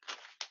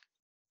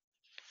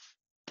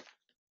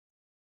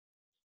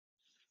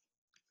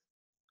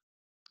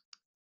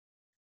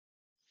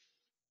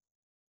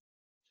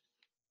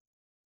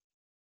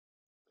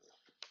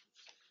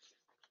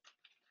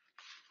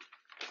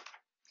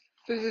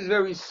 This is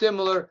very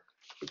similar,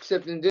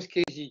 except in this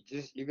case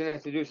you're gonna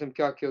have to do some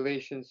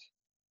calculations.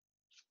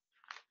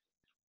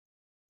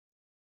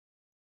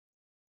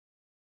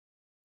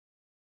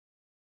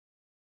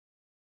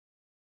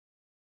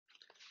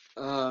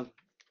 I'm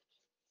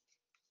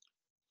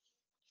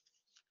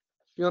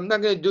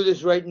not going to do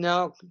this right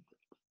now.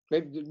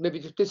 Maybe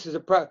this is a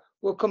problem.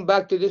 We'll come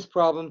back to this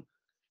problem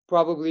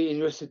probably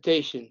in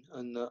recitation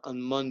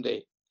on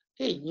Monday.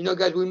 Hey,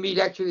 guys,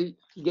 we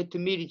get to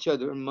meet each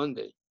other on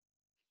Monday.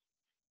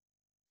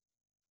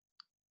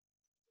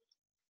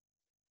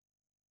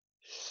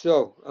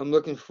 So I'm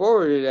looking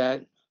forward to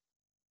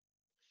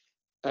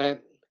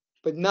that.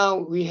 But now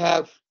we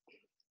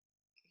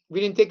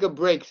didn't take a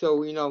break,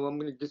 so I'm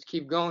going to just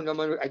keep going.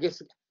 I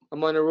guess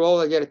I'm on a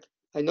roll.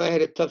 I know I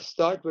had a tough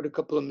start with a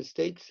couple of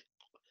mistakes,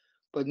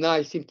 but now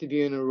I seem to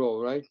be on a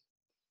roll, right?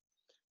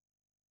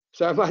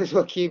 So I might as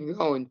well keep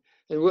going,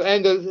 and we'll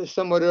end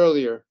somewhat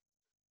earlier,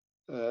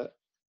 and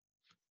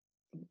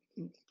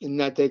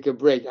not take a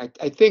break.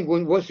 I think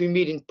once we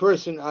meet in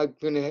person, I'm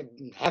going to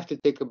have to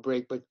take a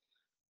break, but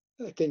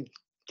I think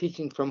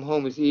teaching from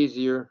home is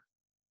easier.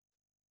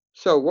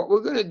 So what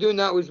we're going to do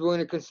now is we're going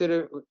to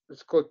consider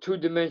what's called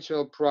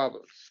two-dimensional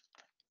problems.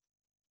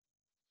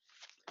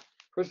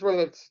 First of all,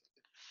 let's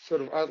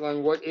sort of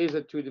outline what is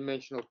a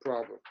two-dimensional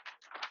problem.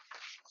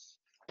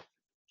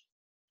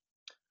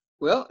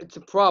 Well, it's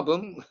a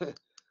problem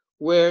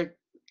where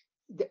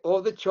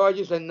all the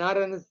charges are not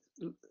on a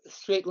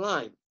straight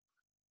line.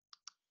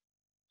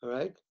 All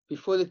right.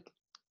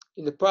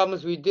 In the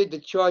problems we did, the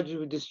charges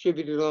were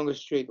distributed along a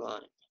straight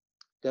line.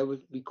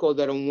 We call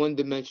that a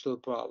one-dimensional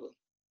problem.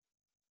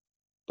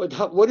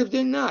 But what if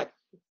they're not?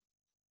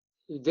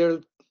 They're,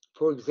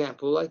 for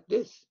example, like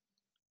this.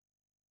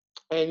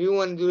 And we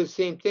want to do the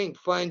same thing.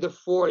 Find the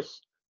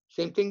force.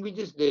 Same thing we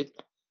just did.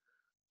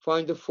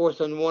 Find the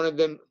force on one of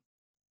them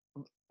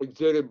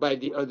exerted by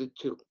the other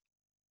two.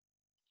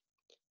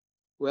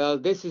 Well,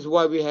 this is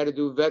why we had to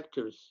do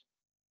vectors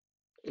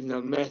in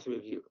our math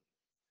review.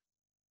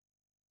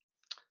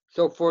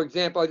 So, for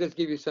example, I'll just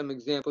give you some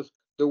examples.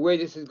 The way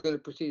this is going to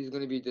proceed is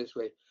going to be this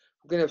way.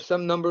 We're going to have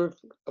some number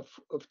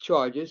of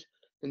charges,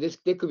 and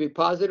they could be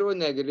positive or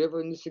negative.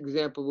 In this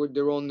example,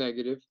 they're all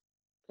negative.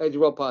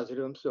 They're all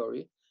positive, I'm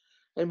sorry.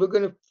 And we're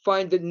going to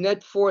find the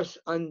net force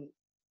on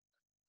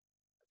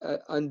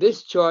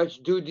this charge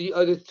due to the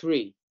other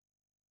three.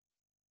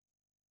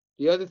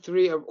 The other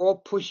three are all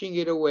pushing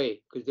it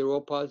away because they're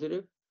all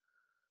positive.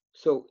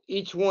 So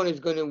each one is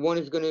going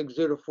to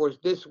exert a force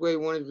this way,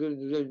 one is going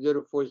to exert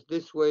a force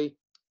this way,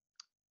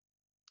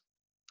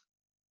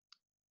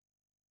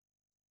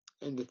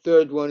 and the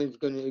third one is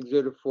going to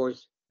exert a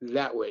force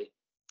that way.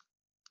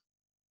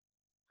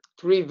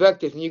 Three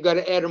vectors, and you got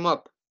to add them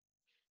up.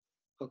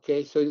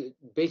 Okay, so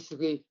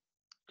basically,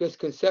 just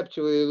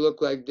conceptually, they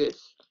look like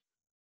this.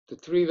 The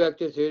three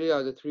vectors, here they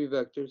are, the three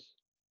vectors.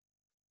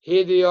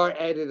 Here they are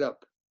added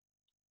up,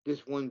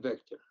 this one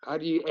vector. How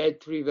do you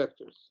add three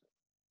vectors?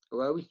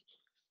 Well,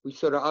 we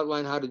sort of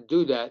outline how to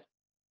do that.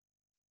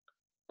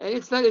 And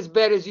it's not as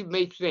bad as you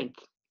may think.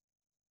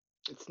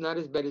 It's not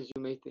as bad as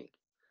you may think.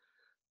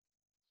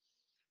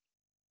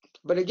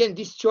 But again,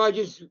 these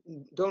charges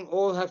don't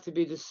all have to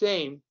be the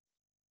same.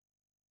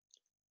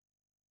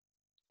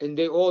 And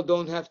they all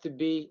don't have to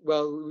be,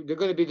 well, they're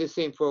going to be the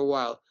same for a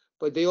while,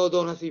 but they all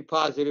don't have to be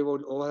positive,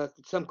 or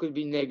some could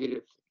be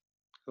negative,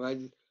 right?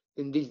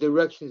 And these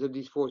directions of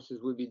these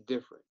forces would be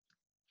different.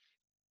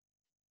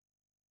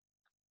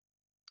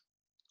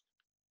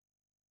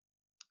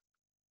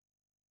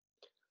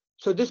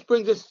 So this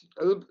brings us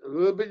a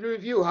little bit of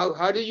review.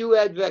 How do you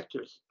add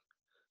vectors?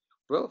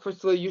 Well,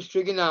 first of all, use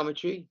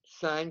trigonometry,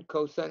 sine,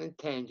 cosine, and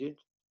tangent.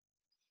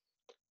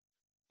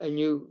 And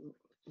you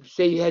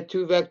say you had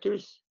two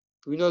vectors.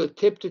 We know the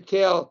tip to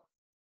tail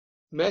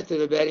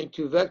method of adding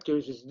two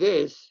vectors is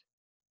this.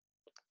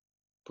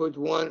 Put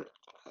one,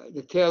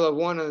 the tail of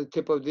one on the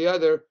tip of the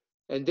other,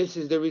 and this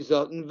is the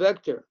resultant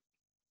vector.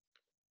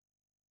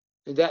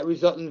 And that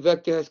resultant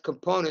vector has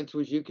components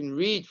which you can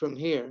read from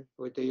here,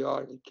 what they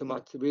are. They come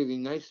out really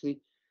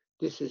nicely.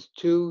 This is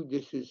 2,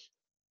 this is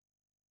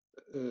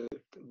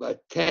about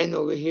 10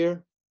 over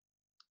here.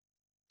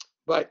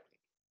 But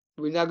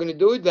we're not going to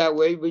do it that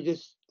way. We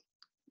just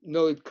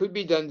know it could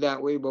be done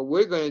that way. What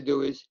we're going to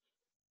do is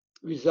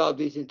resolve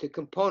these into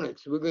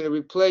components. We're going to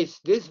replace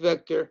this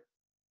vector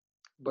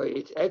by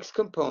its x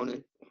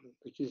component,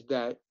 which is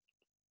that.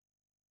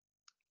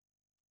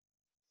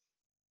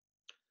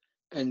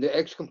 And the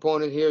x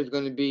component here is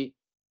going to be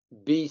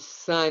b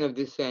sine of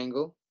this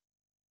angle.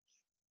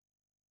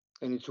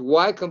 And its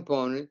y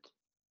component,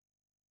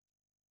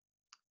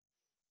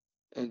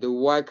 and the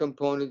y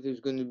component is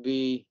going to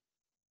be,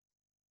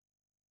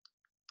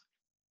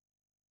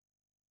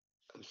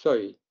 I'm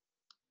sorry,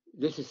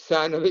 this is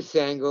sine of its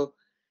angle,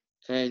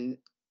 and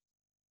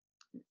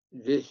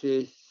this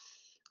is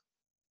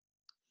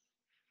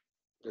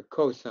the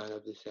cosine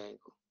of this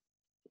angle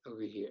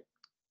over here.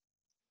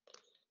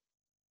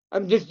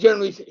 I'm just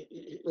generally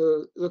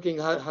looking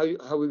how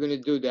we're going to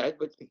do that,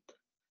 but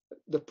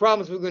the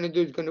problems we're going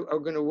to do are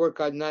going to work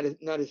out not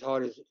as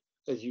hard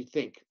as you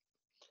think.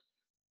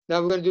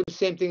 Now we're going to do the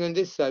same thing on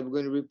this side. We're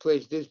going to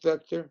replace this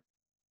vector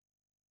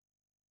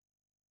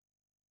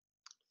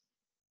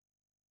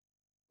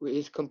with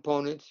its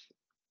components.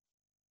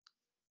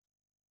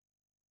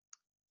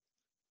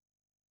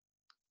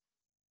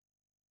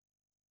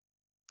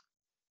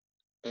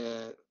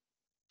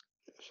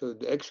 So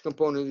the x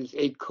component is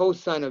a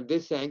cosine of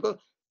this angle,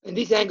 and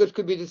these angles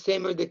could be the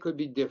same or they could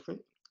be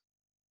different.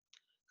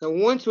 Now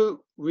once we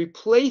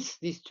replace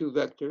these two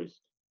vectors,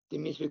 that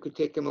means we could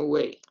take them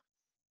away.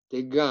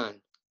 They're gone.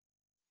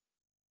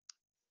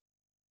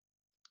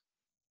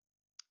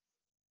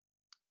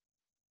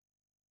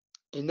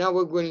 And now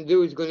what we're going to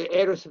do is going to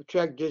add or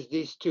subtract just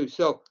these two.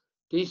 So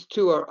these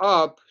two are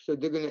up, so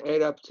they're going to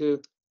add up to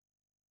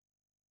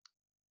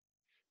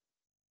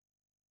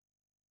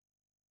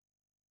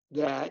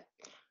that.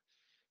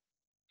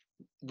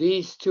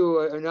 These two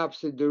are in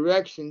opposite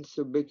directions,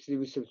 so basically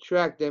we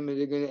subtract them and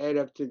they're going to add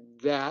up to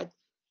that.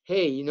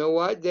 Hey, you know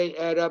what? They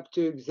add up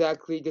to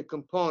exactly the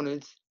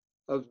components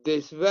of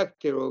this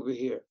vector over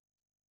here.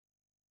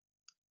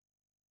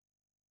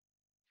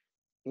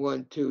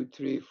 1, 2,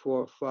 3,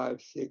 4,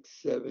 5, 6,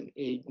 7,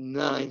 8,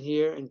 9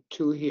 here, and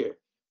 2 here.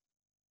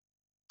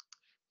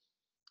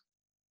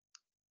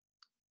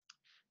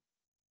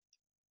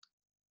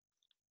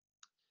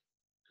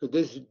 So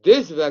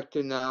this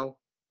vector now,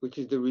 which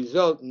is the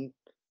resultant,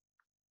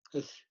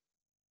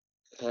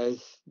 has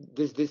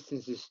this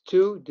distance is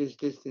 2, this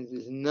distance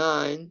is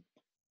 9.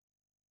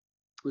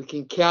 We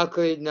can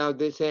calculate now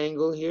this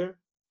angle here.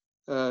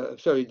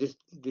 Sorry,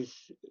 the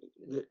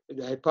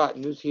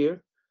hypotenuse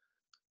here.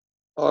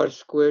 R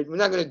squared. We're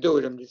not going to do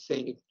it. I'm just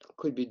saying it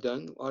could be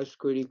done. R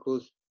squared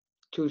equals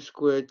 2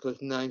 squared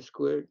plus 9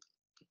 squared.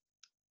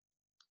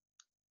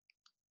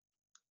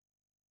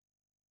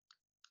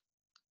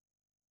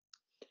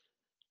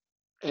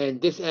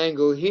 And this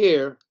angle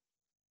here,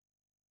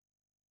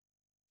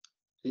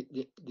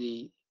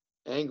 the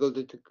angle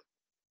that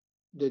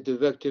the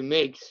vector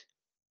makes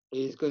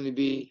is going to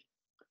be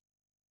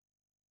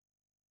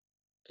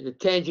the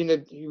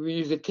tangent. We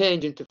use the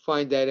tangent to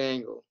find that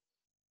angle.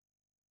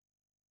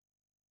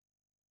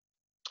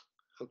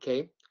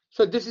 Okay,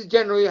 so this is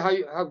generally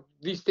how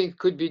these things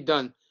could be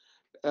done.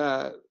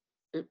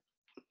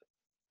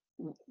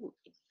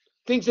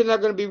 Things are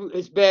not going to be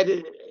as bad,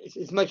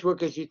 as much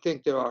work as you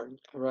think there are,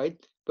 right?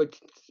 But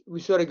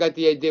we sort of got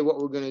the idea what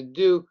we're going to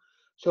do.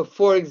 So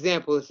for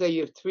example, let's say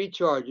you have 3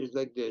 charges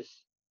like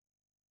this.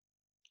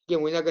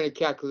 Again, we're not going to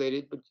calculate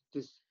it, but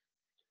just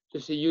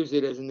to use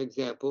it as an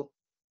example.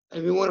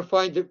 And we want to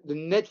find the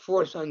net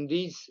force on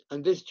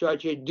this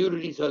charge here due to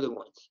these other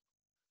ones.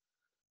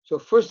 So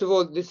first of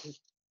all, this is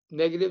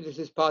negative, this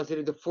is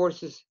positive. The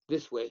force is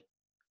this way.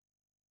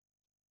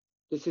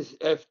 This is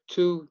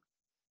F2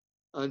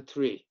 on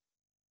 3.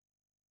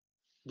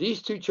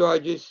 These 2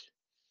 charges,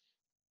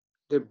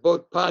 they're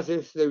both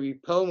positive, so they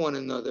repel one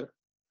another.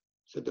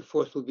 So the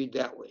force will be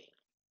that way.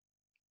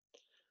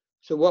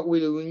 So what we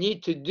will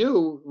need to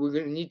do, we're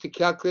going to need to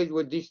calculate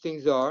what these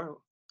things are.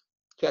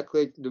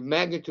 Calculate the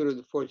magnitude of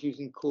the force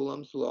using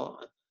Coulomb's law.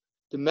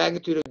 The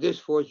magnitude of this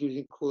force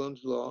using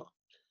Coulomb's law.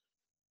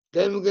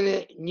 Then we're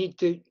going to need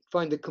to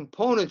find the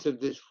components of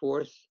this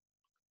force.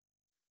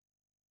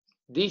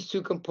 These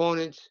 2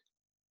 components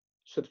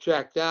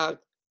subtract out,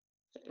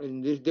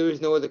 and there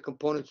is no other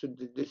component, so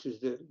this is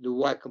the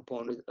y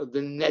component of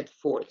the net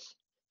force.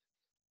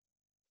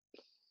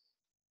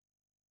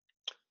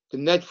 The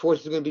net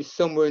force is going to be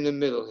somewhere in the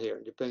middle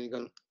here, depending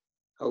on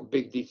how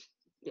big these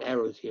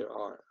arrows here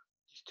are,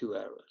 these 2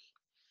 arrows.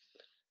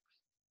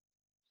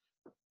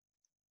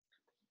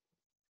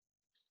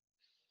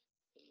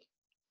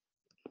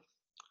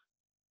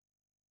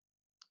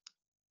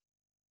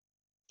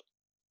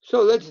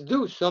 So let's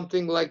do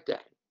something like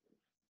that.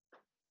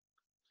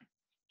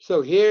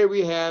 So here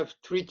we have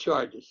three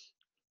charges.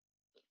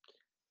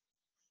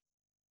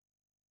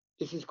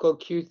 This is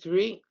called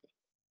Q3.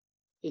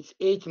 It's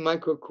 8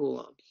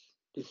 microcoulombs.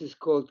 This is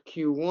called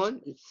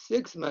Q1. It's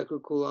 6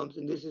 microcoulombs.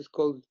 And this is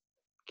called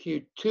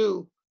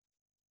Q2.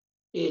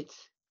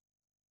 It's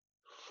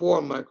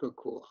 4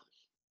 microcoulombs.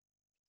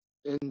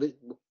 And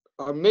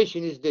our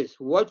mission is this.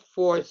 What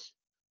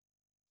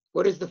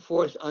is the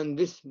force on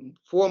this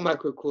 4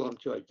 microcoulomb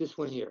charge? This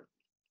one here.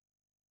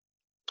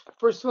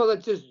 First of all,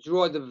 let's just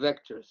draw the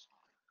vectors.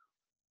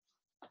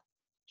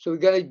 So we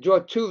got to draw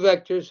two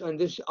vectors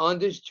on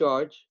this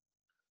charge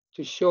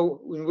to show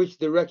in which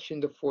direction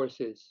the force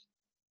is.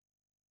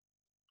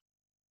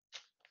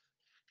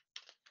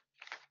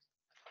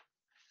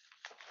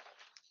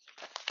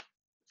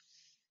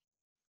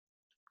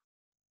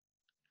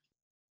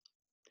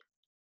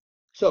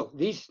 So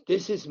this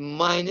is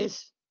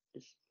minus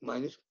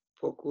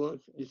 4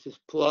 coulombs. This is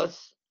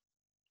plus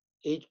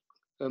 8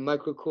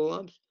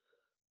 microcoulombs.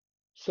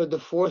 So the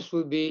force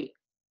will be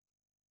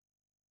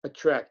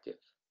attractive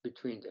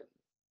between them.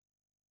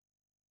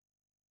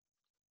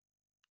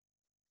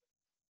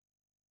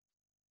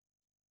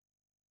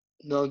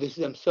 No,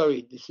 I'm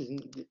sorry, this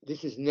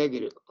is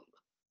negative.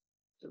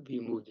 Let me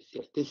move this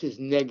here. This is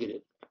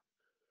negative.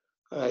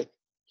 All right.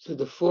 So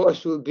the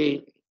force will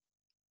be,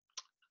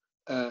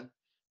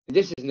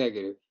 this is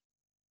negative.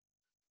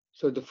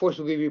 So the force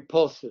will be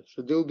repulsive.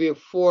 So there will be a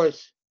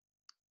force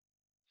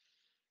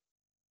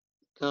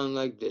down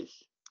like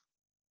this.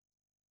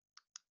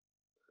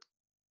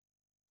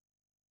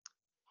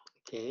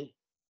 Okay.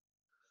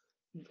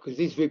 Because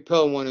these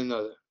repel one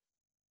another.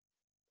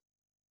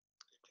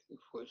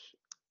 Force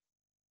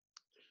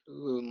a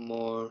little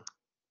more.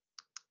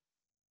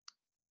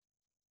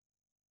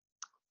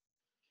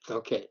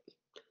 Okay.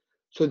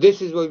 So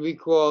this is what we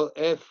call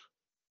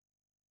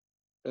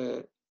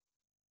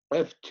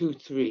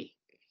F23.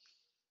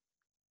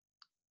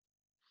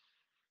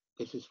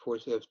 This is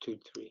force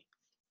F23.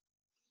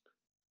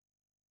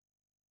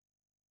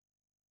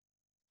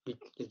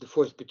 It's the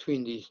force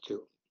between these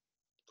two.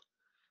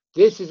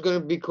 This is going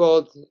to be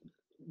called,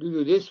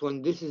 do this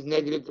one, this is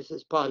negative, this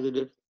is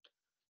positive.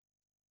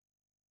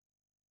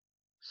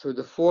 So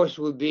the force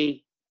will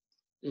be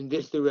in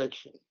this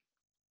direction.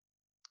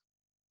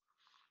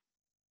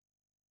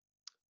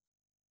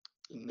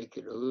 Make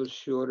it a little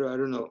shorter. I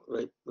don't know.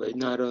 Right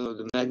now, I don't know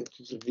the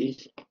magnitudes of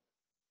these.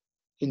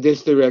 In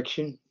this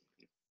direction.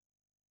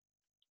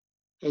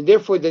 And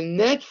therefore, the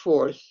net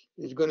force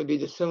is going to be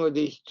the sum of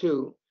these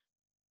two.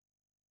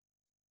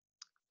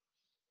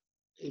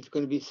 It's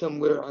going to be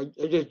somewhere. I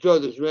just draw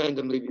this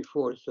randomly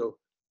before, so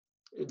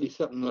it'd be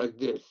something like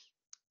this.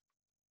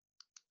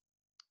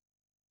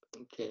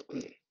 Okay.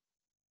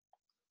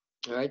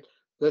 All right.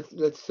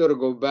 Let's sort of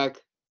go back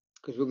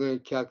because we're going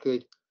to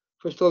calculate.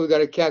 First of all, we got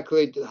to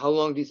calculate how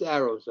long these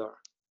arrows are.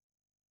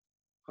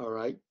 All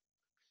right.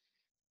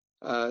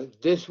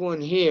 This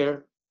one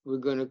here, we're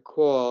going to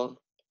call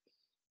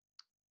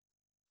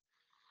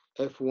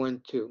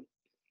F12.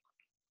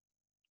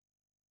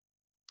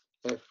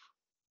 F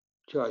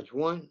charge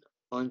 1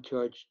 on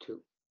charge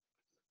 2.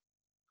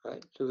 All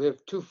right. So we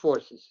have two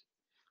forces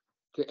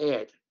to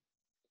add.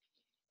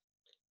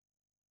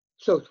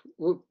 So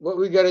what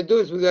we got to do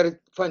is we got to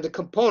find the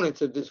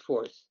components of this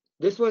force.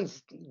 This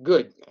one's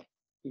good.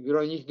 You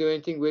don't need to do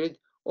anything with it.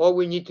 All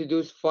we need to do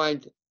is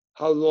find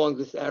how long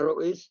this arrow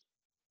is.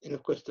 And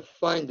of course, to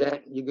find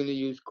that, you're going to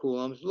use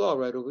Coulomb's law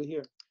right over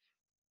here.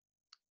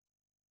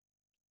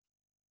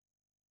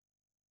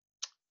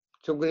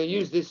 So we're going to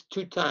use this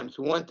 2 times.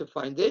 One to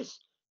find this,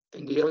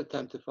 and the other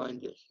time to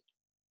find this.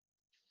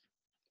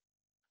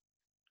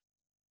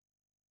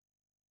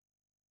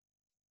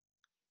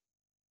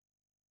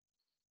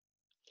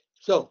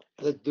 So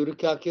let's do the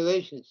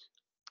calculations.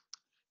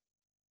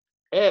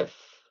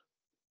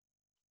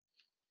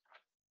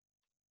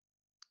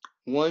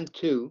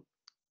 F12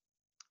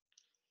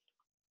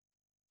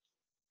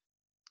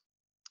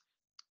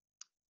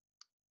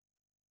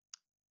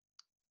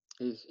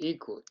 is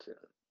equal to,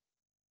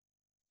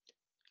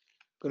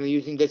 going to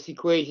using this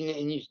equation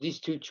and use these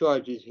two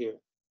charges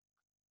here.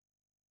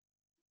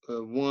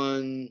 We're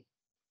going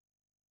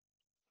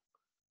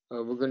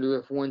to do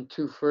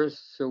F12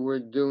 first, so we're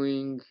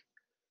doing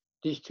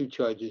these two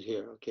charges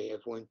here. Okay,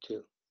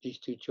 F12, these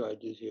two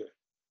charges here.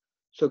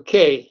 So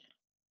K,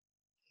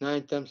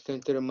 9 times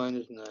 10 to the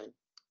minus 9.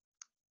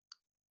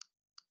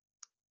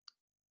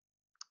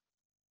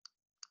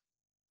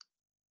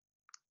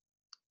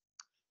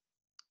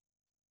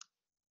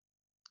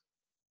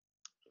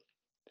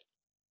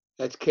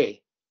 That's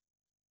K.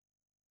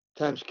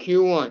 Times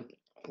Q1,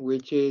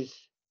 which is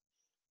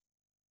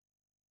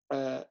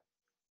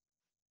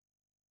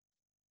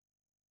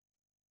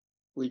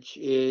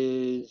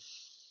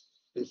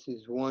this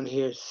is one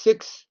here,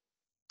 6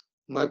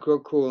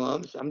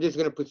 microcoulombs. I'm just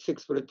going to put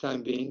 6 for the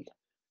time being.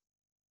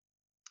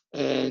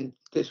 And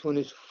this one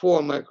is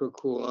 4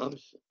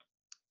 microcoulombs.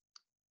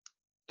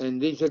 And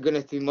these are going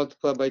to have to be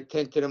multiplied by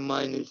 10 to the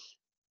minus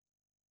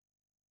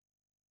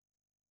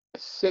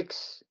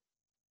 6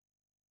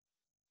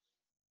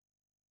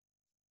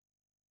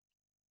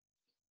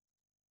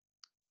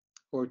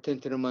 or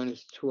 10 to the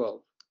minus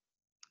 12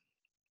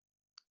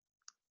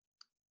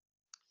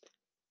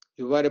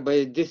 divided by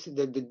the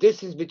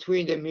distance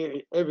between them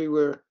here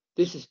everywhere.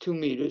 This is 2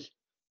 meters.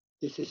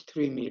 This is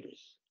 3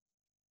 meters.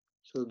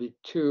 So it'll be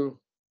 2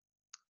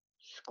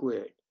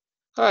 squared.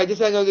 All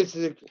right, I know this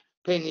is a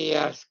pain in the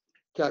ass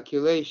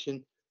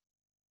calculation,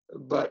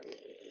 but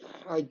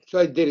I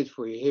did it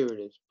for you. Here it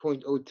is,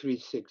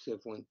 0.036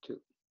 F12.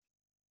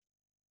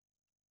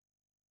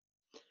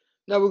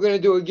 Now we're going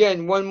to do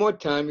again one more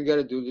time. We got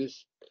to do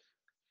this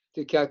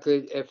to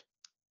calculate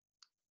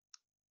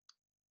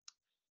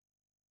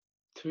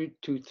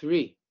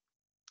F323.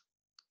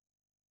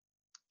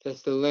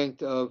 That's the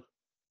length of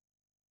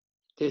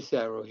this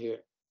arrow here.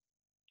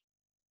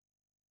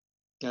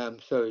 I'm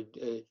sorry,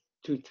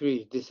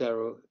 23. This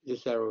arrow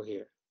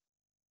here.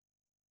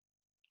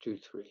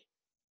 23.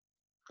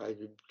 Right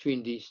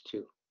between these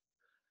two.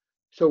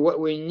 So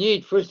what we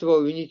need, first of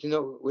all, we need to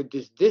know what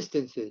this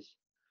distance is.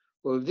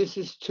 Well, if this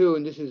is 2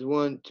 and this is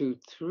 1, 2,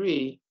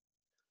 3.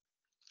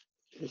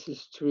 This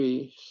is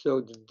 3.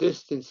 So the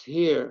distance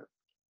here,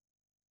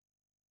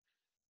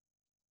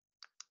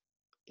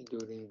 do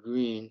it in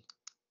green.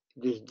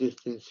 This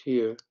distance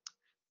here,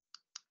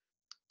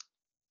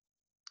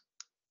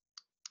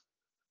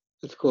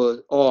 let's call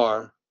it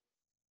R.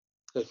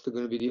 That's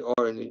going to be the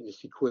R in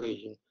this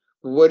equation.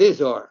 But what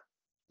is R?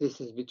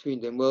 Distance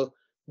between them. Well,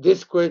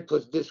 this squared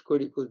plus this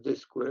squared equals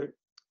this squared.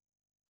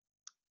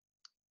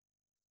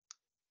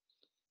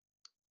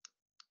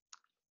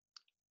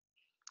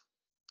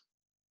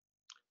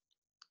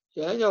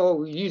 Yeah, I know.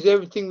 We use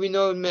everything we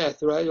know in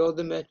math, right? All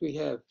the math we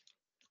have.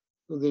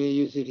 We're going to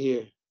use it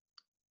here.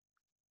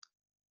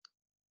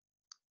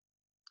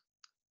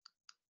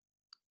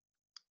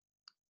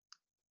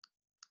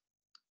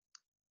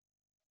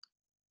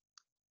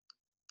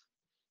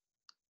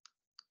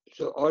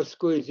 So R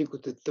squared is equal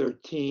to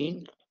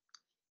 13.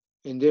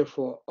 And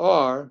therefore,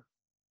 R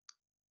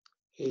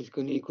is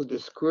going to equal the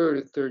square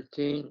root of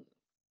 13.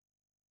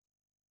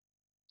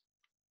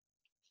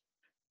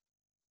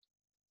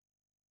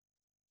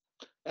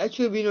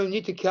 Actually, we don't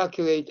need to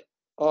calculate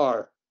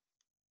R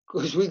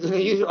because we're going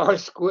to use R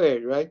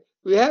squared, right?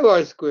 We have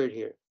R squared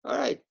here. All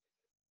right,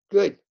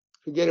 good.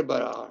 Forget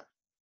about R.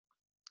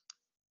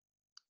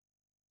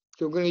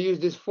 So we're going to use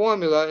this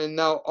formula, and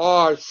now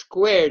R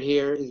squared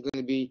here is going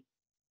to be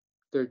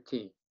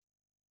 13.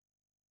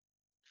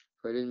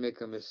 If I didn't make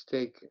a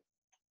mistake.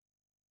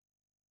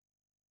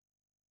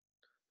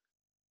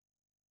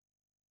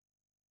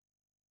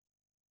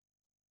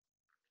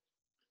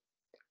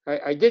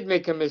 I did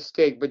make a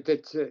mistake, but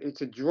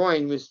it's a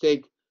drawing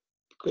mistake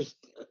because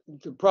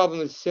the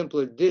problem is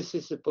simpler. This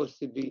is supposed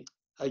to be,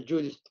 I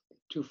drew this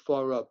too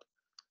far up.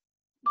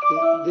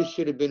 This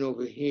should have been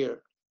over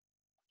here.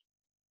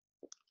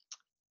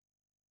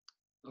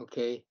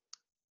 Okay,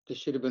 this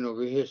should have been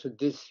over here. So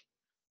this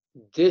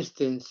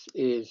distance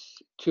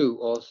is 2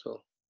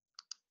 also.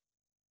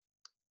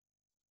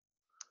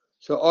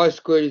 So R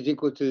squared is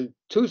equal to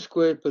 2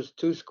 squared plus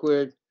 2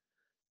 squared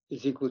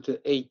is equal to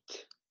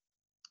 8.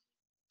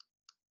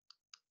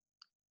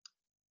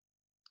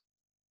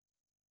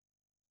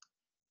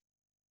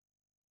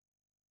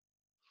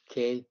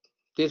 Okay,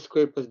 this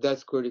squared plus that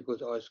squared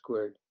equals R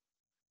squared.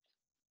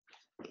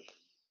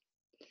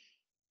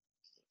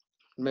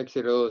 Makes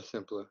it a little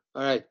simpler.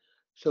 All right,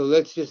 so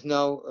let's just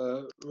now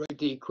write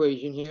the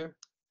equation here.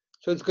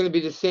 So it's going to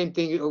be the same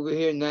thing over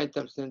here, 9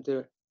 times 10 to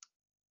the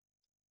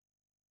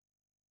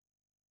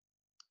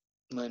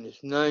minus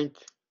 9th.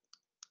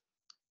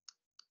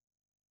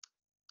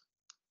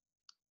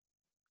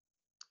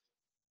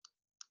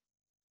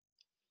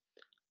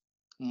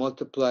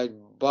 Multiplied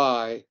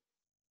by,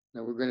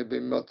 now we're going to be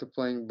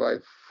multiplying by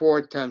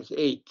 4 times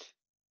 8.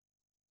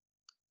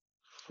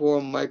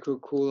 4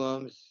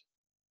 microcoulombs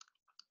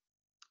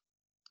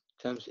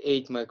times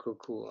 8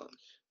 microcoulombs.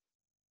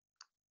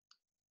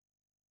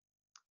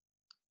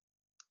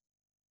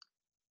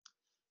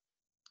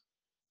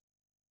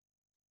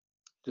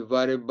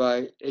 Divided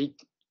by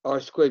 8 R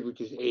squared,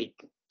 which is 8.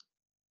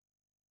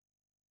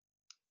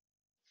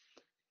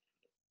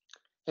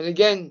 And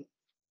again,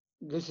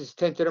 this is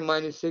 10 to the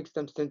minus 6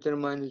 times 10 to the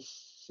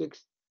minus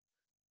 6.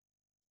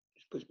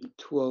 It's supposed to be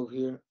 12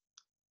 here.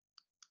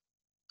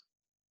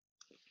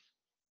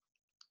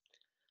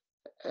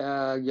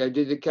 Yeah, I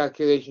did the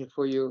calculation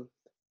for you.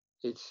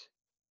 It's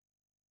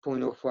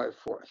 0.054.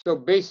 So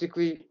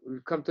basically,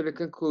 we've come to the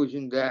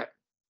conclusion that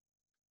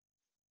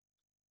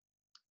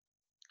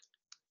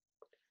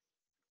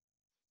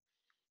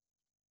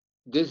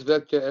this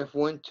vector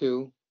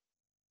F12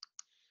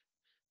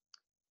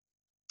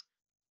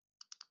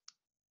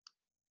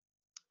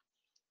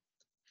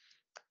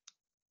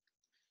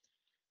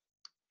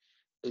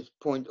 is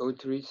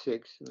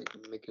 0.036. Make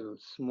it a little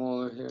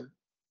smaller here.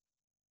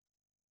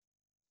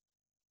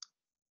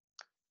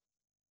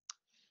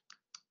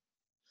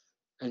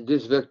 And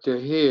this vector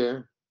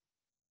here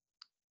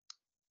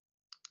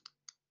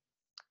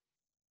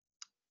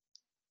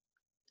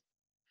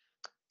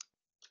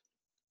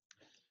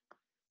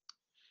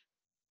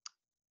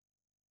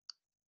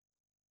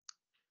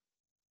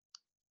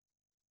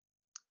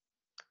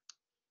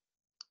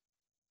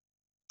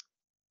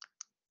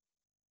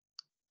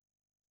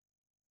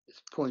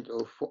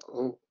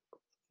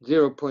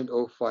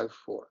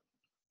 0.054.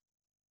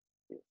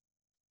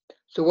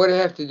 So what do I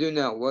have to do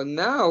now? Well,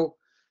 now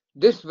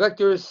this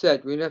vector is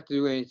set. We don't have to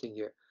do anything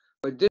here.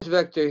 But this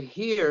vector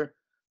here,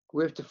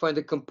 we have to find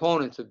the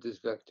components of this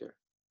vector.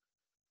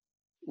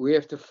 We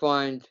have to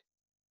find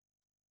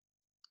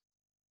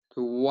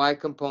the y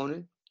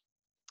component,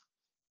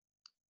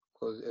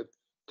 called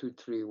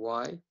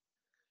F23y,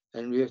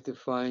 and we have to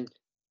find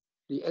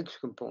the x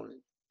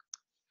component.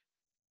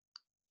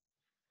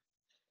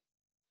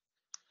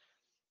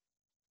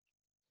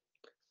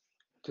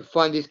 To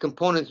find these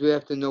components, we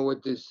have to know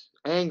what this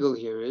angle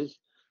here is,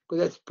 but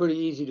that's pretty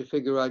easy to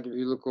figure out if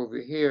you look over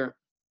here.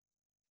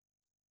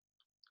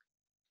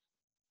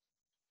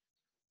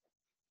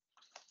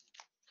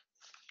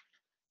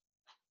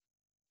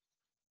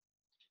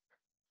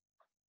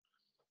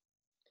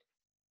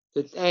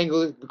 This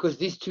angle is, because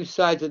these two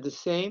sides are the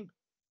same,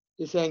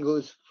 this angle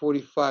is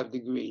 45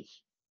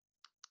 degrees.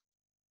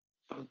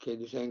 Okay,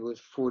 this angle is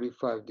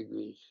 45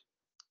 degrees.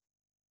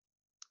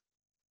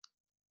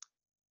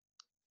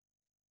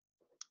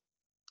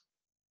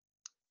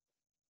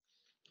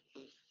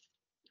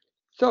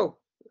 So,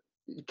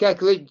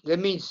 calculate, that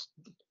means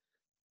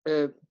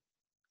the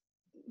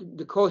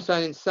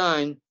cosine and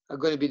sine are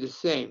going to be the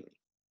same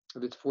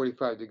if it's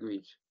 45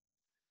 degrees.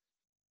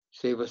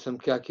 Save us some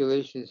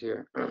calculations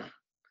here.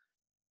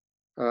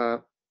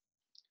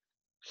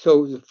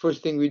 So the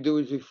first thing we do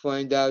is we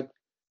find out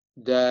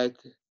that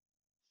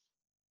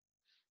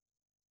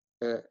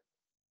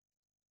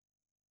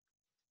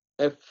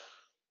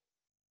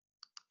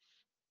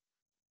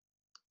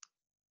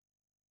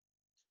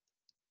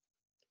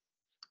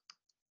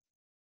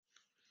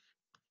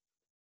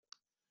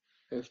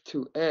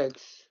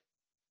F2x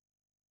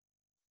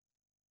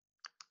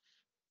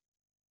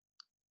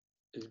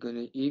is going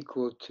to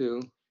equal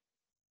to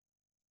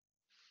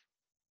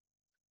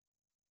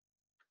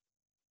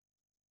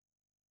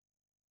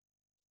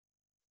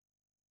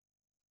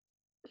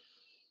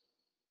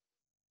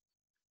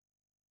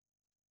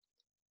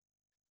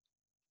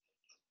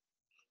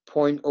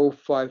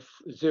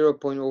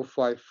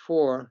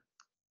 0.054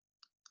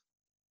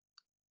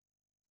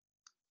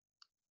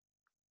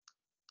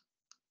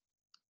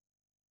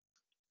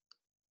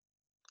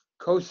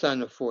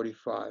 cosine of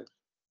 45.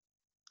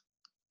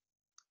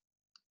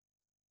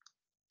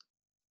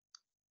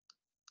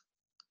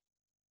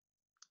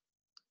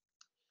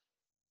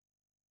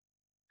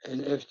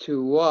 And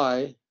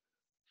F2y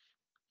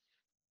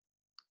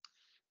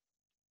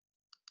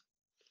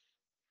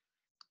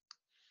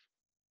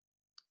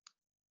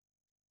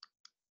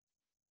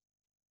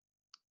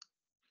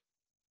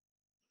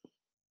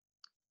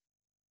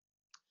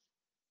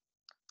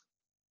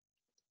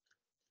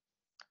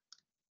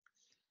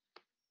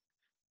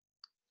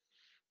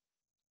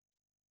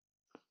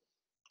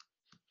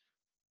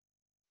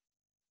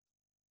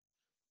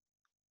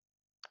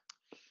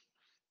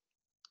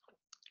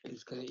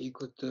is going to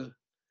equal to,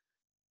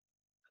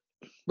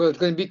 well, it's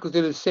going to be equal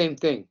to the same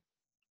thing,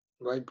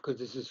 right? Because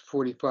this is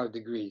 45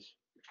 degrees.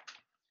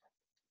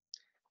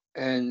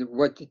 And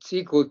what it's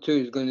equal to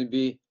is going to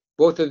be,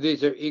 both of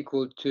these are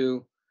equal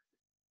to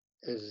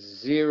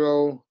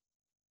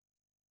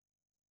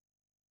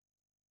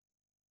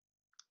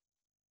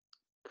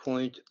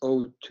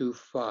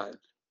 0.025.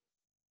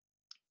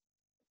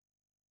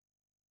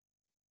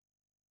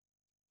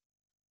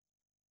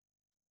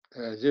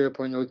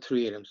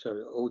 0.038, I'm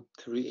sorry,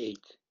 038.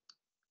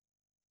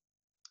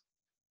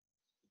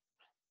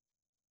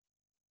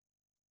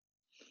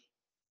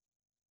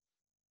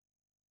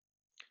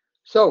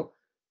 So,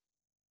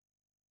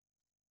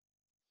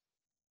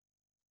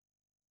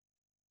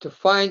 to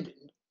find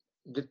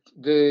the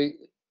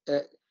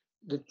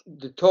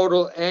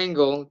total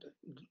angle,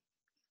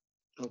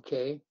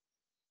 okay,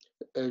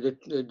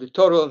 the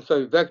total, I'm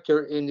sorry,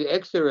 vector in the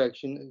x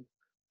direction,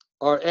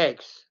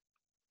 Rx,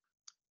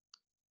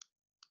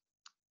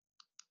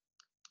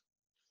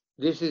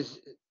 this is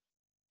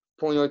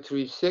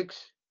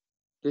 0.036,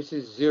 this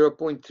is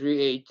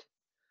 0.38,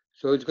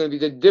 so it's going to be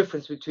the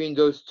difference between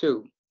those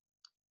two.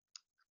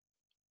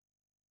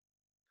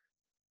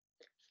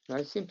 Now,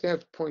 I seem to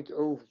have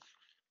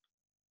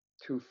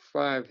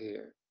 0.025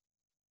 here.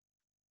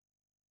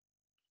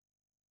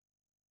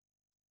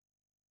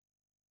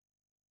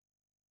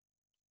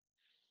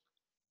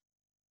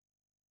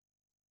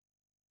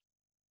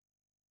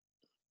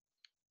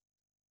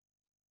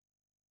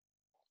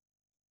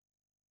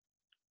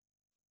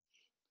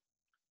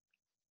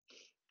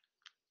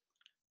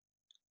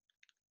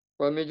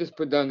 Well, let me just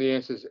put down the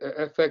answers.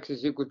 Fx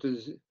is equal to,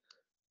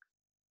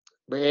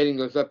 by adding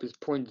those up, is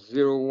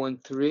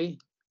 0.013.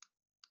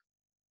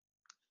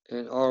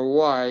 And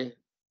Ry,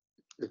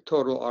 the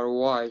total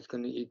Ry is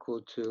going to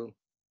equal to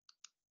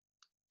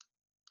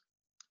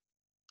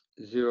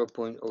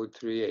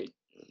 0.038.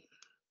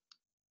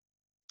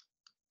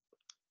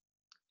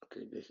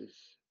 Okay, this is,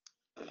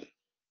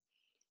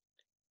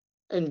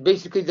 and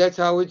basically that's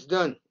how it's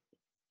done.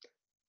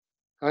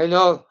 I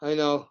know.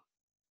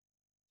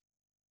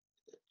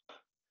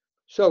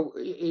 So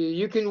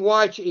you can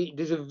watch,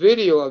 there's a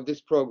video of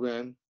this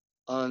program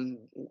on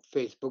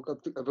Facebook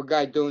of a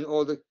guy doing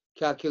all the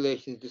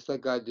calculations just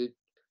like I did,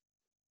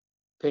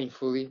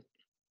 painfully.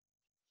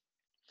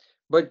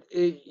 But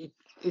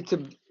it's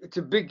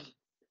a big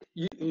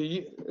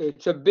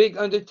it's a big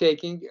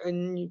undertaking,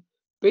 and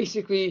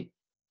basically,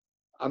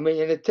 I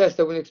mean, in a test,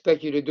 I wouldn't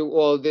expect you to do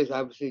all of this.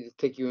 Obviously, it'll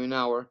take you an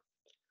hour.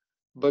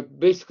 But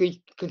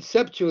basically,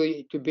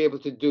 conceptually, to be able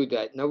to do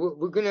that. Now,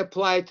 we're going to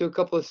apply it to a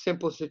couple of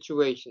simple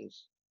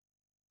situations.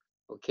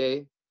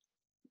 Okay?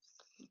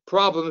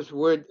 Problems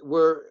where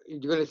you're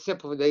going to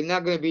simplify. They're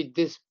not going to be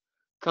this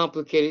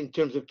complicated in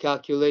terms of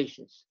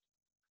calculations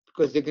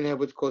because they're going to have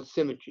what's called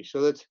symmetry. So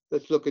let's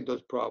look at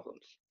those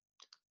problems.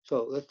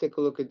 So let's take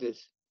a look at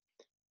this.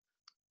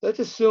 Let's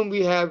assume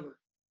we have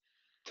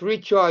three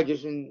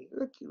charges, and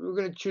we're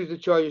going to choose the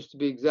charges to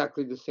be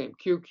exactly the same.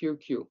 Q, Q,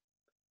 Q.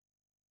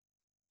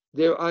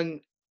 They're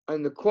on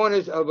the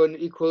corners of an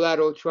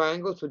equilateral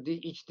triangle, so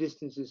each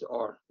distance is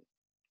r.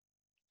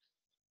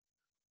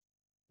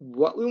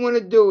 What we want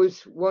to do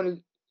is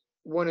want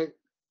to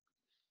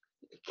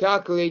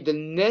calculate the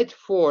net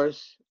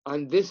force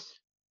on this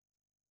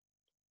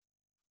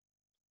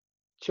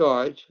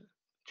charge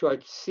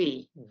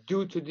C,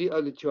 due to the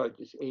other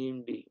charges A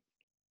and B.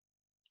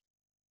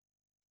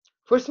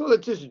 First of all,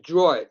 let's just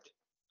draw it.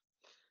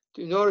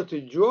 In order to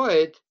draw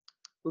it,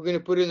 we're going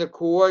to put in a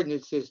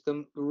coordinate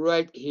system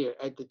right here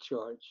at the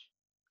charge.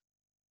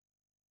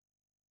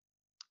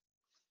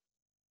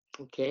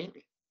 Okay.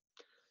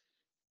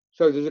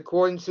 So there's a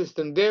coordinate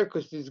system there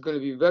because there's going to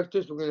be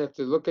vectors. We're going to have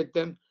to look at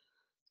them.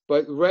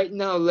 But right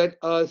now, let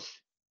us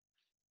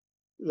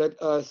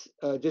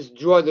just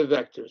draw the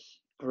vectors.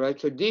 All right.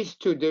 So these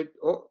two,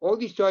 all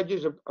these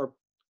charges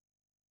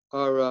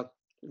are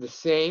the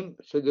same.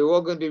 So they're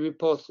all going to be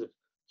repulsive.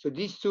 So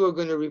these two are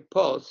going to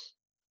repulse.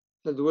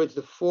 In other words,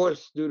 the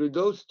force due to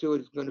those two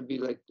is going to be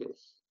like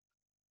this.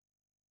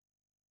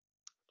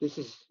 This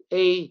is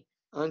A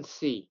on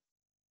C.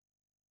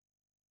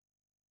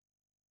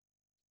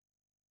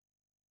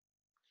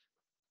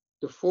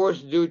 The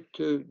force due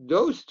to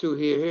those two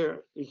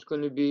here is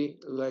going to be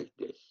like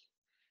this.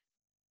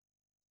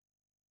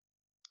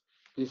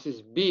 This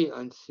is B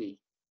on C.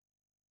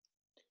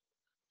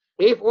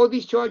 If all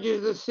these charges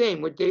are the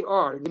same, what they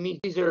are, that means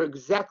these are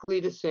exactly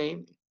the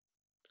same.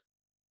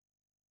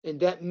 And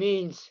that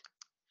means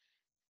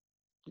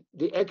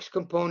the x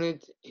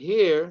component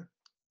here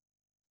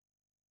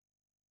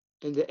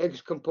and the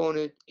x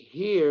component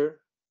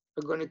here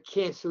are going to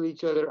cancel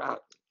each other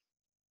out.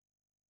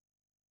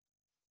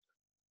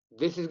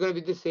 This is going to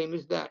be the same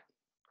as that.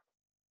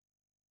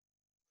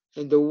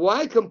 And the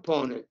y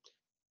component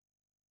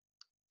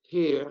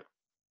here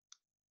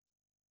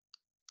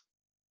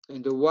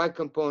and the y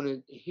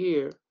component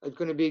here is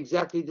going to be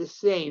exactly the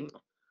same.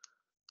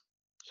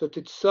 So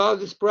to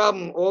solve this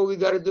problem, all we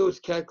got to do is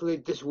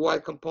calculate this y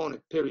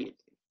component, period.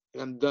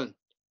 And I'm done.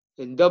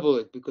 And double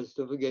it, because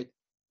don't forget,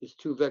 there's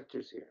two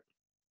vectors here.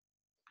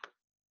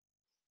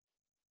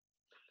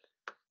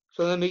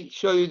 So let me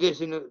show you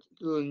this in a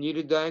little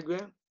neater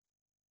diagram.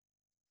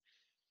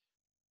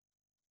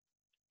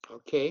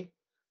 Okay,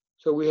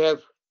 so we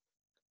have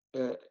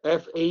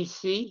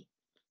FAC,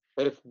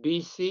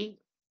 FBC,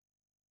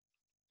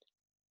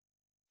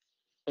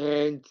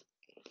 and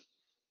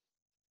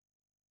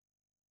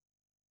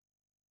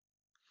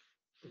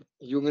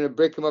you're going to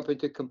break them up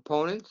into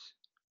components.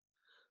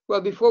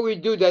 Well, before we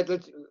do that,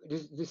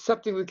 there's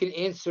something we can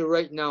answer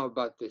right now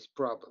about this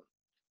problem.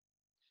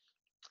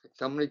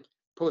 So I'm going to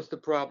post the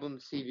problem,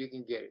 see if you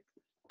can get it.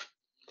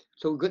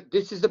 So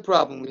this is the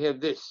problem. We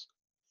have this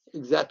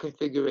exact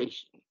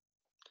configuration.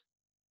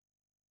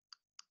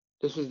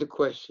 This is the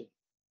question.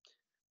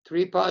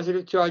 Three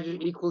positive charges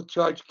equal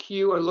charge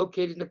Q are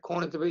located in the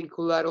corners of an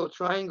equilateral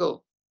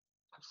triangle.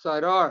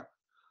 Side R.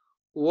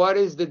 What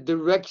is the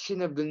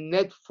direction of the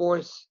net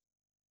force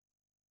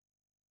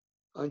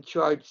on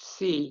charge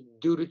C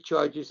due to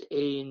charges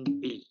A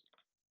and B?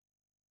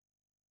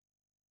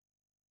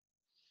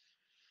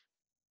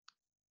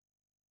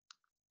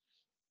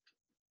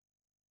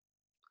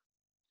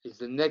 Is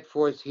the net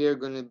force here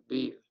going to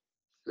be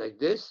like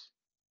this?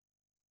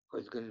 Or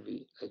it's going to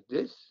be like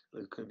this? Or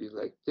it's going to be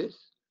like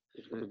this?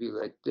 It's going to be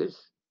like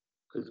this?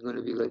 Or it's going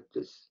to be like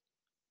this?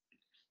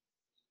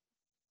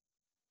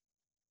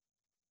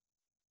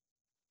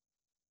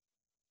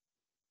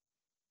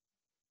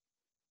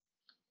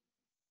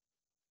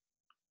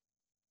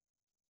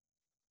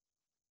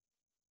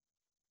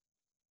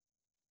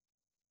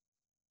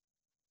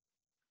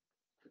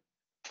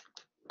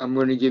 I'm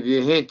going to give you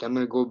a hint. I'm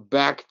going to go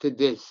back to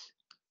this.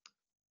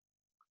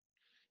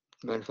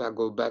 Matter of fact,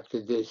 go back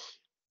to this.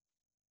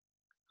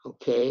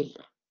 Okay.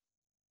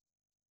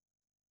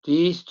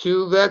 These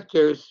two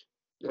vectors,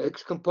 the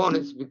x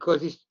components,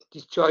 because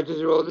these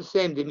charges are all the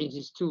same, that means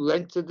these two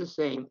lengths are the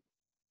same.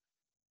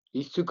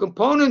 These two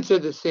components are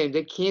the same.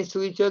 They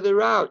cancel each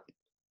other out.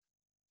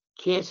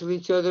 Cancel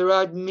each other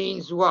out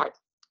means what?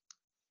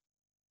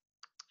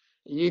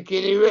 You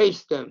can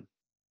erase them.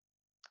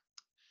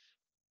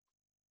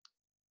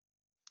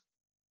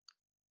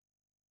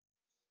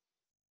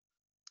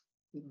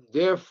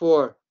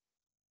 Therefore,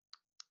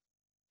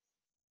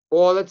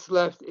 all that's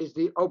left is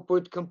the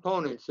upward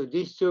component. So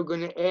these two are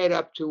going to add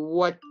up to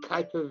what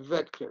type of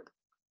vector?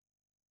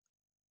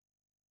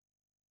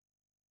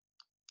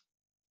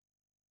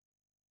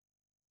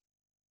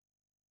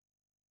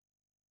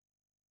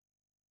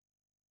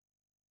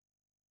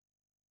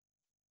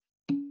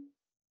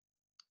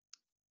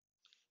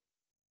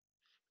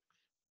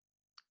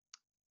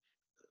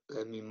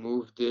 Let me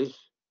move this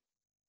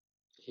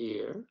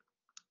here.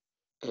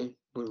 And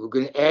we're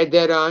going to add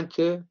that on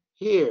to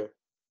here.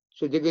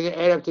 So they're going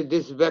to add up to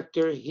this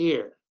vector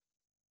here.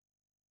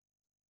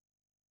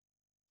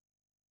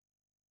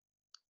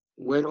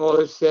 When all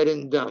is said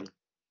and done.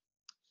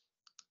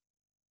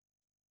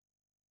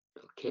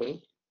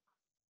 Okay.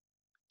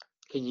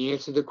 Can you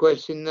answer the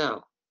question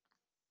now?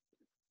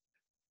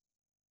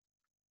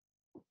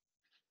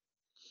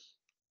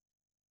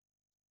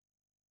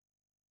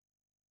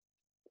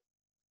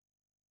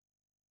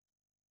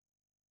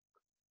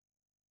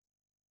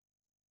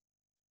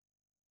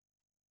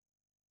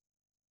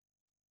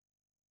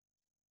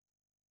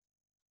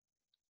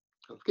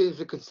 Okay,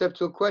 it's a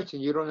conceptual question.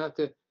 You don't have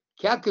to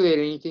calculate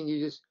anything.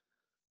 You just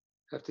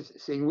have to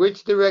say in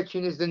which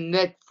direction is the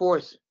net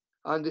force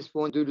on this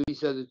one due to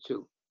these other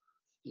two.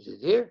 Is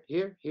it here,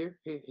 here, here,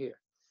 here, here?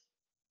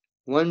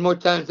 One more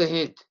time the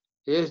hint.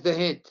 Here's the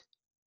hint.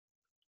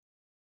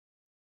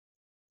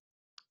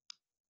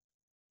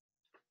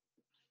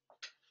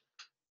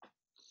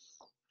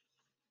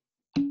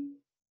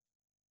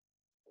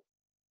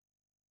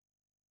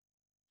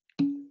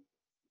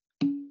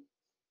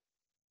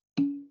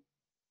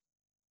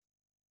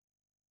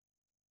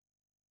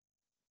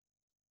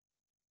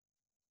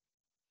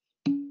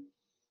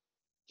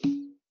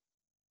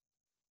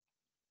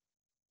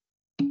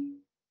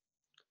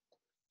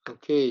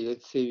 Okay,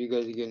 let's see if you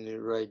guys are getting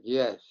it right.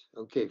 Yes.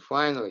 Okay,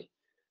 finally.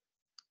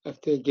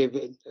 After I give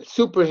it a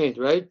super hint,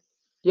 right?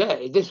 Yeah,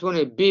 this one,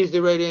 B is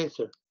the right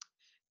answer.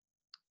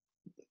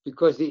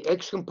 Because the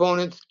x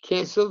components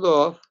canceled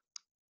off,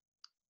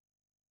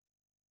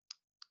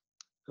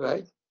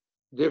 right?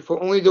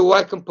 Therefore, only the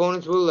y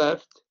components were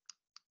left.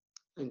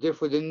 And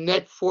therefore, the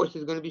net force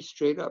is going to be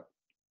straight up.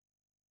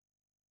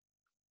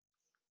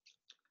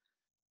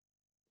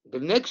 The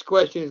next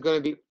question is going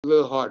to be a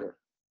little harder.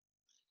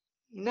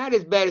 Not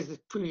as bad as the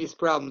previous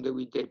problem that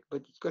we did,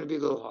 but it's going to be a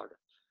little harder.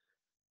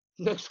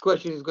 Next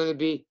question is going to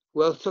be,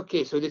 well, it's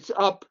okay, so it's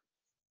up.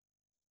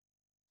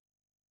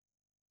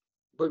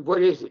 But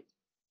what is it?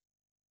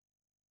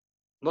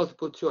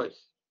 Multiple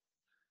choice.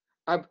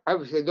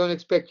 Obviously, I don't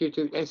expect you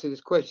to answer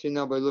this question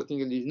now by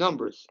looking at these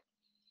numbers.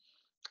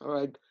 All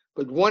right,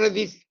 but one of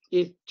these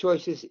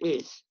choices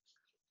is.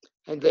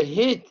 And the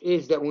hint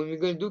is that when we're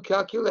going to do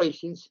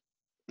calculations,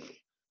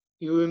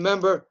 you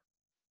remember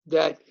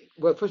that,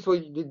 well, first of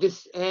all,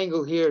 this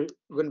angle here is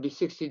going to be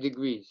 60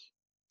 degrees.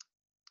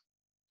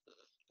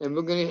 And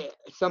we're going to,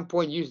 at some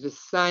point, use the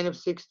sine of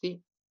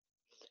 60.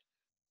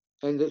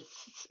 And the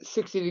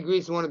 60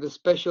 degrees is one of the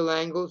special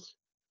angles.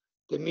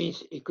 That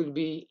means it could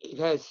be, it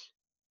has,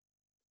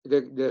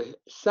 the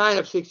sine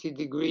of 60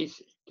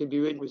 degrees can be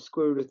written with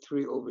square root of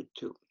 3 over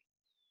 2.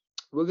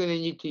 We're going to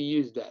need to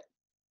use that.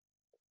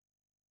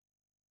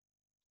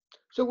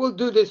 So we'll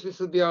do this. This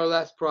will be our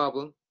last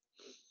problem.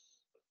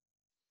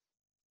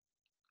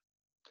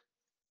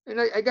 And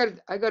I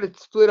got it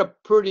split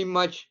up pretty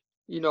much,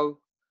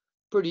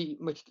 pretty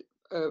much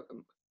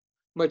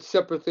much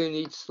separately in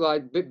each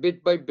slide,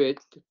 bit by bit.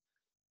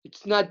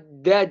 It's not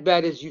that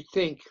bad as you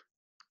think.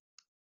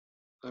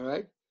 All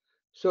right.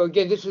 So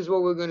again, this is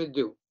what we're going to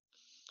do.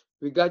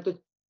 We got the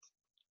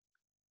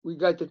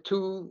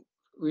two.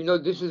 We know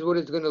this is what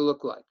it's going to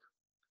look like.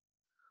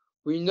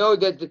 We know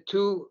that the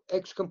two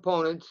x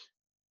components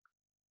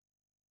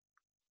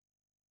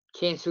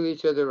cancel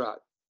each other out.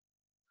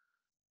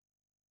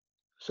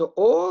 So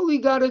all we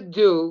got to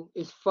do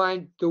is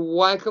find the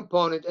y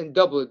component and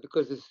double it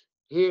because it's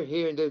here,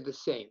 here, and they're the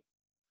same.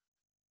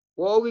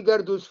 All we got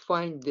to do is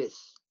find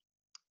this.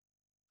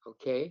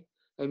 Okay?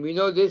 And we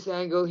know this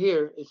angle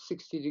here is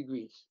 60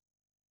 degrees.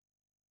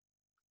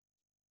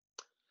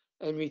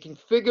 And we can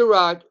figure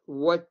out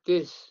what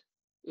this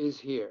is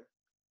here.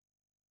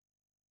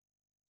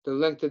 The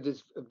length of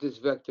this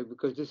vector,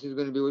 because this is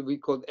going to be what we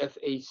call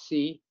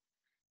FAC.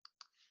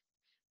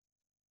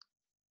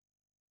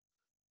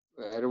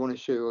 I don't want to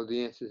show you all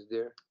the answers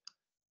there.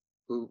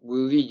 We'll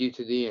lead you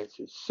to the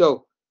answers.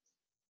 So,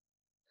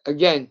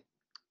 again,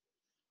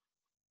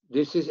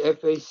 this is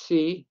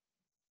FAC,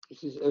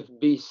 this is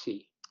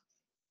FBC.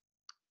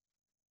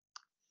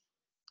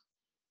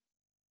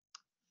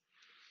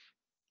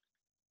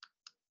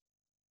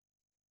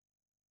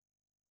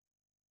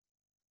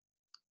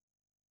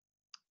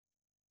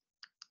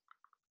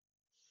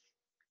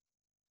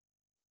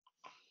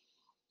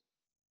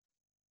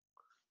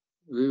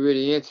 We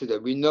already answered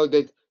that. We know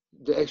that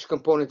the x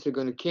components are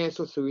going to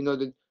cancel, so we know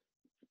that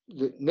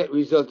the net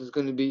result is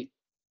going to be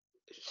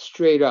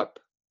straight up.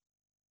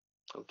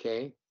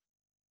 Okay?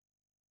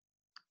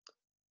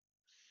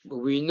 But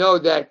we know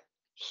that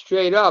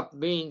straight up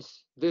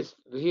means this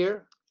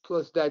here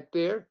plus that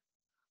there.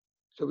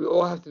 So we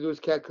all have to do is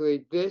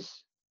calculate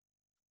this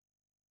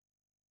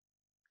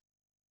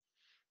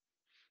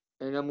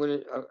and I'm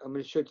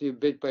gonna show it to you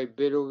bit by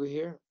bit over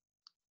here.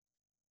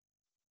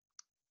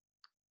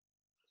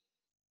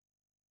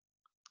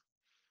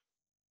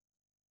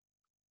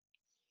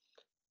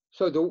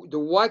 So the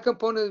y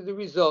component of the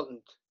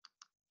resultant,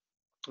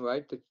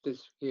 right?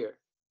 This here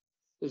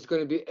is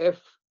going to be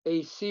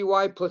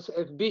FACY plus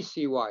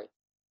FBCY.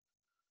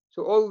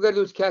 So all we got to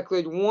do is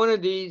calculate one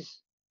of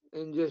these,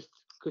 and just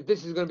because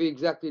this is going to be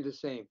exactly the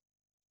same,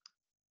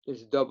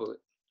 just double it.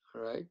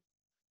 All right.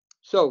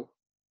 So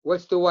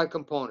what's the y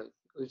component?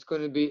 It's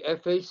going to be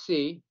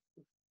FAC.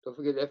 Don't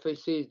forget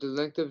FAC is the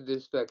length of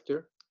this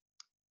vector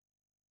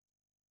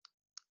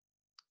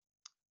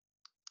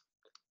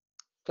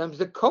times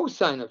the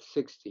cosine of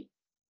 60.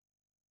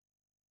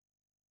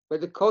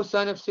 But the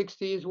cosine of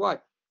 60 is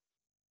what?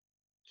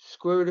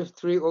 Square root of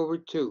 3 over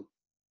 2.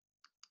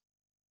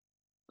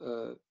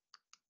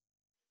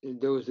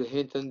 There was a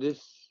hint on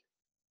this.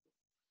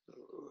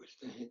 Where's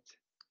the hint?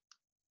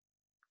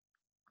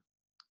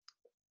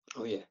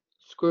 Oh yeah,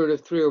 square root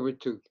of 3 over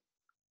 2.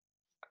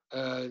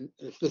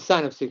 It's the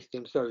sine of 60.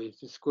 I'm sorry, it's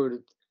the square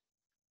root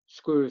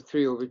of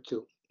 3 over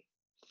 2.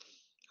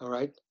 All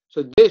right,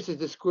 so this is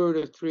the square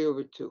root of 3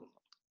 over 2.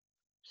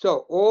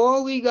 So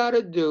all we got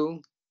to do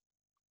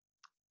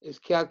is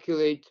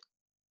calculate,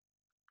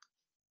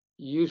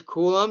 use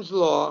Coulomb's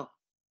law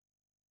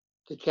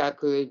to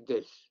calculate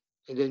this,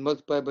 and then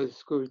multiply by the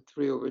square root of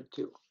 3 over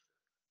 2.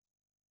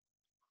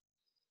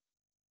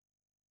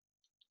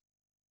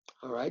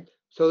 All right,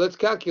 so let's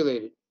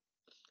calculate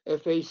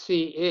it. FAC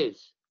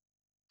is,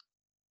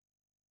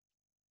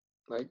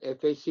 right,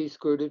 FAC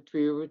square root of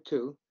 3 over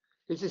 2.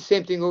 It's the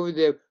same thing over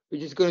there.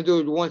 We're just going to do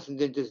it once and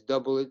then just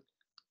double it.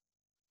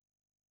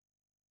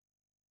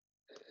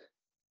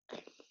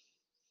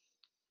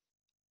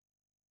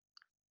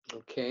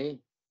 Okay.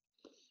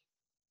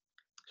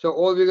 So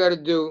all we got to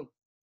do,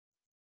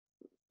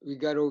 we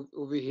got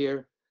over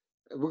here,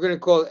 we're going to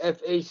call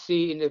FAC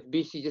and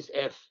FBC just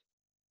F.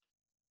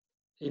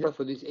 Enough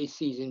for these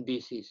ACs and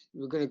BCs.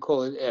 We're going to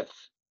call it F.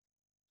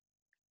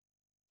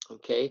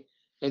 Okay.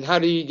 And how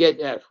do you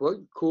get F?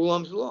 Well,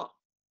 Coulomb's law.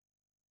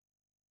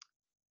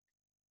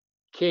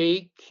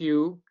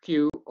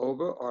 KQQ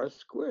over R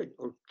squared,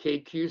 or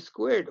KQ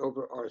squared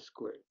over R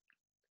squared.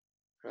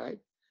 Right?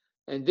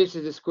 And this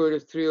is the square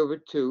root of 3 over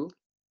 2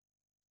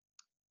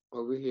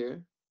 over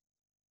here.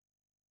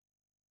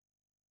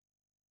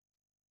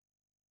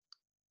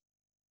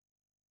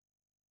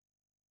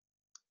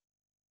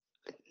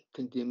 I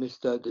think they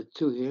missed out the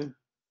 2 here.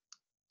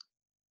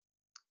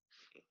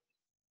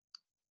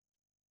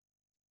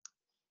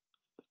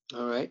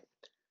 All right.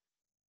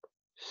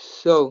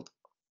 So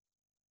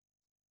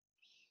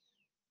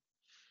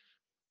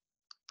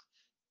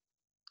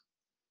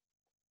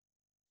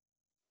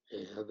I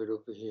have it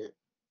over here.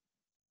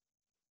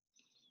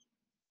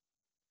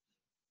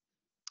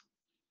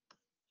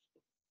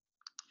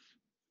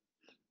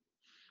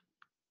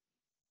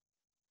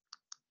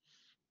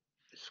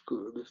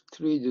 Square root of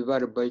 3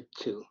 divided by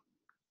 2.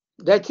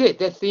 That's it.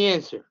 That's the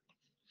answer.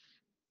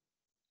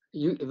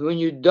 When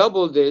you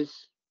double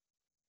this,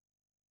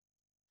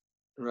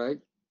 right?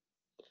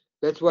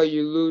 That's why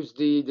you lose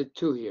the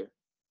 2 here.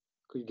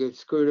 Because you get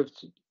square root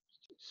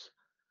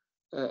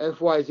of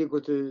Fy is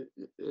equal to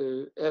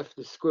F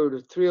the square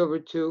root of 3 over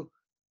 2.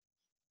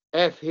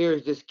 F here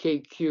is just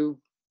KQ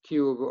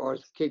over R,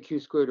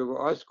 KQ squared over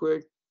R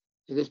squared.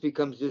 And this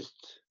becomes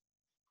just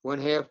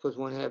 1/2 plus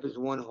 1/2 is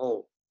 1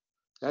 whole.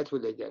 That's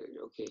what they get it,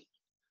 okay?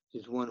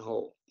 Just 1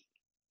 whole.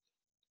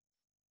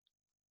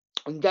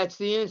 And that's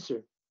the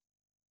answer.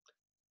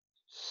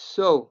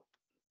 So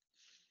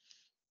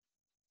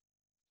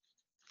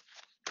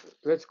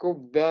let's go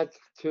back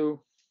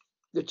to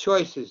the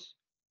choices.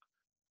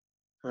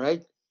 All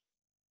right.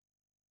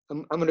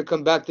 I'm going to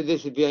come back to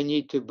this if I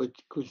need to, but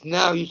because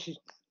now you should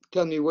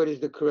tell me what is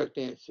the correct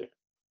answer.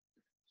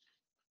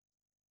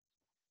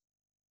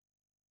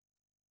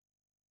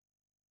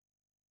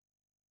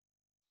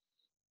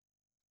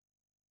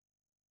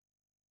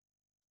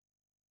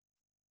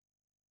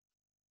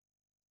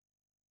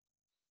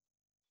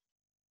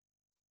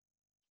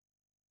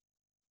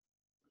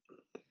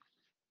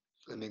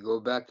 Let me go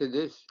back to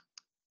this.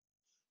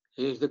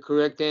 Here's the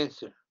correct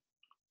answer.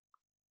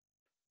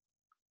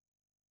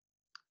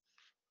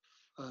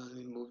 Let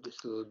me move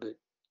this a little bit.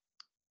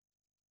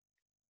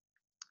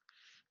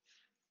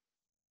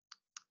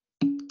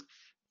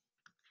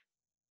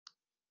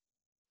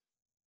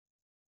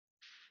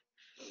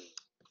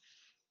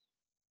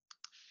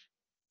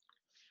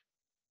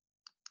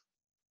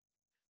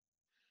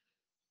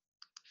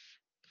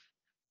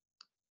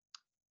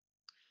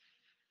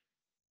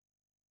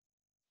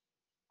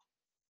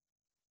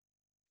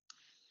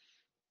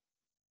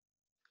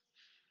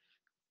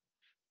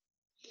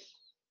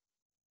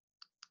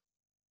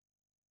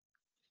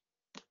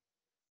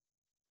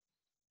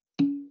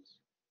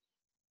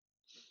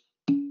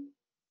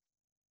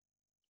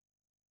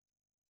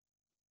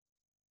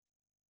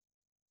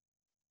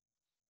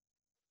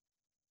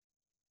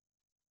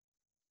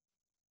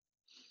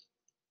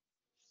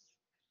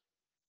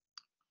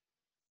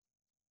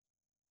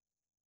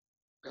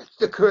 That's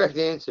the correct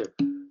answer.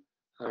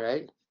 All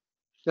right.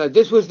 Now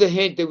this was the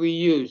hint that we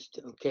used.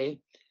 Okay.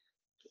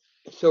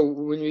 So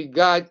when we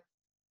got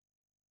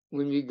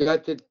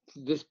to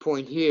this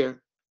point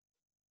here,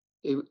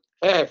 it,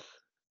 f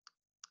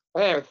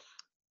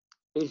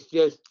is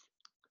just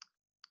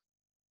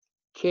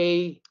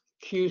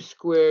kq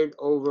squared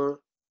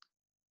over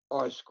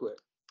r squared.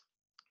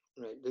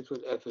 Right. That's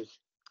what f is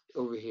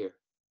over here.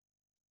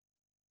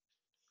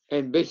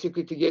 And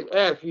basically, to get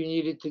f, you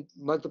needed to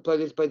multiply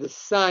this by the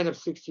sine of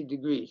 60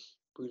 degrees.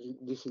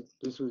 This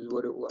was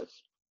what it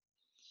was.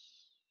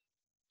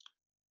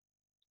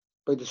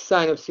 By the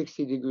sine of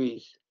 60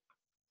 degrees.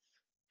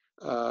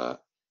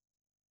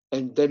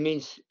 And that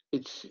means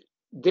it's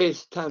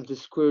this times the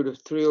square root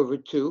of 3 over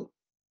 2.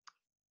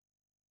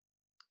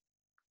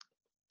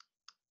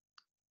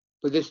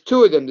 But there's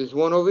two of them. There's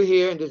one over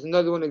here, and there's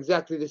another one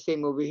exactly the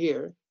same over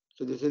here.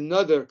 So there's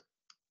another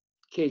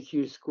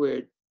kq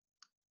squared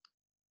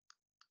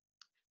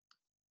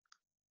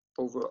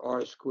over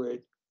r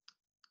squared,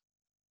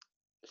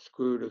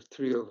 square root of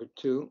 3 over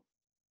 2.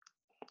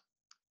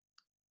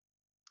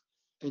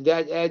 And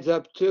that adds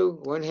up to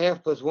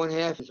 1/2 plus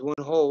 1/2 is 1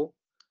 whole.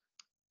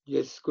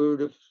 Just square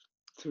root of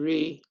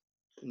 3.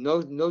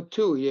 No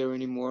 2 here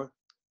anymore.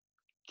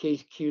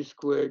 Kq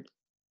squared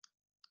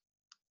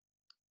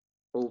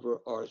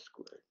over r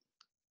squared.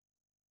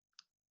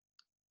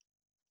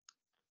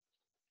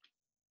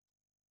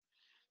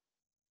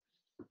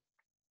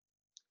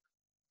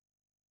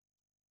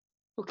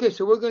 Okay,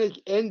 so we're going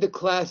to end the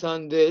class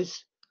on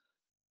this.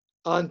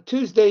 On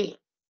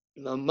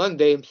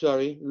Monday, I'm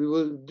sorry,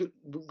 we're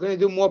going to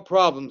do more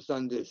problems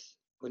on this.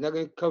 We're not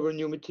going to cover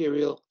new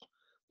material.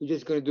 We're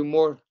just going to do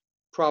more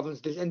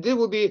problems. And there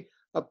will be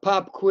a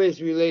pop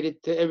quiz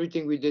related to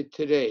everything we did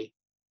today.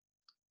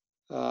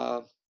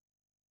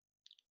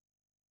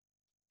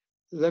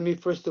 Let me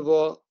first of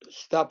all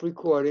stop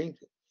recording.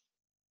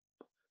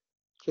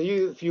 So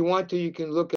if you want to, you can look